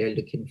probably are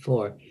looking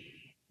for,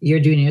 you're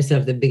doing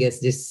yourself the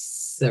biggest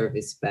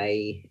disservice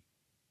by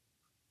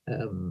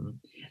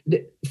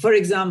for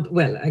example,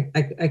 well, I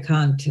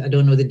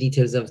don't know the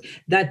details of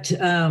that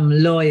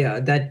lawyer,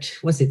 that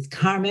was it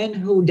Carmen,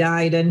 who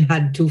died and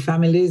had two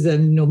families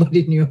and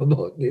nobody knew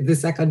about the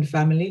second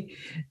family.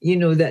 You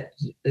know, that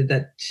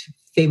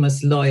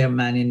famous lawyer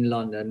man in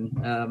London.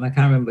 I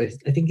can't remember.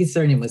 I think his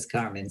surname was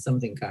Carmen,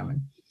 something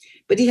Carmen.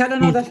 But he had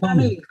another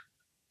family.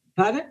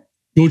 Pardon?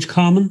 George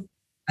Carmen?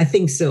 I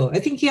think so. I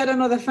think he had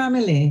another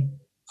family.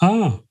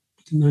 Ah,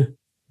 didn't know.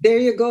 There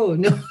you go.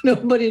 No,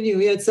 nobody knew.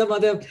 He had some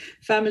other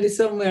family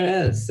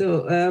somewhere else.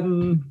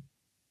 So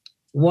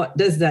what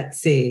does that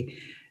say?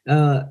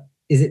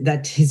 Is it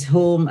that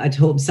at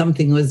home,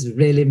 something was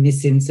really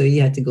missing, so he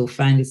had to go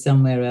find it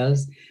somewhere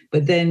else?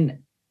 But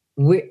then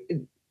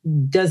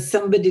does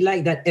somebody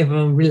like that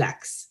ever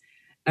relax?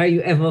 Are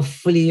you ever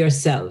fully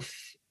yourself?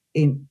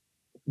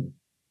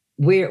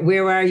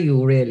 Where are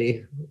you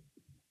really?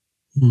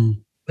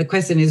 The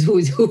question is,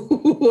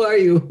 who are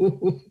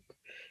you?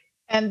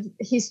 And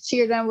his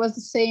children was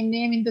the same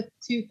name in the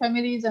two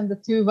families, and the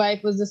two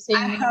wife was the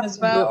same name as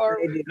well. Or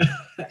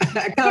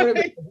I can't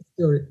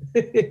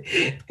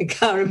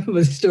remember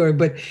the story.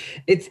 But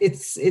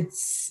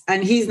it's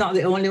and he's not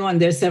the only one.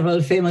 There's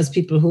several famous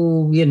people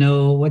who,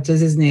 what was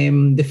his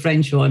name? The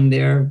French one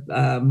there,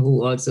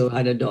 who also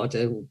had a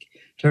daughter who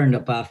turned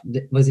up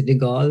after, was it de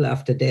Gaulle,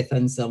 after death,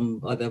 and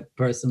some other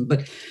person.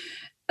 But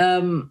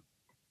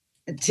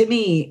to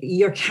me,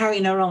 you're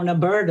carrying around a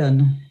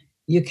burden.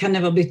 You can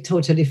never be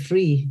totally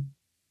free.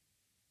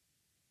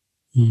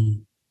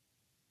 Do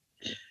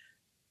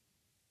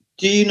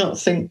you not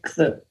think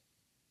that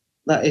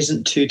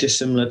isn't too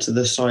dissimilar to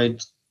the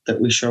side that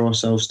we show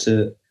ourselves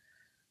to,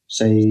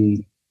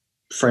 say,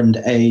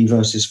 friend A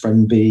versus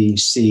friend B,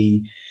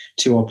 C,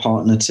 to our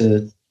partner,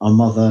 to our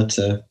mother,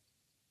 to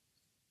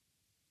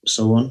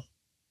so on?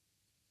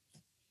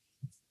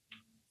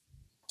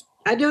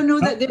 I don't know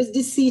that there's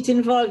deceit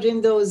involved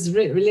in those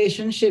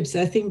relationships.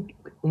 I think,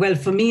 well,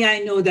 for me, I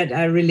know that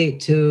I relate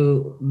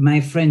to my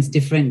friends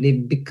differently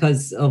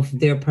because of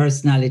their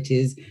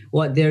personalities,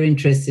 what they're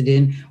interested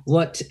in,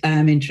 what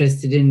I'm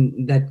interested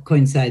in that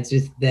coincides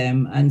with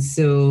them. And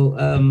so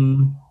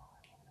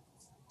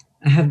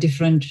I have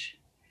different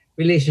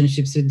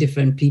relationships with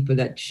different people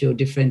that show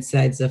different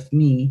sides of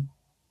me.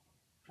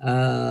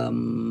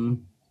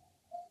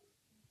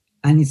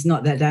 And it's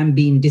not that I'm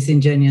being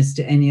disingenuous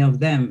to any of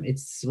them.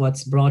 It's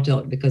what's brought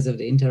out because of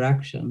the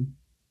interaction.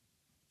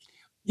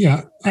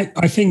 Yeah,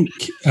 I think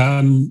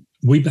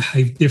we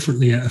behave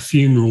differently at a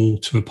funeral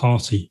to a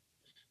party.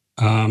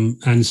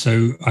 And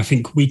so I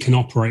think we can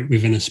operate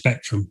within a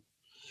spectrum.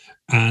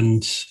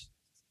 And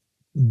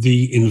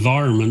the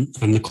environment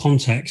and the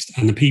context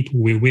and the people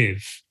we're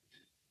with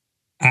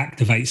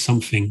activate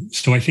something.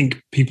 So I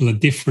think people are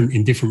different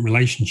in different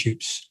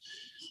relationships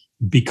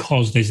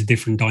because there's a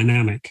different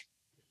dynamic.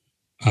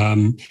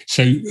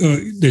 So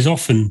there's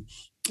often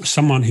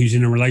someone who's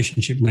in a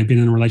relationship and they've been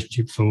in a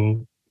relationship for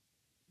a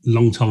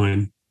long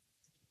time,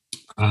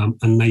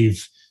 and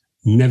they've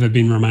never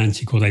been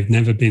romantic or they've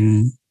never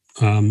been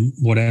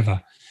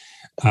whatever.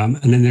 And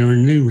then they're in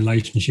a new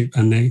relationship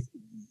and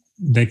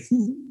they're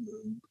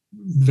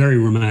very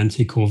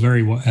romantic or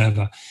very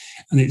whatever.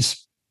 And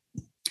it's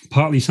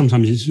partly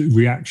sometimes it's a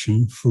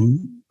reaction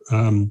from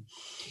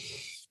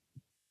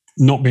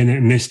not being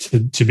in this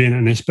to being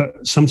in this,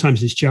 but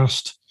sometimes it's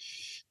just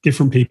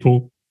different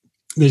people.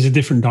 There's a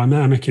different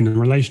dynamic in the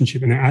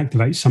relationship and it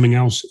activates something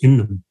else in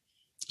them.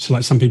 So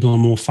like some people are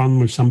more fun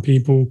with some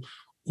people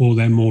or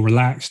they're more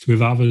relaxed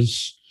with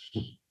others.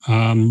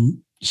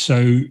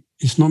 So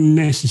it's not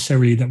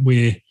necessarily that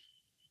we're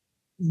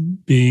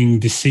being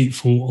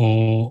deceitful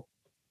or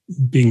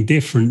being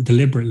different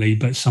deliberately,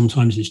 but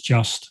sometimes it's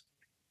just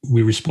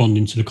we're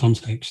responding to the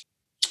context.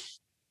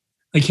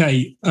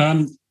 Okay,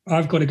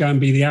 I've got to go and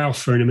be the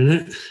alpha in a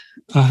minute.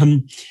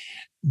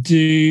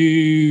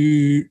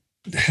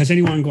 Has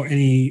anyone got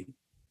any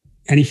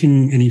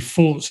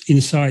thoughts,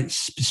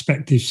 insights,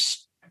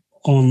 perspectives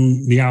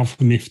on the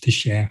alpha myth to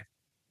share?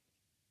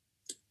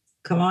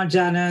 Come on,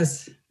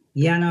 Janos.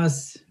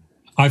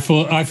 I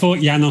thought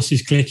Janos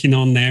is clicking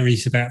on there.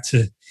 He's about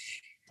to.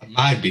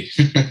 Might be.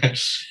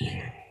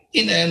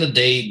 In the end of the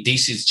day,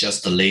 this is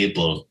just a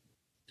label.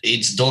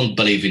 It's don't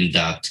believe in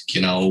that.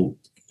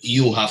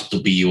 You have to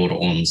be your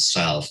own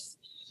self.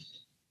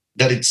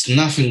 That it's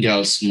nothing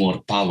else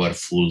more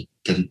powerful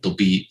than to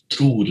be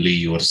truly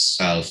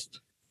yourself,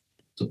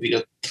 to be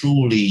a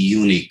truly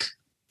unique,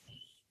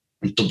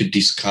 and to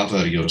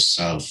discover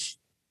yourself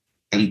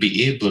and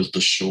be able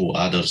to show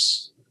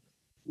others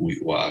who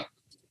you are.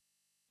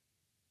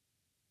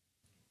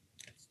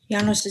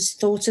 Janos'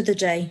 thought of the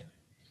day.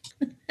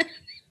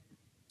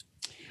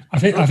 I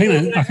think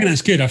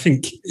that's good. I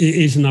think it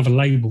is another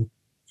label,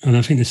 and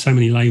I think there's so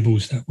many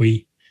labels that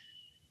we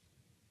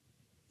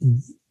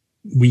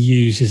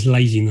use as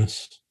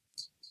laziness.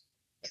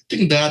 I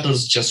think the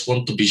others just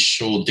want to be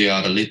sure they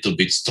are a little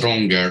bit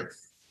stronger,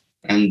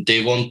 and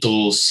they want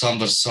to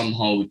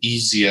somehow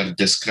easier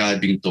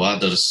describing to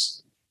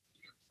others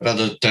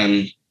rather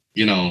than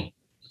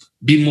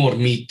be more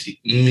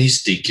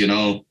mystic.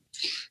 A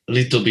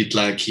little bit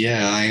like,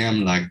 yeah, I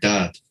am like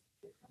that.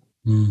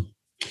 Mm.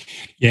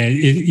 Yeah,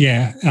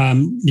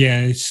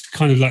 it's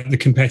kind of like the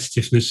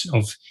competitiveness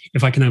of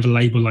if I can have a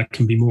label, I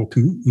can be more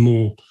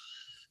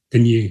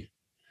than you.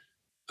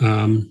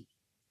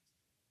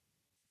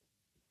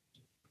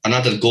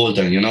 Another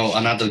golden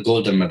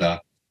medal.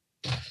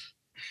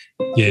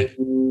 Yeah.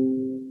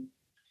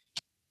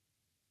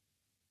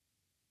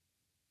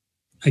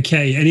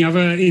 Okay, any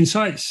other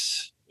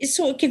insights? It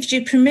sort of gives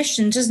you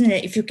permission, doesn't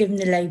it, if you're given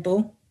the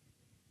label?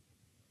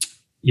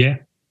 Yeah.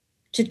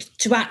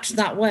 To act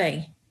that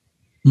way.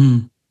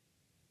 Mm.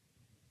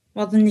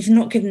 Rather than if you're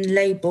not given the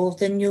label,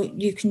 then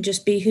you can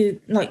just be who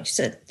you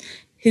said,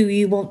 who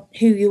you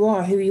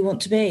are, who you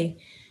want to be.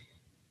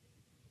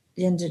 At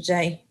the end of the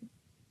day.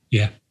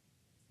 Yeah.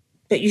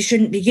 But you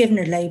shouldn't be given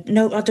a label.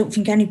 No, I don't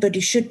think anybody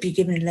should be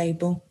given a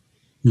label.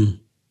 Mm.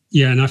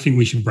 Yeah, and I think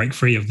we should break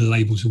free of the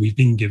labels that we've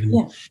been given.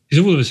 Yeah.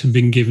 Because all of us have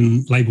been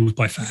given labels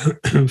by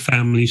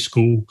family,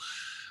 school,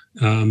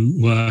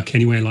 work,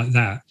 anywhere like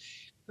that.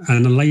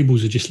 And the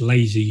labels are just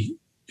lazy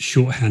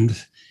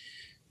shorthand.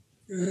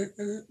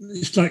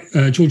 It's like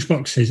George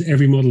Box says,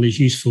 every model is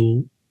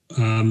useful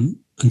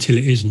until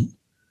it isn't.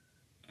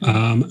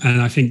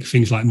 And I think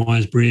things like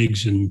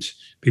Myers-Briggs and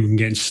people can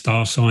get into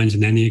star signs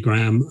and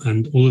Enneagram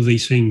and all of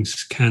these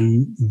things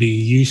can be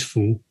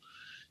useful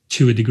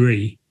to a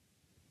degree.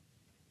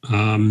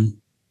 And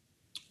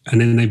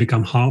then they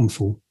become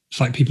harmful. It's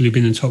like people who've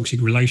been in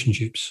toxic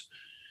relationships.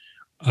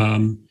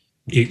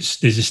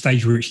 There's a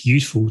stage where it's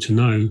useful to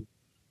know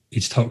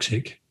it's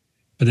toxic,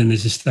 but then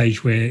there's a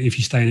stage where if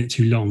you stay in it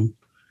too long,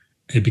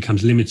 it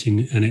becomes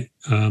limiting and it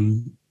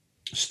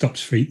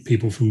stops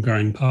people from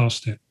going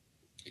past it.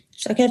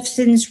 So like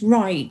everything's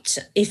right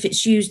if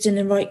it's used in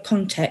the right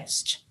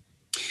context.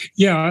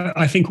 Yeah,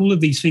 I think all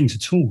of these things are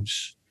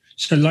tools.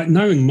 So like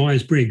knowing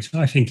Myers-Briggs,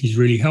 I think is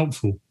really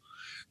helpful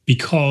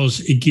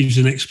because it gives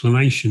an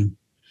explanation.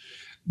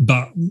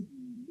 But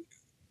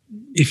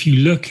if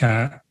you look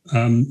at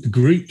the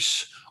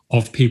groups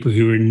of people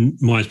who are in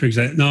Myers-Briggs,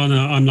 no,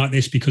 I'm like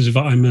this because of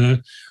I'm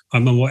a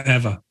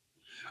whatever.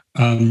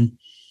 And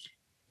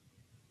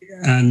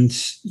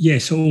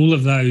yes, all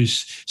of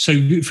those. So,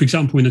 for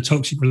example, in the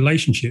toxic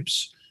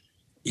relationships,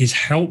 it's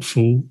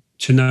helpful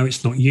to know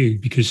it's not you,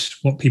 because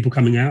what people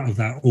coming out of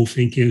that all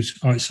think is,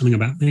 oh, it's something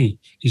about me,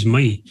 is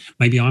me.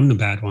 Maybe I'm the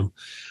bad one.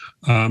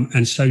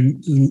 And so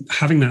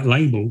having that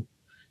label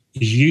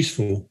is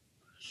useful,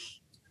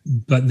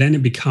 but then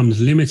it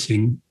becomes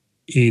limiting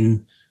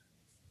in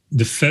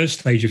the first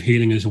stage of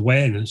healing as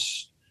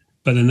awareness,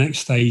 but the next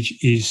stage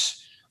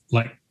is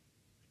like,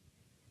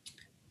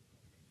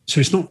 so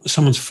it's not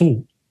someone's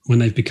fault when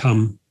they've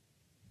been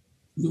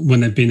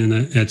in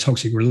a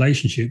toxic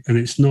relationship, and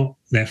it's not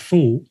their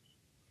fault.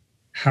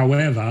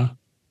 However,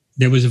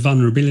 there was a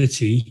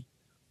vulnerability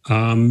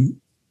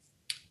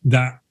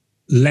that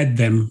led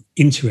them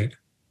into it.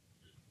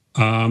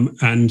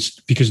 And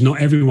because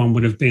not everyone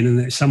would have been,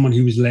 and someone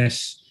who was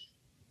less,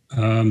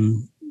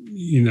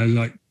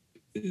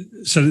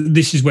 so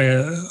this is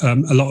where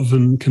a lot of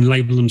them can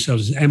label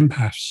themselves as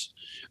empaths.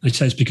 They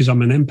say it's because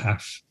I'm an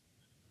empath.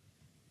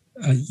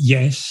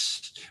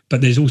 Yes,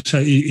 but there's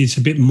also, it's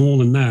a bit more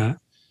than that.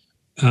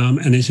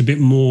 And it's a bit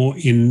more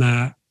in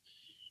that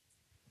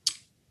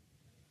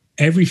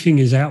everything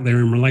is out there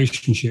in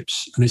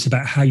relationships, and it's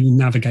about how you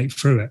navigate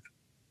through it.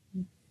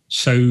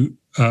 So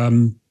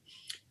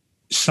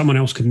someone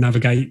else could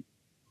navigate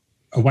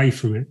away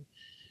from it.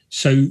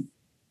 So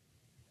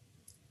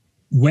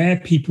where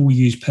people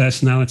use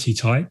personality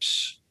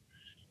types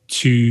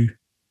to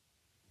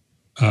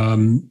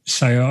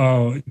say,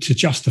 oh, to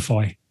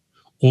justify,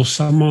 or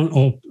someone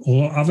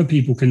or other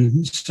people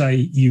can say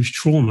use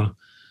trauma.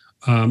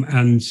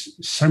 And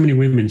so many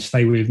women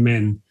stay with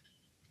men,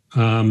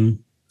 and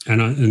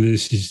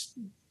this is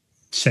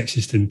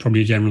sexist and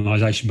probably a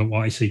generalization, but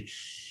what I see,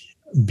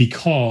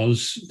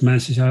 because the man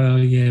says, oh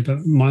yeah,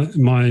 but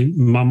my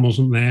mum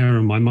wasn't there,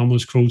 and my mum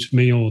was cruel to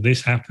me, or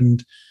this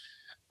happened.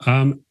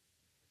 And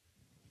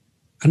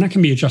that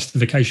can be a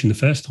justification the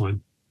first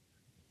time,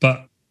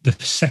 but the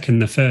second,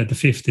 the third, the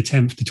fifth, the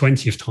 10th, the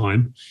 20th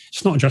time,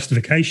 it's not a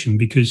justification,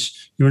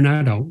 because you're an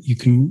adult. You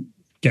can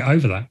get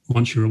over that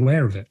once you're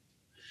aware of it.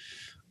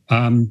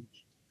 I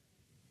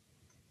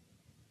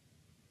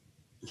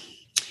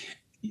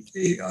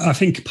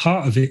think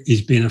part of it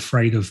is being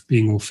afraid of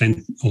being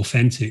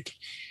authentic,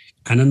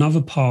 and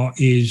another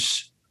part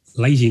is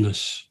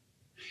laziness.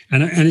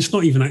 And it's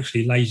not even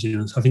actually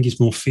laziness. I think it's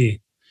more fear.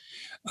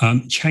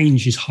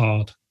 Change is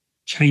hard.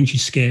 Change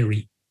is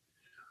scary.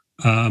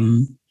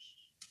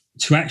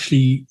 To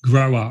actually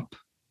grow up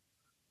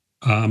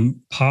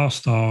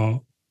past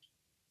our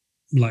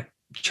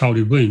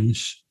childhood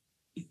wounds,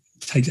 it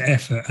takes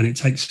effort, and it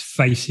takes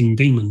facing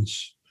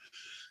demons.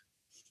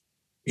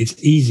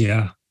 It's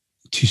easier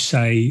to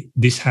say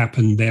this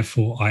happened,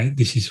 therefore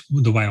this is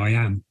the way I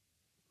am.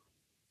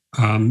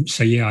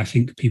 So yeah, I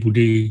think people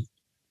they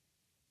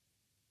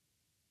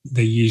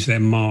use their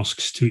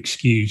masks to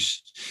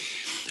excuse.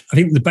 I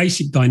think the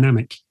basic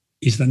dynamic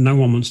is that no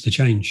one wants to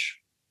change.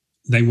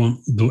 They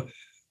want the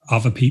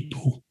other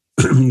people.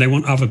 They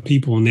want other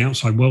people in the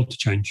outside world to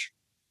change.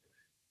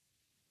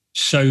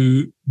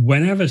 So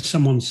whenever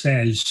someone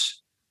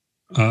says,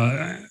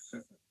 right,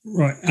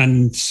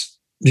 and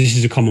this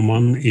is a common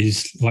one,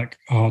 is like,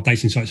 oh,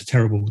 dating sites are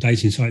terrible,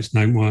 dating sites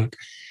don't work.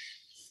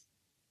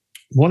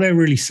 What they're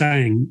really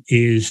saying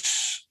is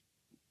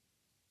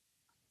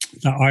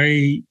that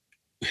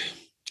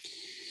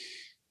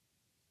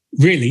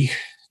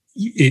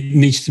it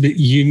needs to be,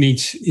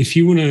 if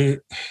you want to,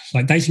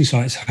 dating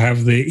sites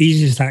have the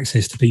easiest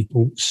access to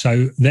people.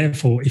 So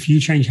therefore, if you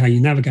change how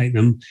you navigate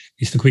them,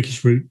 it's the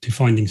quickest route to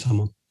finding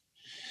someone.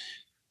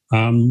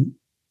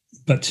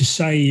 But to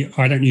say,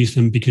 I don't use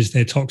them because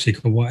they're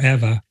toxic or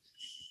whatever,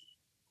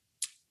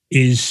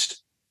 is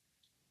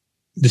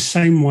the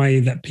same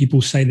way that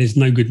people say there's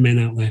no good men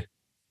out there.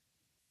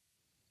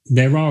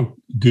 There are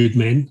good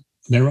men,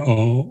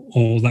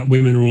 or that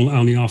women are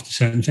only after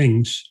certain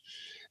things.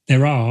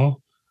 There are,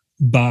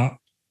 but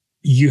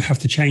you have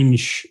to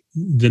change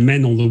the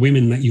men or the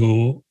women that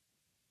you're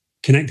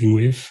connecting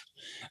with.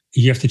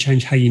 You have to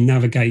change how you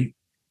navigate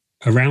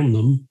around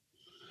them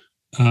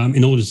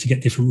in order to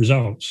get different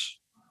results.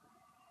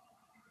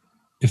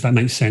 If that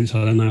makes sense.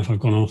 I don't know if I've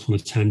gone off on a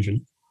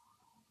tangent.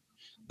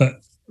 But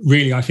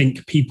really, I think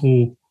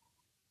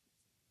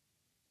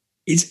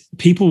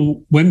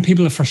when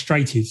people are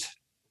frustrated,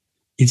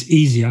 it's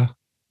easier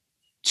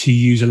to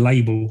use a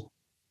label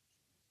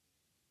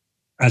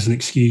as an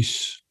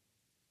excuse.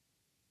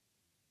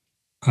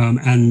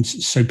 And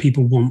so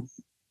people want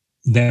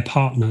their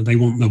partner, they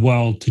want the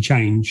world to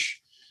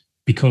change,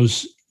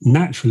 because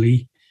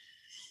naturally,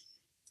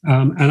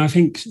 and I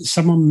think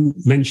someone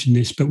mentioned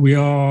this, but we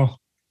are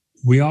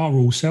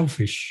all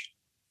selfish.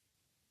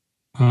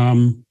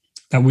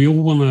 That we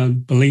all want to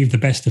believe the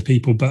best of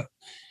people, but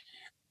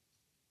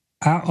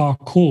at our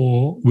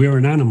core, we're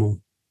an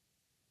animal.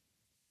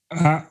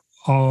 At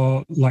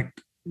our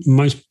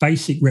most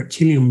basic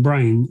reptilian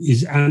brain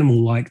is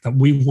animal-like, that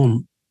we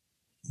want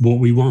what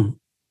we want.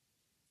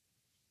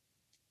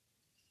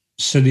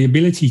 So the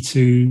ability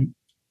to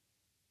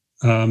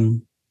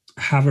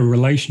have a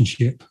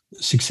relationship,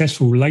 a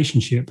successful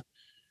relationship,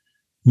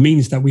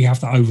 means that we have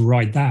to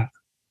override that.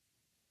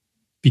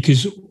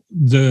 Because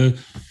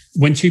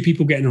when two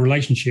people get in a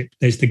relationship,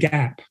 there's the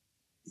gap.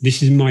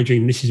 This is my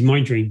dream, this is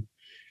my dream.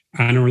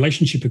 And a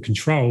relationship of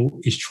control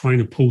is trying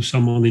to pull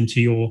someone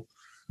into your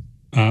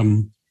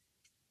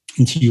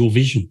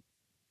vision.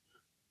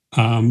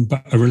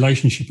 But a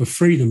relationship of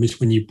freedom is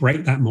when you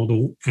break that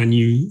model and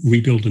you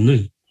rebuild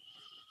anew.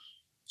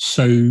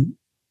 So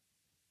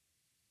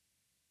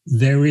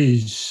there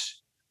is,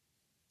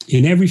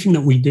 in everything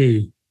that we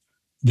do,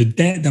 the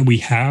debt that we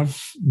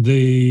have,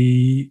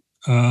 the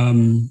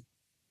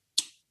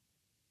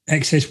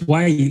excess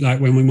weight,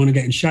 like when we want to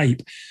get in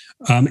shape,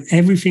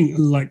 everything,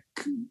 like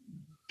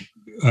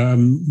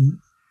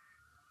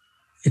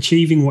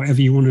achieving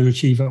whatever you want to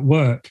achieve at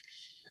work,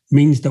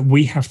 means that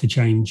we have to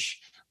change.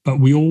 But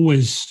we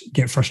always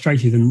get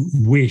frustrated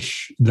and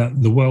wish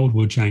that the world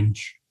will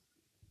change.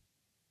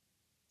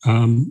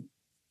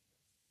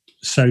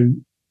 So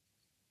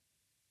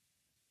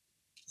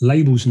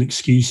labels and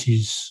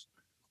excuses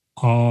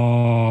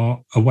are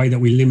a way that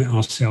we limit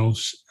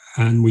ourselves,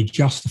 and we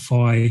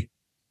justify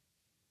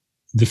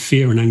the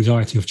fear and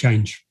anxiety of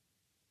change.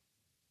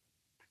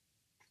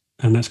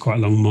 And that's quite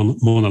a long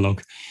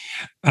monologue.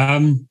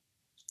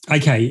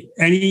 Okay,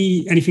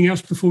 anything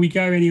else before we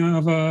go? Any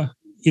other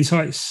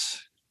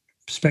insights,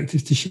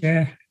 perspectives to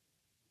share?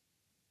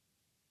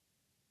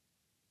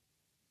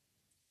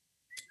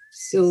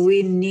 So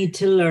we need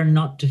to learn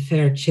not to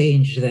fear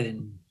change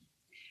then,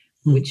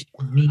 which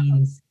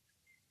means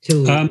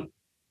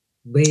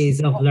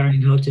ways of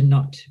learning how to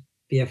not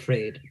be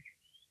afraid.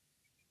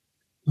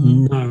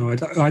 No,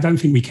 I don't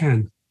think we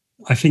can.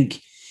 I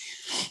think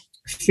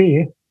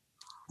fear,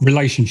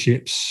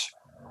 relationships,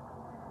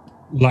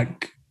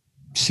 like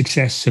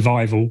success,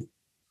 survival,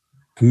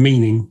 and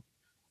meaning,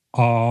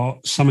 are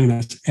something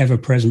that's ever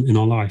present in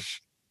our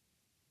life.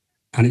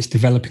 And it's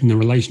developing the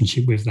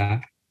relationship with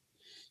that.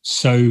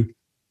 So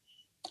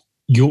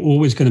you're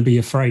always going to be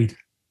afraid.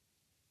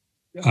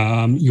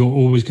 You're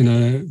always going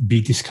to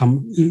be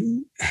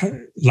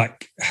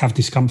have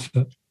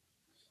discomfort.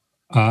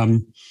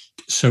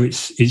 So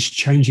it's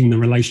changing the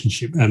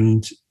relationship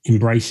and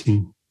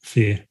embracing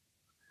fear.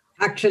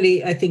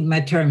 Actually, I think my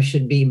term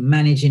should be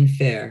managing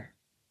fear.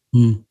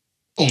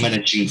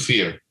 Managing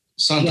fear.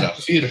 Sandra,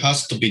 fear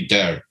has to be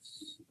there.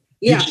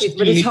 Yeah,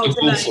 but it's how to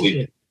manage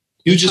it.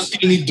 You just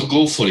still need to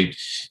go for it.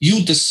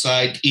 You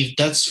decide if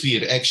that's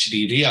fear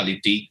actually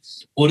reality,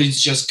 or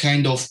it's just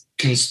kind of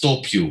can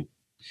stop you.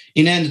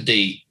 In the end of the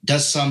day,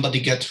 does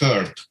somebody get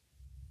hurt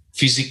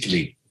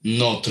physically?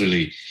 Not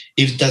really.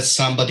 If that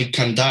somebody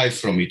can die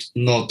from it?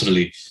 Not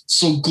really.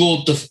 So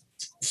go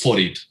for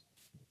it.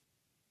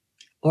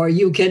 Or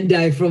you can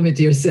die from it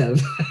yourself.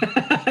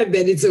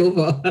 Then it's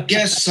over.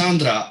 Yes,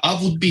 Sandra, I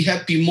would be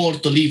happy more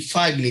to live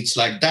 5 minutes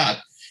like that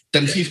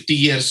than 50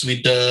 years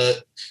with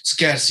the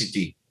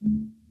scarcity.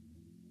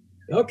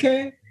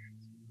 Okay.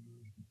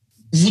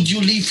 Would you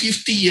live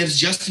 50 years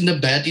just in the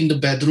bed, in the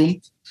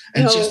bedroom,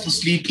 and just to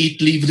sleep,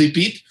 eat, live,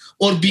 repeat?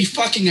 Or be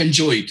fucking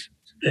enjoy it?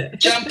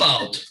 Jump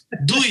out,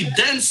 do it,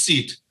 dance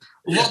it,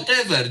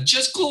 whatever.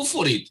 Just go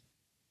for it.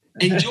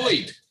 Enjoy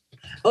it.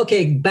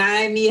 Okay,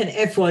 buy me an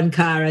F1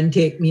 car and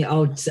take me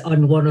out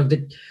on one of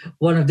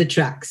the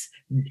tracks.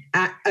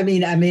 I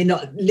mean, I may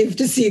not live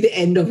to see the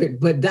end of it,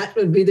 but that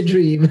would be the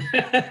dream.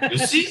 You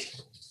see?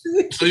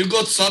 So you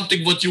got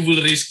something what you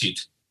will risk it.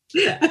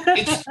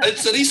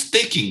 It's a risk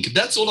taking.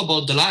 That's all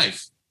about the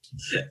life.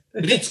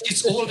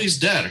 It's always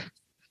there.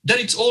 There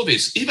it's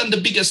always. Even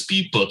the biggest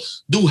people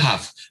do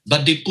have,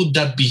 but they put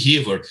that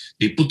behavior,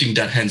 they put in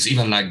their hands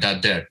even like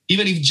that there.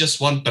 Even if just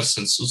 1%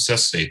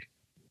 success rate,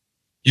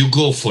 you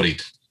go for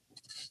it.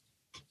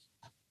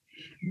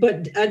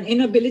 But an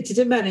inability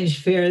to manage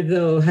fear,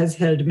 though, has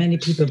held many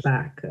people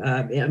back.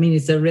 I mean,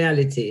 it's a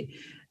reality.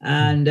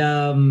 And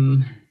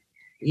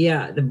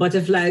the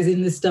butterflies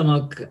in the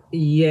stomach,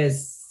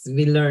 yes,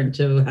 we learn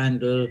to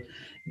handle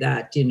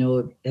that,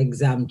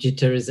 exam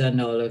jitters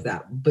and all of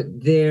that. But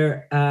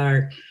there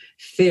are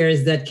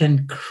fears that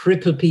can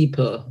cripple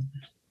people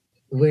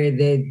where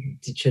they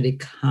literally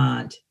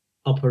can't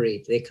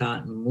operate, they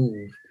can't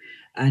move.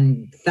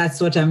 And that's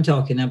what I'm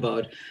talking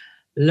about.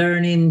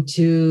 Learning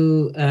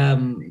to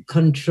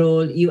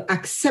control. You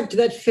accept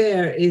that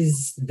fear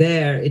is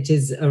there. It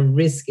is a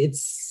risk.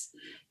 It's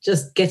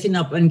just getting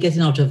up and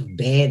getting out of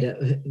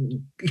bed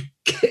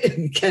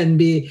can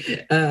be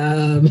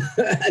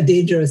a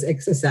dangerous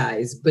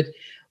exercise. But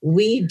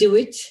we do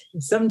it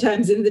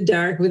sometimes in the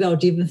dark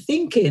without even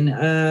thinking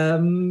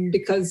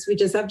because we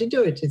just have to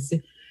do it.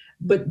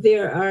 But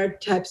there are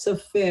types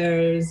of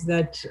fears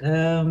that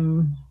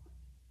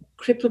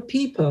cripple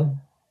people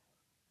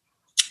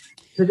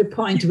to the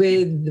point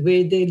where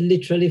they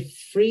literally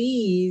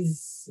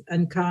freeze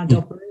and can't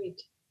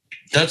operate.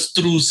 That's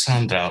true,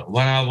 Sandra.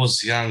 When I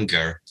was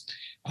younger,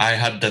 I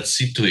had that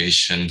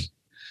situation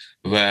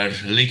where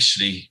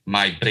literally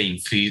my brain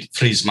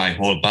frees my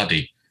whole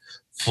body.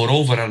 For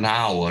over an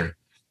hour,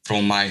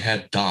 from my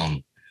head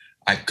down,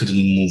 I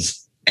couldn't move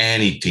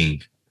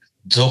anything.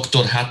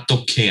 Doctor had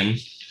to come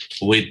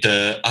with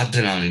the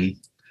adrenaline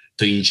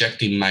to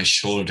inject in my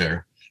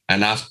shoulder.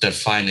 And after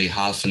finally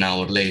half an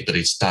hour later,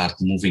 it started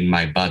moving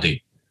my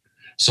body.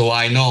 So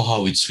I know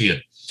how it's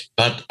fear.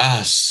 But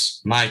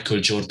as Michael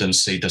Jordan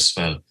said as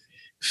well,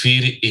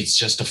 fear is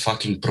just a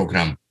fucking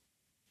program.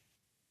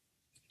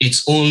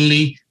 It's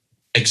only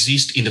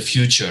exist in the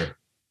future.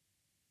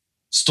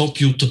 Stop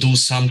you to do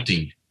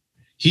something.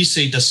 He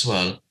said as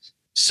well,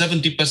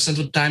 70% of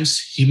the times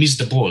he missed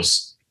the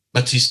balls,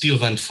 but he still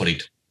went for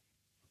it.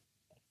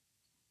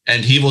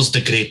 And he was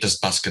the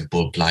greatest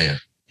basketball player.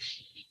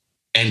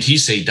 And he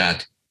said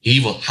that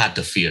he had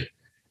the fear.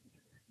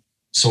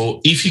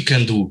 So if he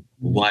can do,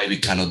 why we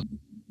cannot?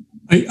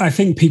 I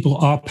think people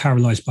are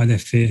paralyzed by their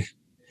fear,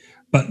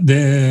 but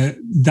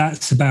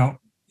it's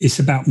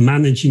about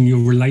managing your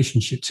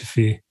relationship to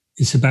fear.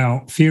 It's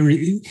about fear.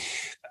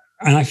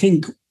 And I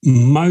think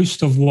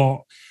most of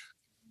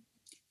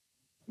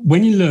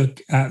when you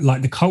look at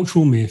like the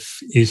cultural myth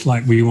is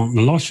like we want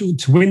the lottery,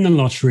 to win the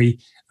lottery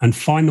and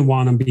find the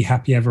one and be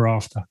happy ever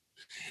after.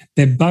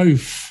 They're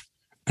both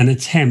an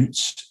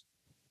attempt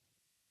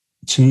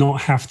to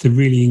not have to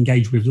really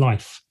engage with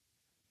life.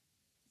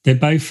 They're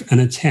both an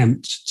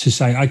attempt to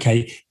say,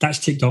 okay, that's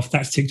ticked off.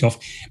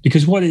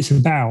 Because what it's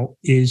about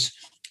is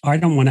I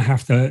don't want to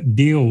have to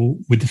deal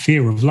with the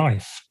fear of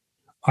life.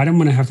 I don't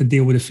want to have to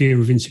deal with the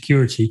fear of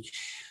insecurity.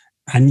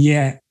 And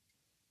yet,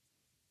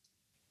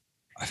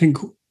 I think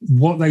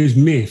what those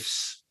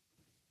myths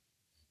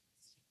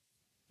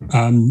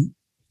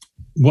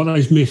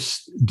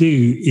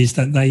do is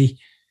that they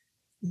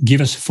give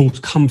us false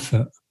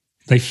comfort.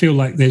 They feel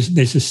like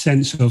there's a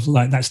sense of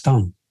like that's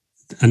done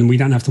and we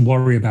don't have to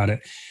worry about it.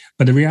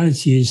 But the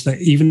reality is that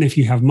even if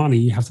you have money,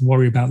 you have to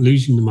worry about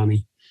losing the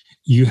money.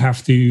 You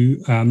have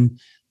to,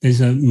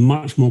 there's a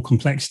much more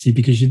complexity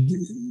because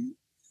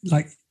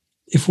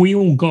if we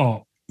all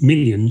got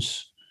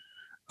millions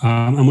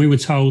and we were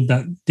told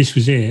that this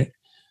was it,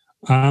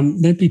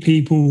 there'd be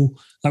people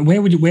like,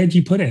 where do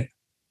you put it?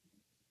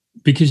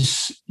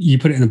 Because you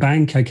put it in a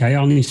bank, okay,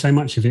 only so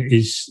much of it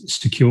is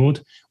secured.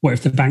 What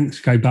if the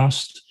banks go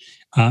bust?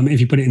 If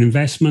you put it in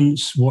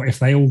investments, what if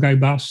they all go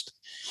bust?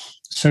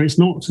 So it's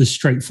not as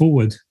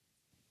straightforward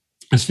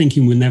as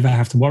thinking we'll never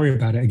have to worry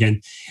about it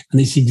again. And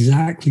it's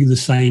exactly the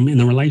same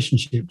in a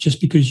relationship. Just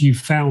because you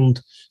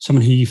found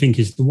someone who you think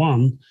is the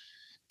one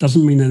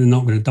doesn't mean that they're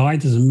not going to die,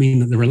 doesn't mean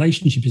that the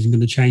relationship isn't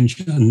going to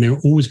change and they're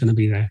always going to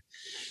be there.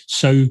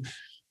 So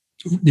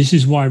this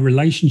is why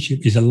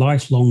relationship is a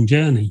lifelong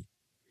journey.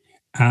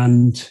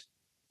 And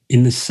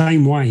in the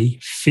same way,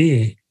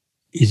 fear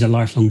is a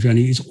lifelong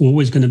journey. It's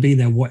always going to be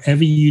there.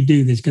 Whatever you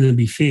do, there's going to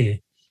be fear.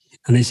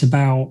 And it's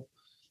about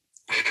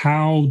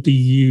how do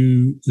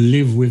you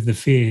live with the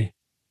fear?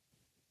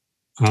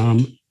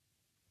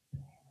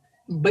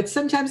 But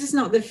sometimes it's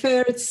not the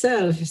fear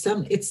itself. It's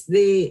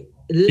the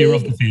fear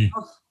of the fear.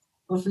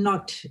 Of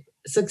not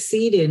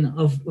succeeding,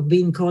 of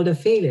being called a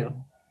failure.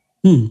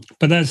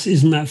 But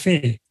isn't that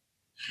fear?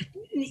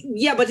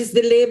 Yeah, but it's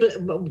the label.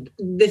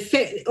 The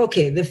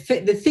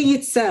thing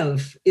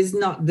itself is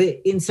not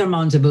the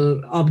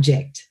insurmountable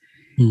object.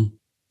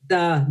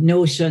 The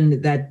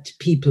notion that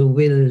people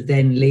will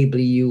then label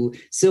you.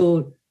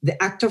 So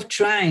the act of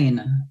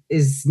trying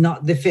is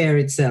not the fear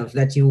itself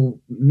that you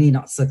may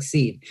not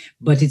succeed,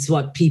 but it's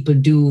what people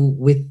do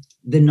with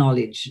the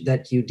knowledge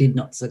that you did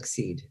not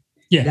succeed.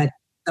 Yeah. That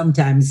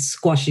sometimes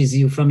squashes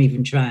you from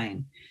even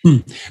trying.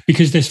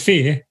 Because there's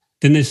fear.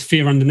 Then there's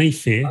fear underneath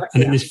fear,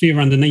 and then there's fear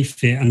underneath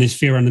fear, and there's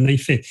fear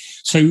underneath fear.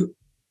 So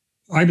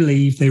I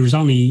believe there is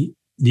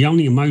the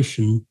only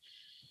emotion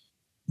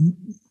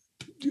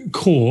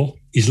core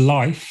is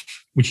life,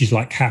 which is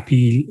like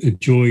happy,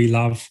 joy,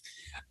 love.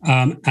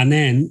 And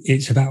then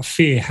it's about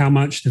fear, how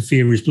much the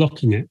fear is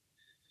blocking it.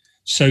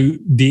 So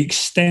the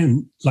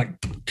extent, like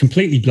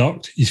completely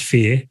blocked is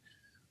fear,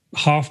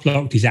 half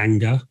blocked is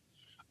anger,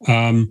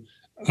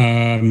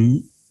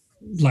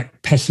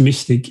 like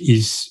pessimistic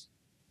is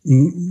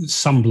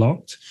some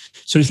blocked.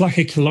 So it's like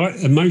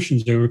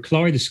emotions are a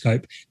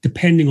kaleidoscope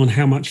depending on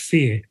how much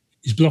fear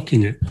is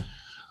blocking it.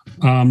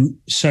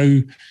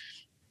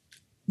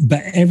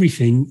 But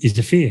everything is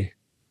the fear.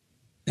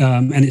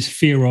 And it's a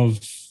fear of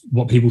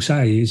what people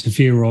say. It's a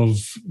fear of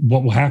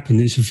what will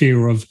happen. It's a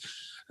fear of,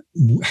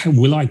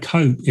 will I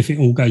cope if it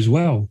all goes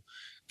well?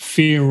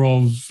 Fear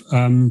of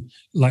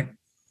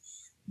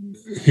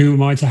who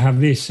am I to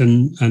have this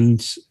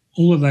and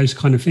all of those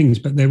kind of things.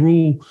 But they're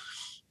all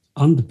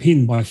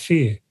underpinned by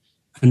fear.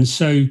 And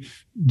so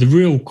the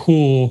real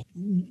core,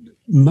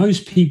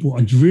 most people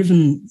are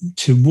driven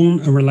to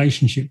want a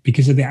relationship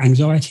because of their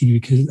anxiety,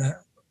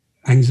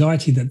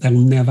 that they'll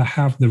never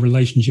have the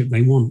relationship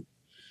they want.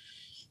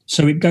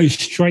 So it goes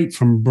straight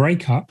from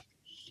breakup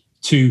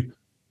to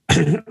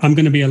I'm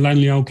going to be a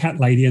lonely old cat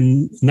lady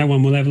and no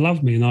one will ever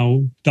love me and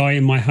I'll die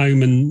in my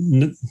home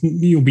and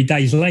you'll be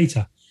days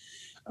later.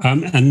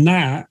 And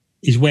that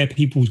is where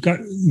people go.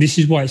 This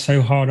is why it's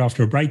so hard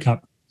after a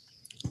breakup,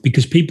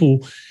 because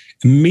people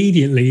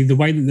immediately, the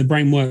way that the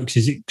brain works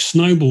is it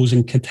snowballs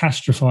and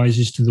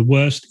catastrophizes to the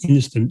worst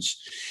instance.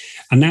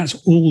 And that's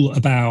all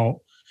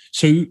about,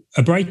 so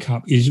a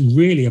breakup is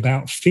really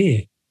about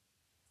fear.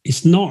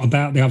 It's not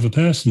about the other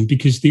person,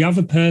 because the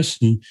other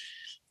person,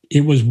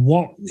 it was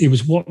what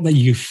that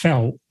you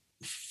felt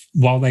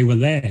while they were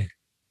there.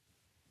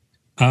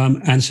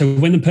 And so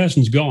when the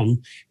person's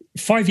gone,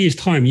 5 years'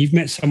 time, you've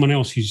met someone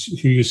else who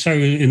you're so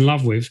in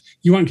love with,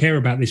 you won't care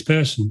about this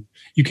person.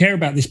 You care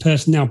about this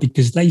person now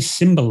because they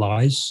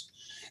symbolize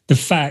the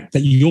fact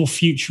that your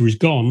future is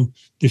gone,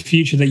 the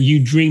future that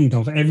you dreamed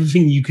of,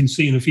 everything you can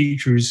see in the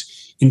future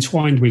is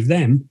entwined with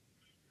them.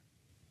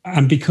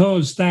 And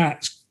because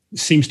that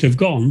seems to have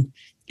gone,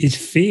 it's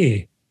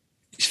fear.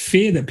 It's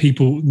fear that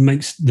people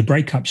makes the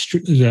breakup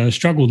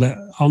struggle, that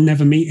I'll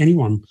never meet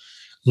anyone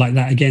like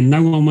that again.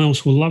 No one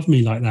else will love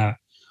me like that.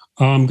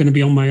 I'm going to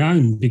be on my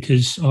own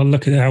because I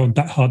look at how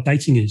hard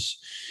dating is.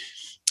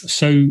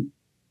 So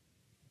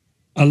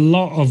a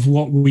lot of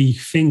what we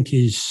think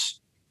is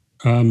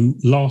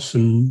loss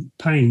and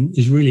pain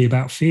is really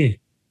about fear.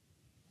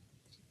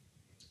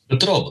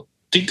 But Rob,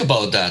 think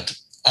about that.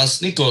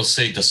 As Nicole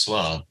said as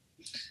well,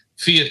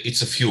 fear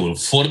is a fuel.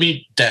 For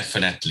me,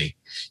 definitely.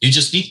 You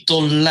just need to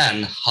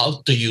learn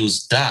how to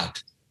use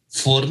that.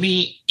 For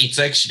me, it's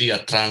actually a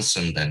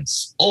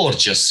transcendence or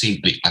just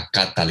simply a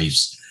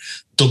catalyst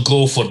to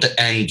go for the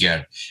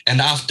anger.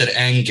 And after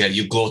anger,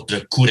 you go to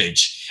the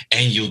courage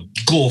and you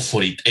go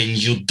for it and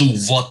you do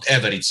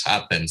whatever it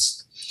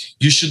happens.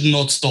 You should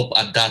not stop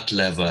at that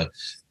level.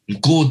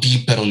 Go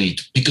deeper on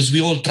it, because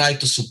we all try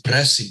to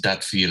suppress it,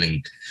 that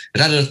feeling,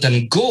 rather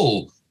than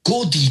go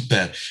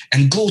deeper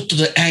and go to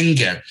the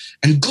anger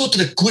and go to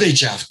the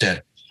courage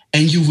after,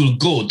 and you will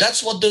go.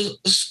 That's what the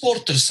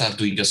sporters are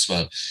doing as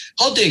well.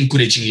 How they're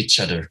encouraging each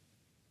other.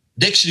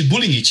 They're actually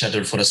bullying each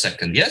other for a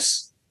second,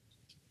 yes?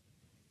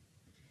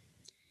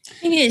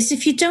 Thing is,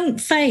 if you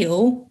don't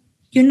fail,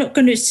 you're not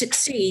going to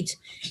succeed,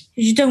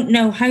 because you don't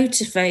know how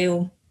to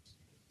fail.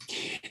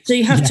 So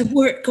you have to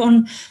work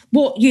on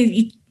what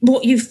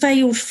you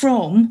failed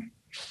from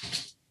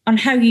and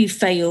how you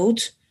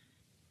failed.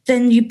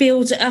 Then you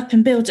build it up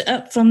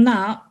from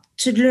that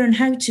to learn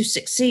how to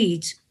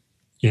succeed.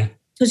 Yeah.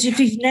 Because if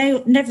you've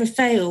never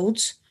failed,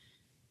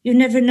 you're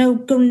never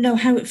going to know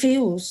how it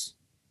feels.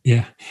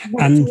 Yeah.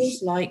 What it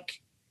feels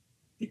like.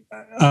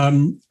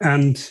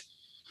 And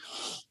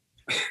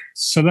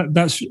so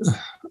that's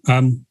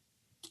I've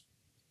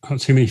got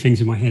too many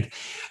things in my head.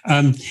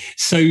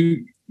 So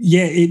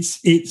yeah,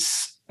 it's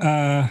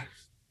good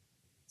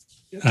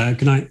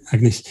night,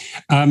 Agnes.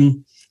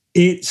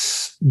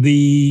 It's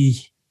the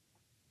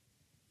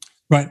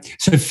right.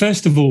 So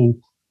first of all,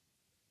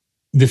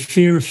 the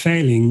fear of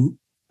failing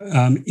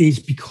is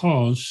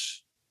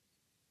because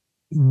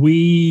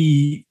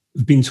we've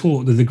been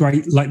taught that the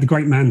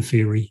great man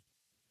theory,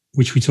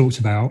 which we talked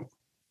about,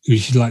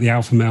 which is like the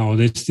alpha male.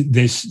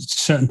 There's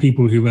certain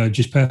people who are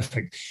just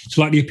perfect.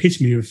 So like the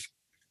epitome of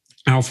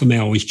alpha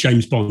male is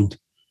James Bond.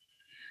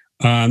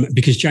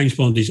 Because James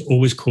Bond is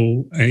always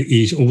cool,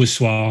 he's always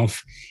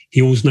suave,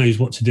 he always knows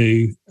what to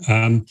do.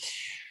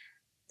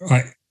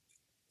 Right.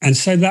 And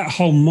so that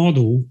whole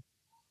model,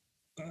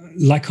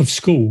 like of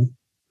school,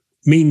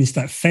 means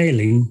that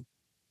failing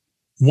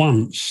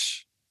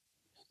once.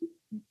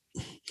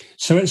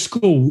 So at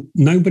school,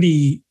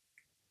 nobody,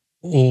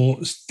 or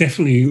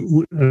definitely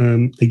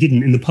they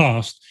didn't in the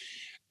past,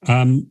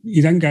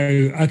 you don't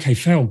go, okay,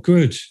 fail,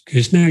 good,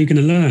 because now you're going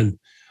to learn.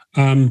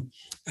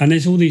 And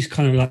there's all these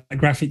kind of like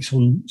graphics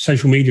on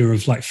social media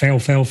of like fail,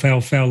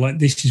 like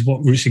this is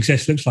what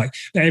success looks like.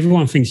 But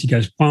everyone thinks it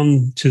goes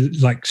one to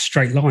like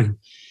straight line.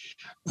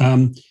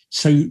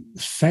 So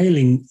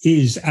failing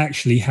is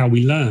actually how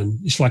we learn.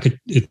 It's like a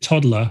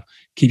toddler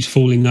keeps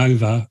falling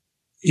over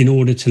in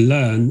order to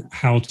learn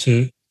how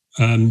to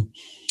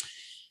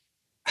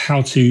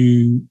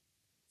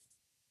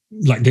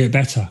like do it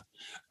better.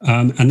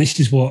 And this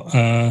is what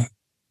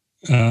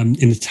in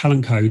the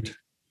talent code,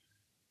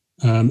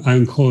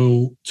 Owen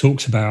Coyle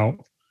talks about,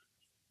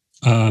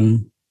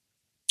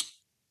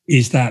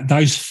 is that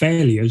those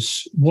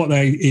failures,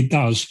 it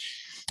does,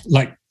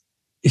 like,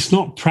 it's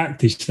not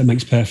practice that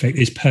makes perfect,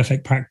 it's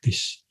perfect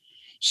practice.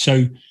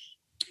 So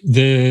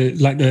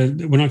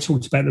when I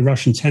talked about the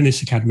Russian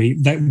Tennis Academy,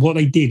 what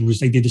they did was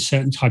they did a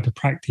certain type of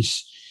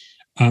practice.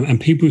 And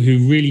people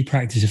who really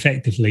practice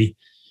effectively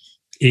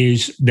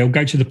is they'll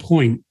go to the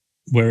point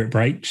where it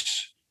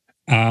breaks,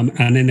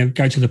 and then they'll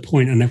go to the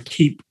point and they'll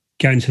keep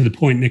going to the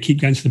point, they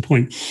keep going to the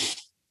point.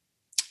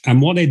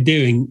 And what they're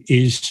doing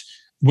is,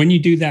 when you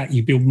do that,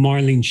 you build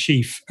myelin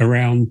sheath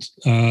around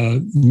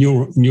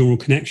neural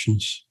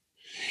connections.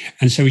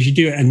 And so as you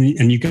do it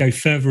and you go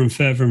further and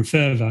further and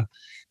further,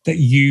 that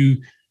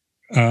you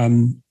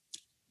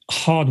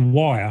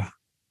hardwire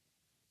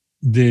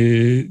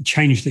the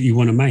change that you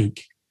want to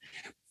make.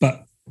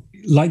 But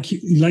like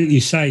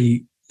you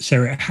say,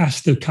 Sarah, it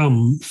has to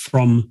come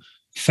from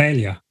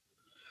failure.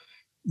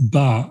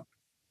 But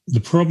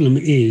the problem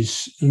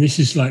is, and this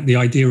is like the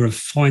idea of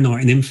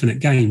finite and infinite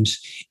games,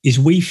 is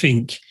we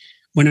think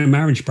when a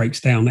marriage breaks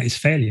down, that is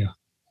failure.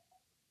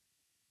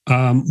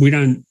 We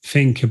don't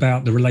think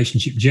about the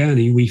relationship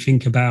journey. We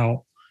think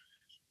about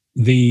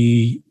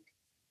the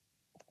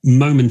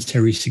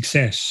momentary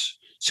success.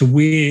 So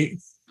we're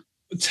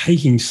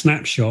taking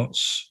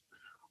snapshots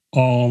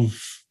of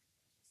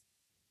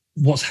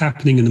what's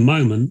happening in the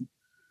moment,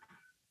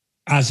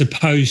 as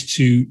opposed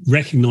to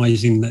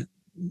recognizing that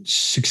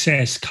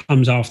success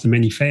comes after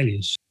many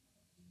failures.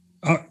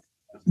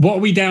 What are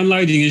we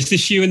downloading? Is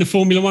this you in the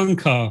Formula One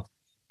car?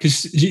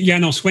 Because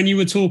Janos, when you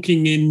were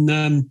talking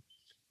in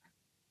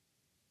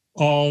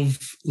of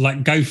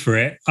like go for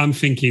it, I'm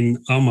thinking,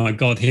 oh my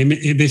God,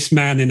 this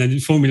man in a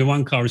Formula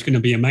One car is going to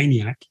be a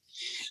maniac.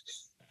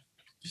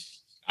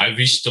 I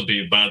wish to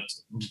be, but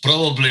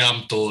probably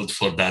I'm too old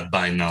for that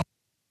by now.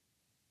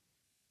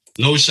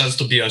 No chance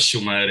to be a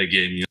Schumacher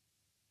again. You know?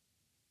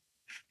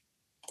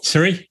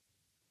 Sorry?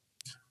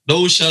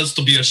 No chance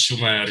to be a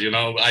Schumacher, you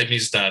know. I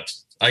miss that.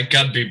 I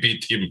can't be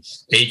beat him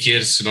 8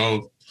 years, you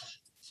know.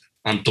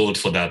 I'm too old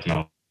for that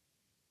now.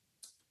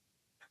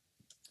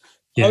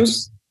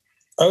 Yes.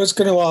 I was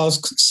going to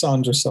ask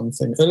Sandra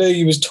something. Earlier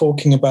you was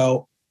talking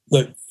about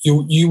that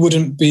you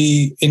wouldn't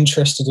be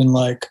interested in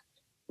like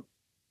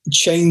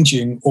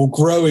changing or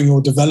growing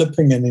or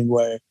developing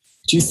anyway.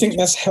 Do you think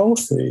that's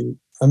healthy?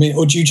 I mean,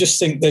 or do you just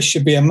think there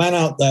should be a man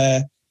out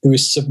there who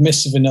is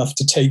submissive enough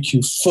to take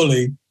you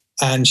fully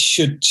and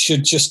should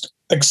just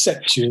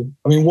accept you?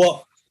 I mean,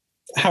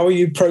 how are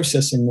you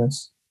processing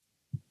this?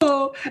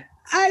 Oh,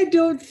 I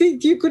don't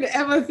think you could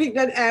ever think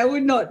that I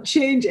would not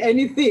change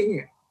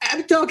anything.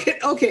 I'm talking,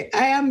 okay,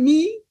 I am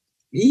me.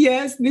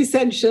 Yes, the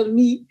essential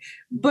me.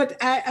 But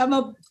I am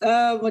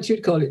what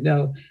you'd call it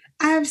now.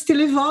 I'm still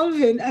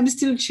evolving. I'm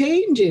still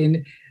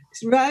changing,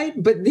 right?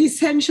 But the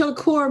essential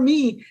core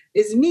me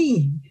is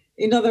me.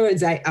 In other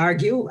words, I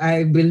argue.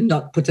 I will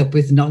not put up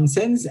with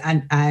nonsense,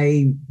 and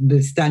I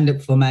will stand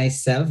up for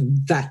myself.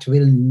 That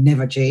will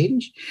never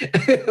change.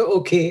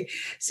 Okay.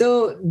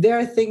 So there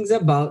are things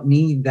about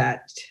me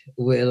that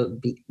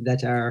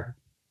are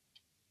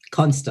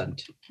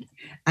constant.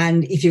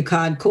 And if you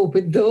can't cope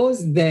with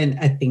those, then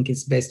I think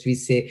it's best we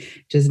say,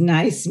 it was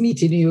nice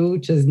meeting you,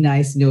 it was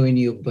nice knowing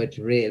you, but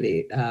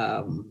really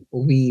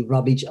we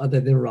rub each other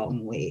the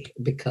wrong way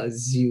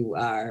because you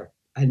are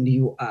and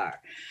you are.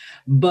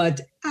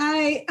 But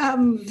I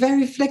am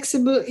very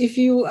flexible. If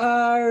you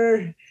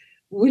are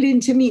willing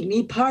to meet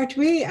me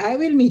partway, I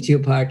will meet you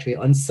partway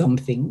on some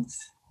things.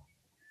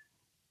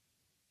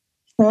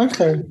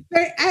 Okay.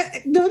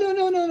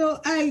 No.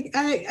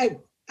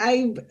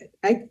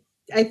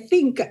 I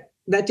think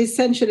that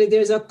essentially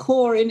there's a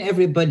core in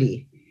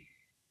everybody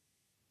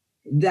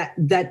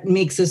that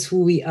makes us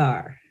who we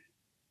are.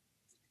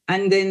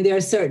 And then there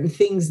are certain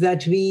things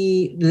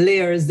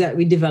layers that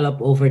we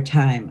develop over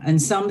time.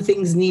 And some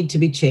things need to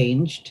be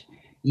changed,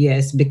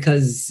 yes,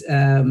 because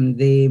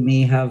they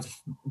may have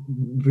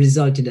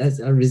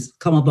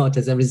come about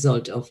as a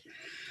result of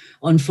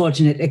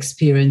unfortunate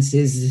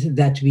experiences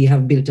that we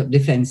have built up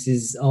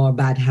defenses or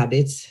bad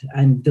habits,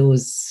 and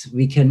those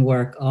we can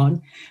work on.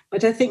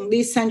 But I think the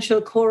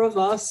essential core of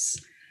us,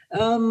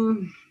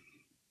 unless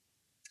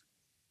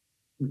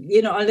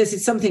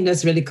it's something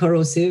that's really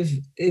corrosive,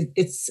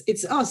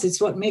 it's us. It's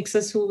what makes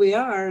us who we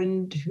are,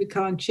 and we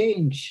can't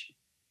change.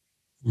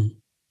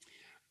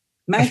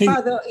 My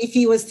father, if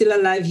he was still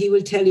alive, he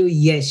will tell you,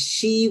 yes,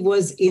 she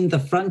was in the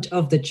front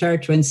of the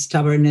church when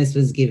stubbornness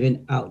was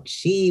given out.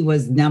 She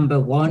was number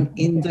one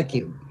in the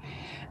queue.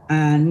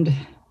 And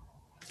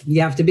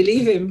you have to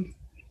believe him.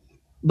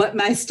 But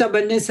my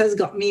stubbornness has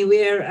got me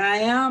where I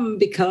am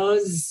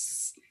because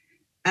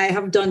I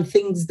have done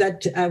things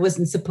that I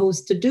wasn't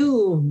supposed to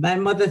do. My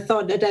mother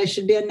thought that I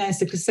should be a nice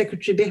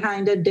secretary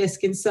behind a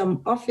desk in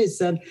some office,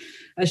 and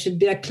I should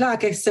be a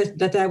clerk, except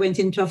that I went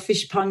into a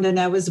fish pond and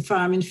I was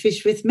farming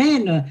fish with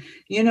men,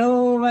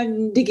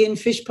 and digging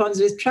fish ponds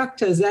with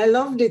tractors. I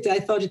loved it.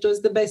 I thought it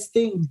was the best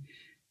thing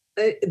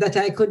that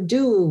I could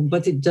do,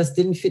 but it just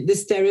didn't fit the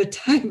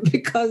stereotype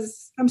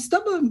because I'm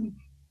stubborn.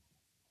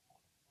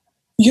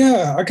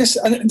 Yeah, I guess,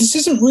 and this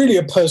isn't really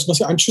a personal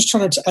thing. I'm just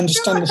trying to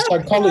understand the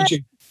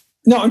psychology.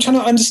 No, I'm trying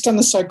to understand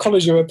the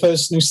psychology of a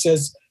person who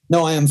says,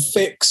 no, I am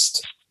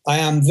fixed, I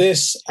am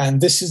this,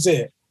 and this is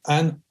it.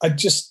 And I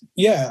just,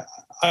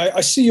 I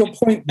see your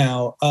point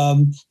now.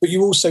 But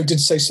you also did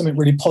say something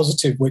really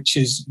positive, which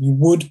is you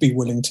would be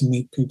willing to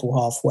meet people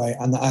halfway,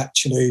 and that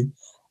actually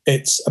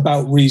it's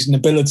about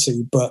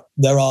reasonability, but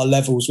there are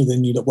levels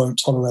within you that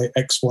won't tolerate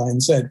X, Y,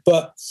 and Z.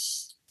 But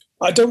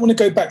I don't want to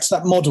go back to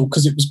that model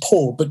because it was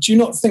poor, but do you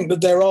not think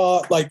that there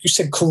are, like you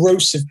said,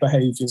 corrosive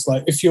behaviors?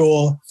 Like if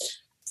you're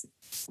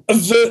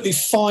overtly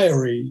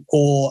fiery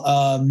or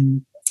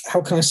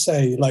how can I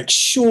say, like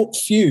short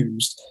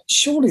fused,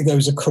 surely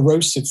those are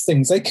corrosive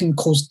things. They can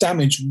cause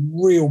damage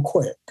real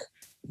quick.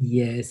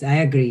 Yes, I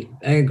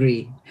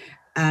agree.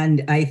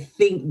 And I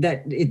think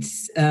that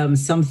it's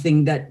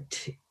something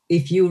that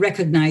if you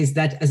recognize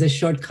that as a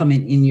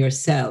shortcoming in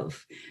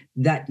yourself,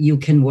 that you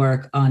can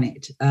work on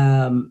it.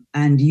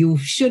 And you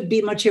should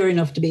be mature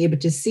enough to be able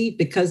to see it,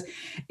 because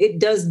it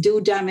does do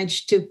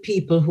damage to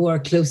people who are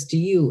close to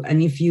you.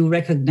 And if you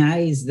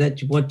recognize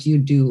that what you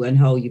do and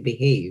how you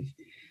behave,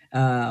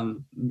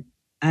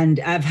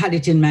 and I've had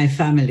it in my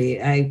family.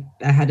 I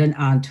had an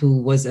aunt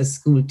who was a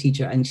school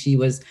teacher, and she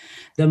was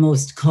the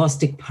most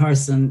caustic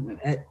person.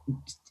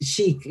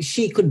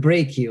 She could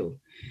break you,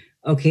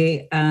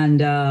 okay? And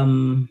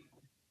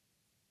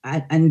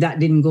that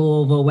didn't go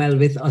over well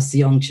with us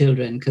young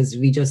children, because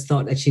we just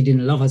thought that she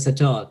didn't love us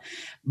at all.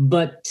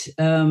 But,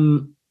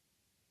 and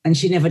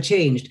she never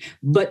changed.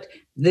 But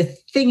the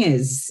thing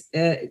is,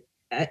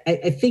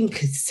 I think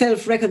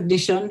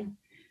self-recognition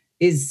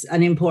is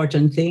an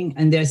important thing.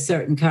 And there are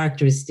certain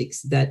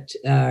characteristics that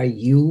are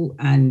you,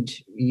 and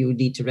you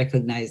need to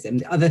recognize them.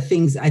 The other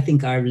things I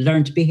think are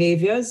learned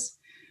behaviors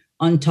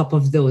on top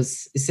of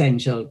those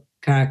essential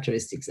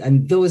characteristics.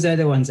 And those are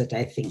the ones that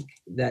I think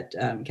that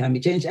can be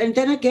changed. And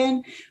then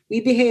again, we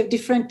behave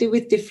differently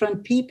with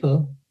different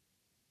people,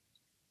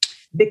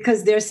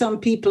 because there are some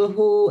people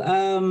who,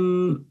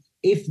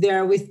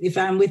 if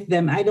I'm with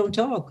them, I don't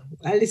talk,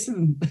 I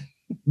listen,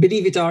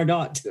 believe it or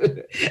not.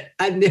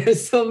 And there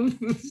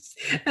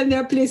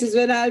are places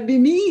where I'll be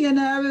me and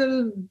I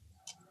will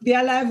be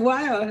a live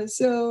wire.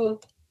 So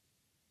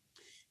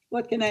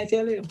what can I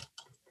tell you?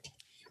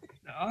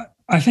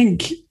 I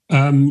think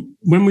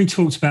when we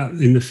talked about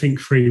in the Think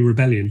Free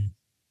Rebellion,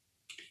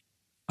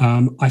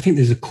 I think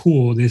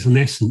there's an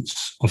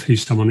essence of who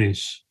someone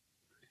is.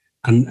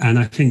 And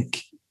I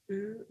think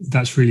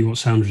that's really what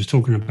Sandra is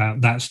talking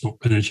about. That's not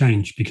going to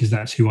change, because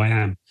that's who I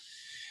am.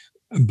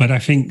 But I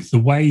think the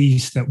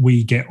ways that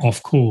we get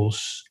off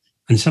course,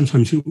 and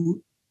sometimes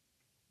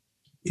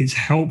it's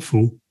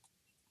helpful.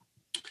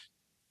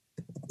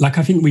 Like,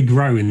 I think we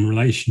grow in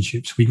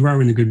relationships. We grow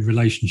in a good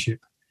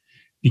relationship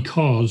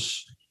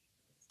because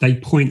they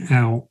point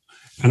out,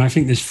 and I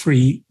think there's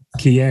 3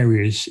 key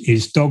areas,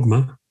 is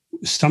dogma,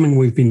 something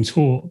we've been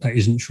taught that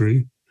isn't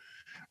true,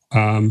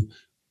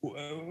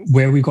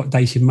 where we've got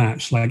dated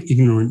maps, like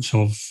ignorance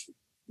of,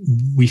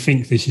 we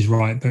think this is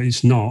right, but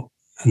it's not.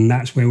 And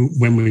that's where,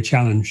 when we're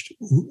challenged,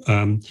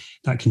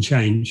 that can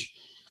change.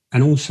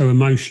 And also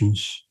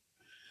emotions.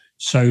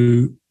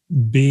 So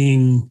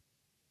being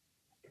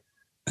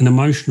an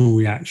emotional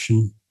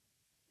reaction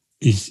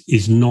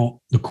is not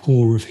the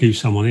core of who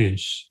someone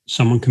is.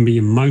 Someone can be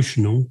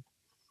emotional,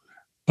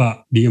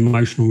 but the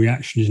emotional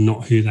reaction is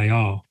not who they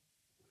are.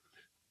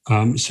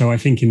 So I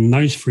think in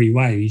those 3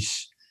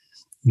 ways,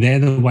 they're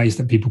the ways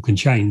that people can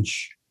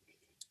change.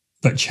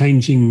 But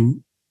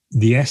changing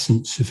the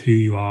essence of who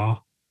you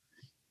are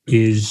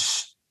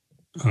is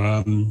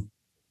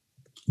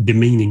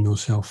demeaning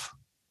yourself.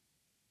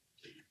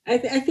 I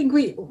think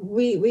we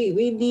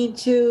need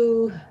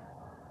to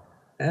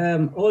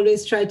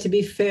always try to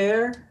be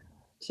fair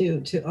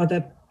to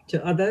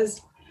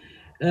others,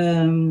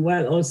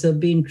 while also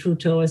being true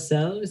to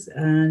ourselves.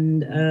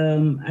 And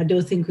I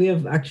don't think we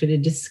have actually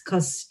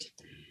discussed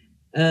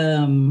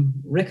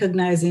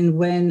recognizing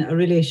when a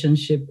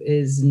relationship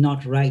is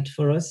not right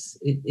for us.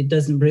 It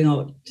doesn't bring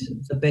out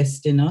the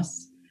best in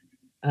us,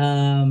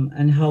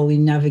 and how we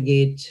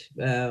navigate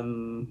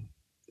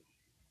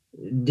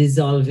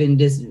dissolving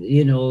this,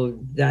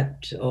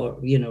 that, or,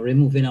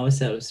 removing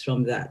ourselves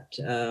from that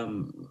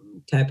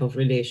type of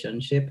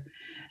relationship.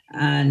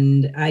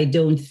 And I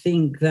don't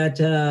think that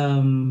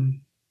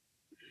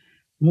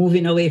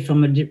moving away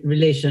from a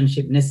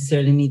relationship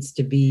necessarily needs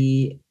to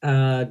be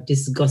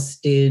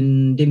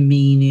disgusting,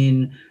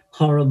 demeaning,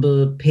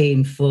 horrible,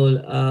 painful,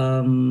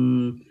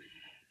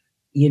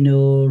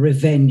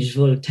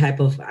 revengeful type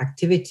of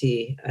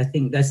activity. I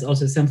think that's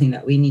also something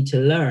that we need to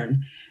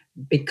learn,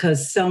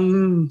 because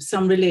some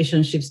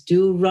relationships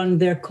do run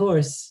their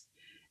course.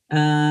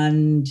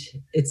 And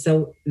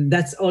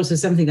that's also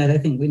something that I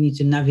think we need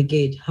to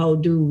navigate. How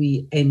do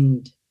we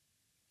end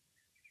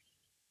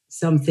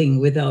something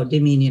without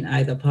demeaning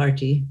either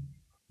party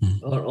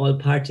or all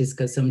parties?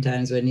 Because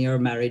sometimes when you're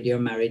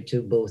married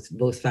to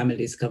both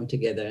families come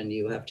together, and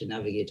you have to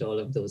navigate all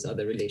of those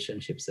other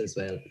relationships as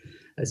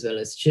well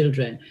as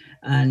children.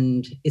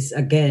 And it's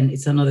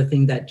another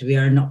thing that we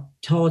are not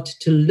taught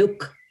to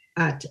look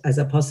at as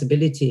a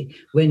possibility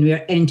when we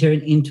are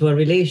entering into a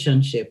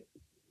relationship,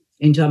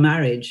 into a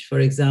marriage, for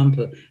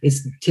example.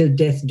 It's till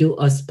death do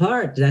us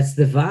part. That's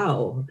the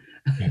vow.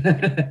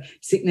 Yeah.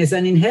 Sickness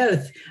and in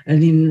health,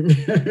 and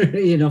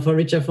in for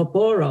richer, for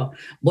poorer,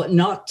 but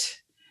not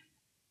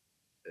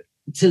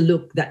to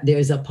look that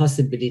there's a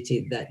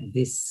possibility that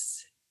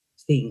this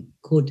thing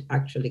could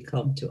actually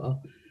come to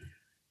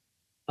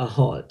a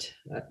halt,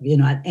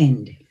 an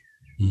end.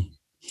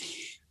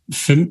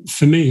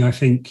 For me, I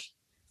think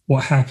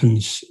what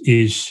happens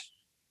is,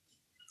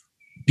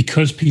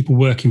 because people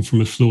working from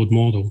a flawed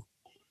model,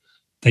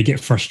 they get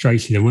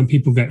frustrated. And when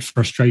people get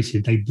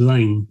frustrated, they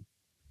blame.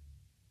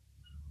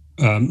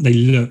 They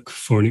look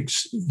for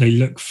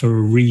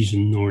a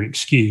reason or an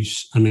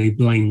excuse, and they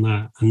blame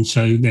that. And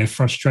so their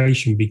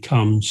frustration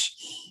becomes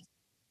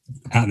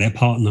at their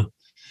partner.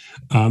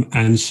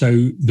 And so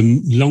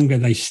the longer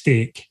they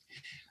stick,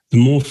 the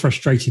more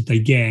frustrated they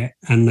get,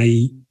 and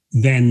they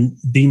then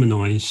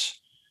demonize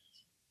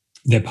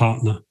their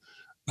partner.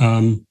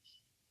 And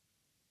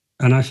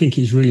I think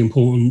it's really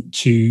important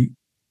to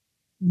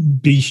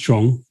be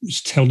strong,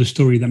 tell the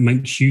story that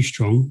makes you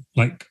strong.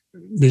 Like,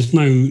 there's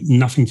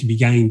nothing to be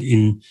gained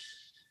in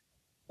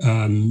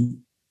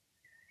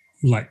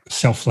like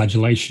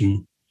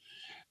self-flagellation.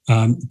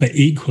 But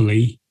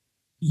equally,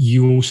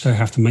 you also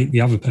have to make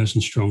the other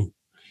person strong.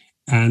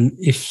 And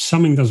if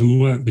something doesn't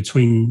work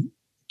between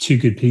two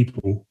good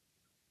people,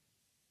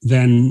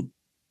 then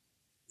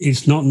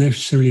it's not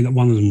necessarily that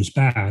one of them is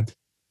bad.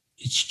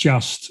 It's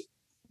just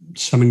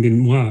something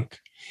didn't work.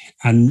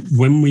 And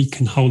when we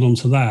can hold on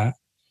to that,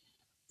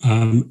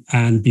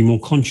 and be more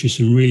conscious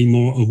and really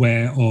more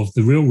aware of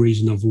the real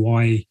reason of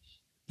why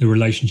the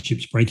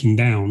relationship's broken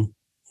down,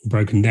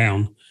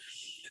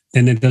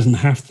 then it doesn't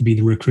have to be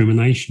the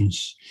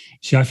recriminations.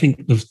 See, I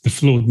think the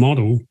flawed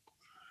model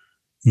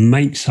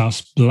makes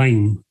us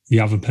blame the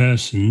other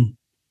person.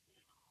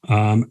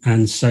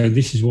 And so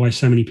this is why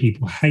so many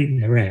people hate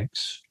their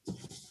ex,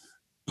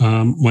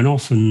 when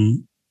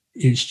often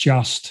it's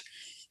just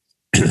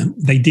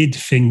they did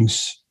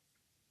things,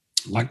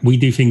 like we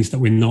do things that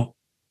we're not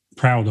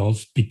proud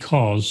of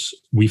because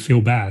we feel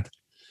bad,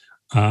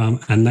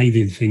 and they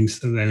did things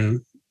that they're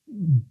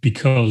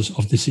because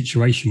of the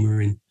situation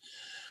we're in.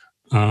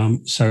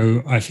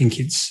 So I think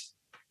it's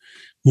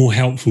more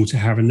helpful to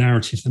have a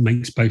narrative that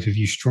makes both of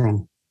you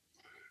strong,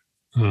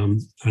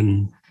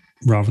 and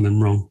rather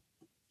than wrong.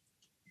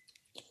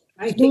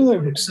 I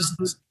think.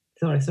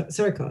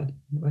 Sorry, Carl.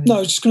 No, I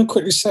was just going to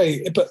quickly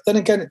say, but then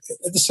again,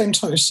 at the same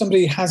time, if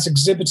somebody has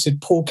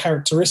exhibited poor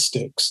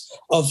characteristics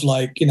of,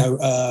 like,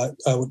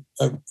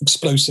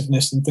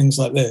 explosiveness and things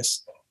like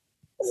this,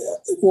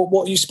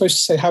 what are you supposed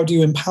to say? How do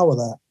you empower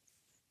that?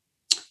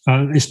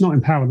 It's not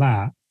empower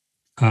that.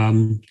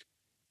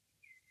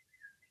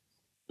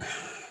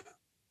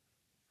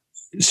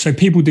 So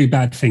people do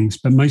bad things,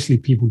 but mostly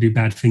people do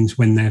bad things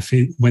when they're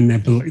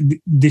below.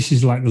 This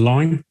is like the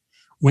line.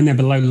 When they're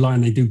below the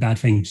line, they do bad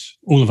things.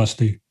 All of us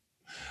do.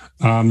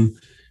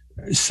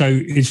 So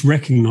it's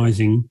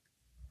recognizing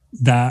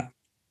that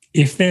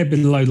if they're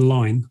below the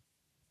line,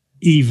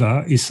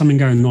 either is something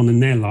going on in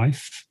their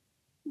life,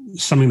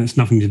 something that's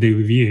nothing to do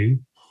with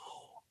you,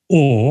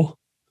 or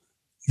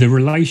the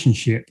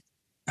relationship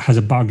has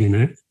a bug in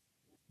it,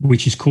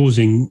 which is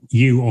causing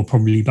you, or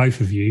probably both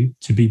of you,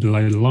 to be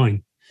below the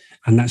line.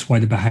 And that's why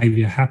the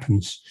behavior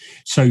happens.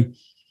 So,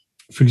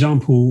 for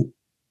example,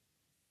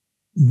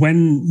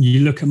 when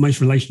you look at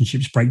most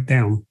relationships break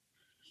down,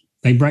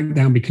 they break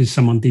down because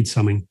someone did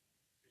something,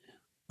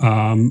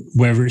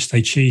 whether it's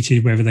they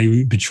cheated, whether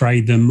they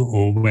betrayed them,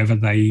 or whether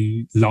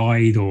they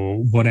lied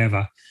or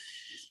whatever.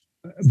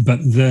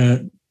 But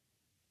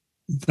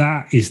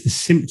that is the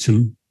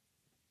symptom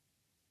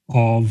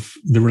of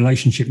the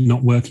relationship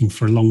not working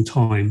for a long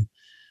time.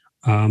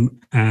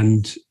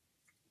 And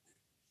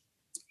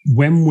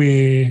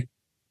when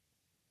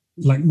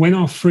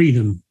our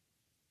freedom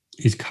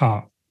is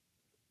cut,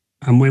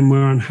 and when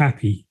we're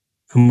unhappy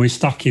and we're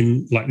stuck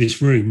in like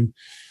this room,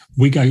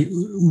 we go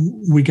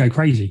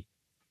crazy.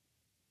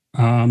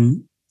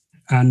 And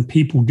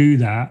people do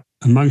that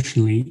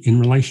emotionally in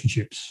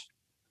relationships.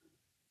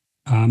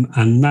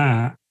 And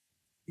that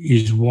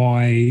is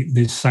why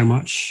there's so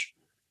much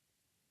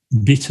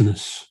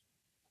bitterness.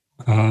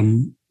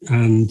 And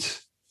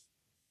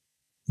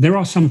there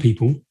are some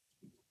people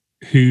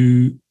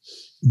who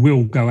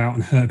will go out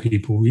and hurt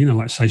people,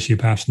 like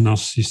sociopaths,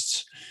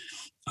 narcissists,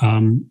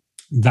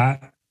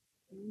 that,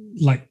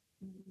 like,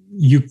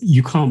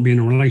 you can't be in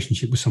a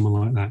relationship with someone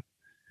like that.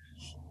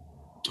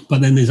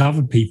 But then there's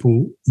other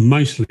people,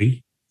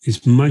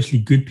 it's mostly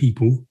good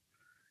people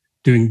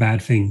doing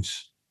bad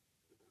things.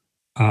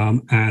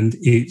 And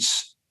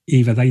it's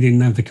either they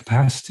didn't have the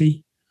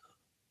capacity.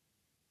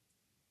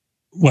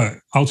 Well,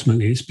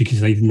 ultimately it's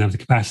because they didn't have the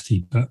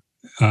capacity, but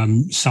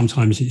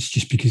sometimes it's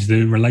just because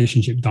the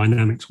relationship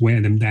dynamics wear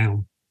them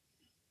down.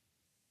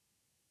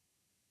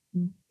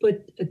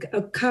 But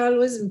Carl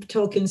was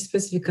talking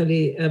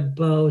specifically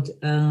about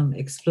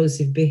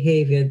explosive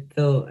behavior,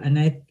 though, and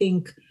I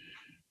think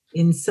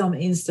in some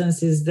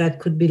instances that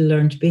could be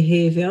learned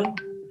behavior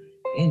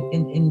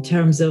in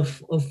terms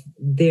of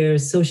their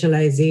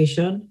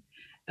socialization,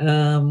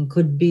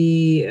 could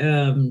be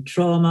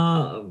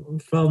trauma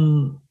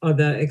from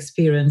other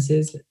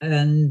experiences,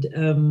 and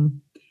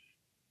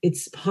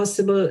it's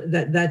possible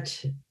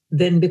that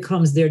then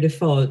becomes their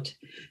default.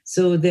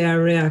 So they are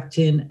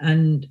reacting,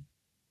 and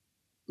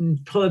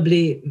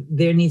probably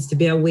there needs to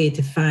be a way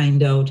to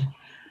find out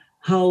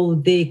how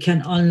they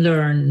can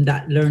unlearn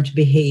that learned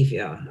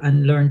behavior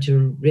and learn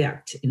to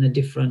react in a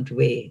different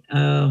way.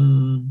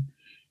 And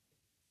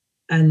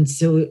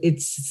so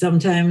it's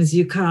sometimes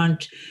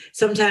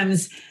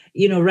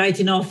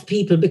writing off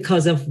people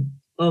because of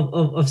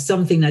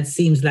something that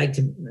seems like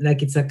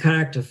it's a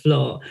character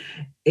flaw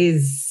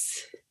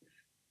is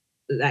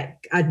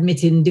like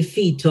admitting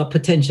defeat to a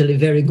potentially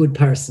very good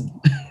person.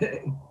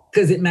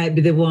 Because it might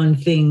be the one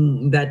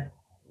thing that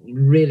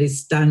really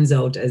stands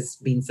out as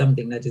being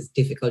something that is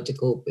difficult to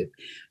cope with,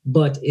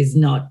 but is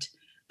not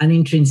an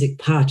intrinsic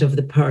part of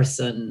the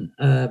person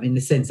in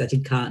the sense that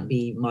it can't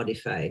be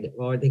modified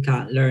or they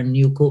can't learn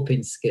new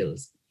coping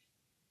skills.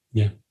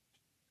 Yeah.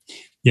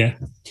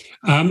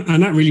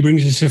 And that really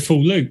brings us to a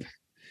full loop,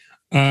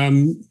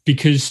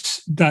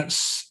 because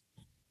that's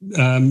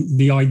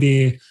the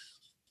idea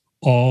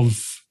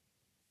of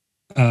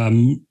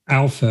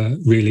alpha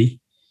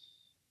really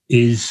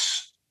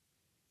is,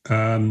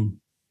 and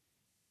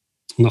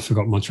I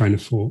forgot my train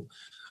of thought.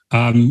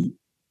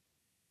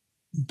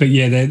 But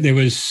yeah, there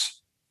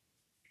was,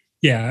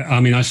 I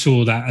mean, I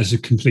saw that as a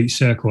complete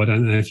circle. I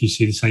don't know if you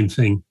see the same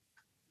thing.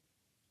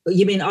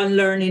 You mean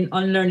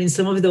unlearning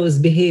some of those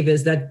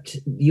behaviors that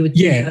you would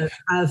think are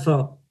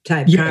alpha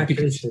type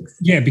characteristics?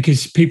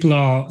 Because people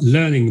are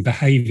learning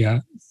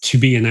behavior to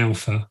be an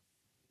alpha.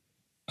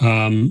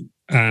 And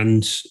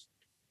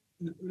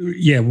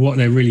what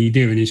they're really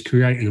doing is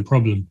creating a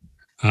problem.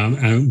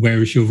 And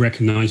whereas you're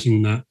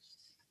recognizing that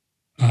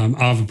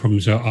other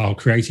problems are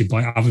created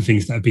by other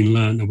things that have been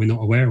learned that we're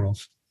not aware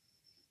of.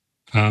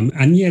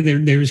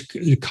 There is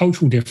a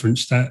cultural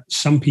difference that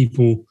some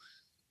people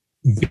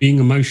being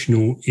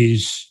emotional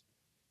is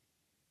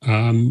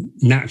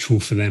natural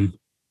for them.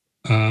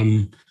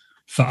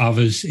 For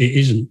others, it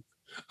isn't.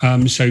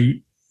 So,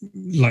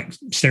 like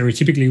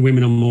stereotypically,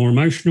 women are more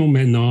emotional,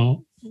 men are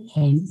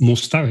more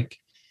stoic.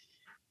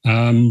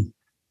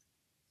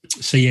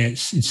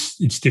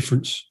 It's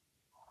difference.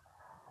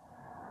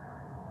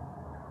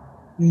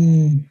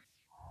 All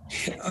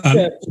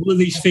of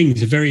these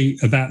things are very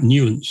about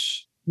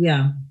nuance.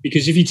 Yeah.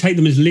 Because if you take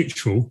them as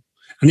literal,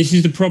 and this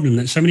is the problem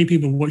that so many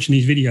people are watching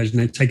these videos and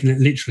they're taking it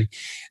literally.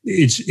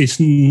 It's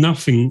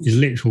nothing is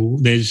literal.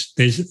 There's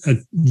a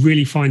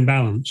really fine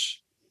balance.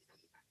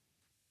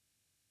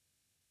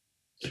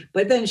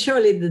 But then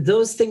surely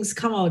those things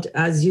come out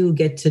as you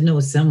get to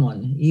know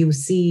someone. You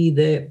see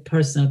the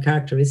personal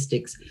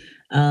characteristics.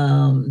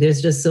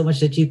 There's just so much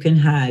that you can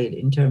hide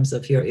in terms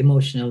of your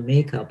emotional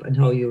makeup and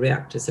how you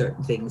react to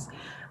certain things.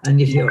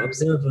 And if you're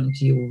observant,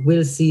 you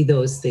will see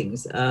those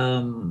things.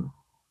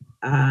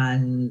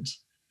 And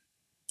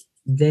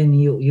then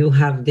you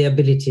have the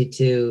ability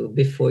to,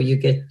 before you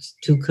get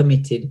too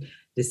committed,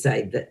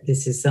 decide that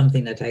this is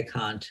something that I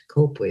can't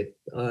cope with.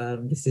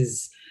 This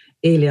is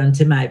alien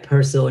to my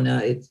persona.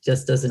 It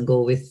just doesn't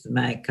go with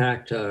my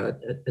character.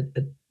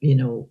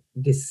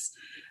 This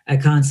I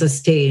can't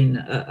sustain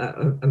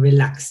a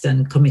relaxed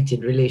and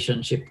committed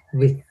relationship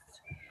with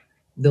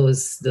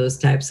those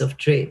types of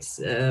traits.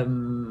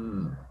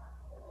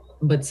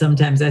 But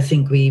sometimes I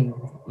think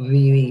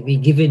we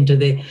give in to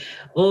the,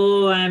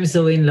 I'm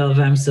so in love,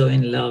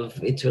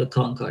 it will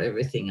conquer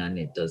everything, and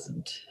it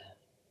doesn't.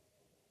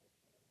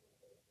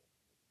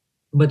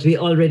 But we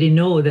already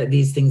know that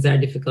these things are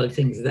difficult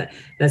things.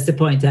 That's the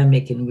point I'm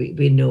making.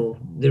 We know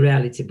the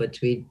reality, but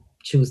we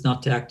choose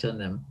not to act on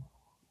them.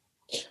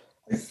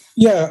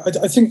 Yeah,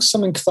 I think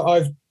something that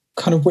I've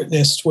kind of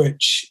witnessed,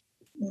 which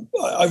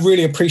I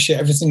really appreciate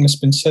everything that's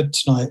been said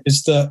tonight,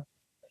 is that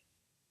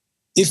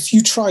if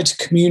you try to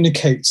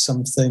communicate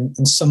something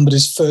and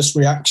somebody's first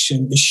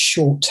reaction is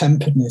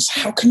short-temperedness,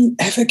 how can you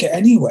ever get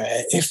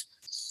anywhere if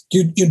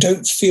you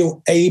don't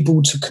feel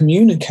able to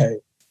communicate?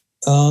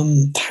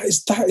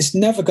 That is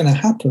never going to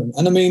happen.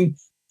 And I mean,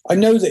 I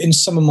know that in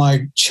some of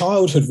my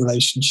childhood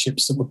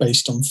relationships that were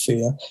based on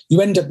fear, you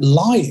end up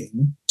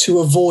lying to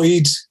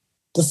avoid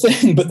the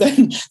thing. But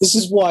then this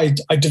is why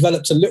I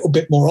developed a little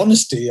bit more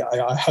honesty,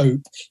 I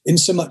hope, in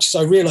so much as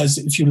I realized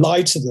that if you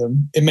lie to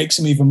them, it makes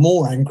them even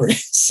more angry.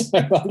 So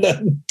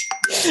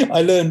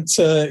I learned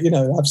to,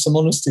 have some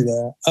honesty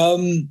there.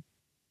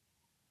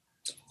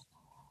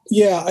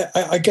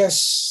 I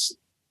guess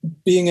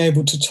being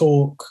able to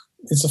talk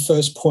is the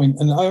first point.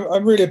 And I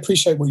really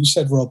appreciate what you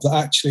said, Rob, that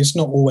actually it's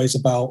not always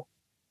about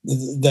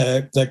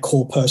their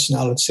core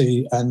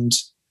personality, and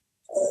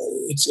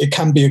it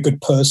can be a good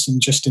person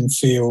just in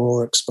fear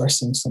or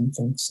expressing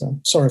something. So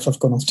sorry if I've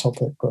gone off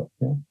topic, but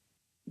yeah.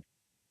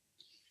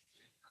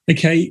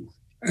 Okay.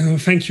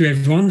 Thank you,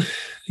 everyone.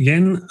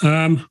 Again,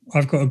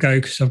 I've got to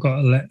go because I've got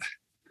to let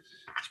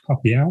this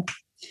puppy out.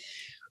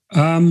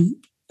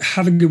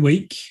 Have a good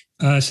week.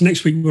 So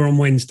next week we're on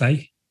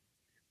Wednesday.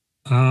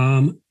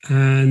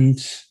 And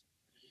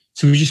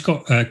so we just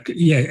got,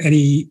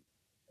 any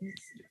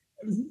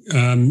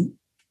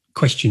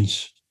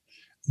questions?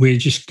 We're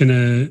just going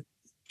to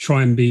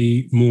try and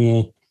be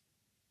more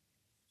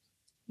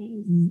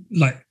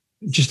like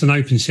just an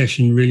open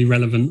session, really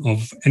relevant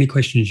of any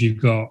questions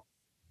you've got.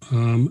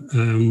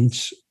 And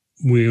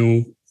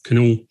we can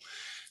all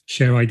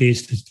share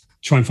ideas to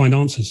try and find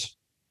answers.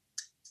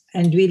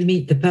 And we'll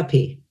meet the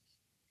puppy.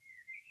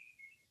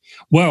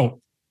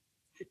 Well,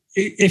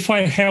 if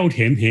I held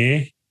him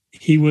here,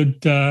 he would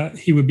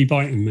be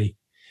biting me.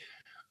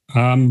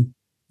 I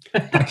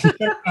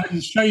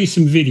can show you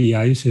some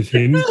videos of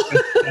him.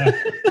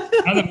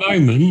 At the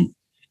moment,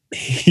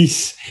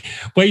 he's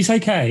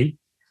okay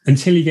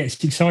until he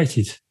gets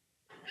excited.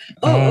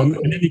 And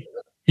then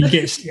he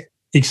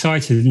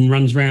excited and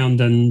runs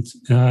round and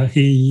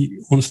he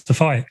wants to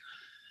fight.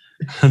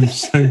 And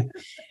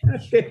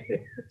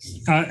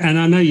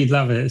I know you'd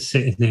love it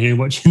sitting here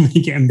watching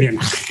me get him being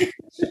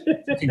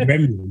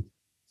gremlin.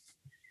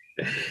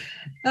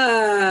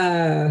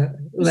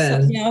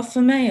 Well, the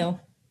alpha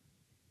male.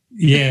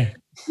 Yeah.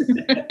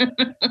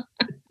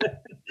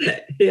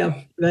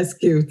 Yeah, that's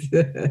cute.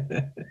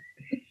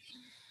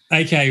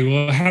 Okay,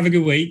 well, have a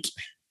good week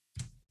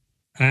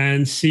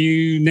and see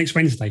you next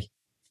Wednesday.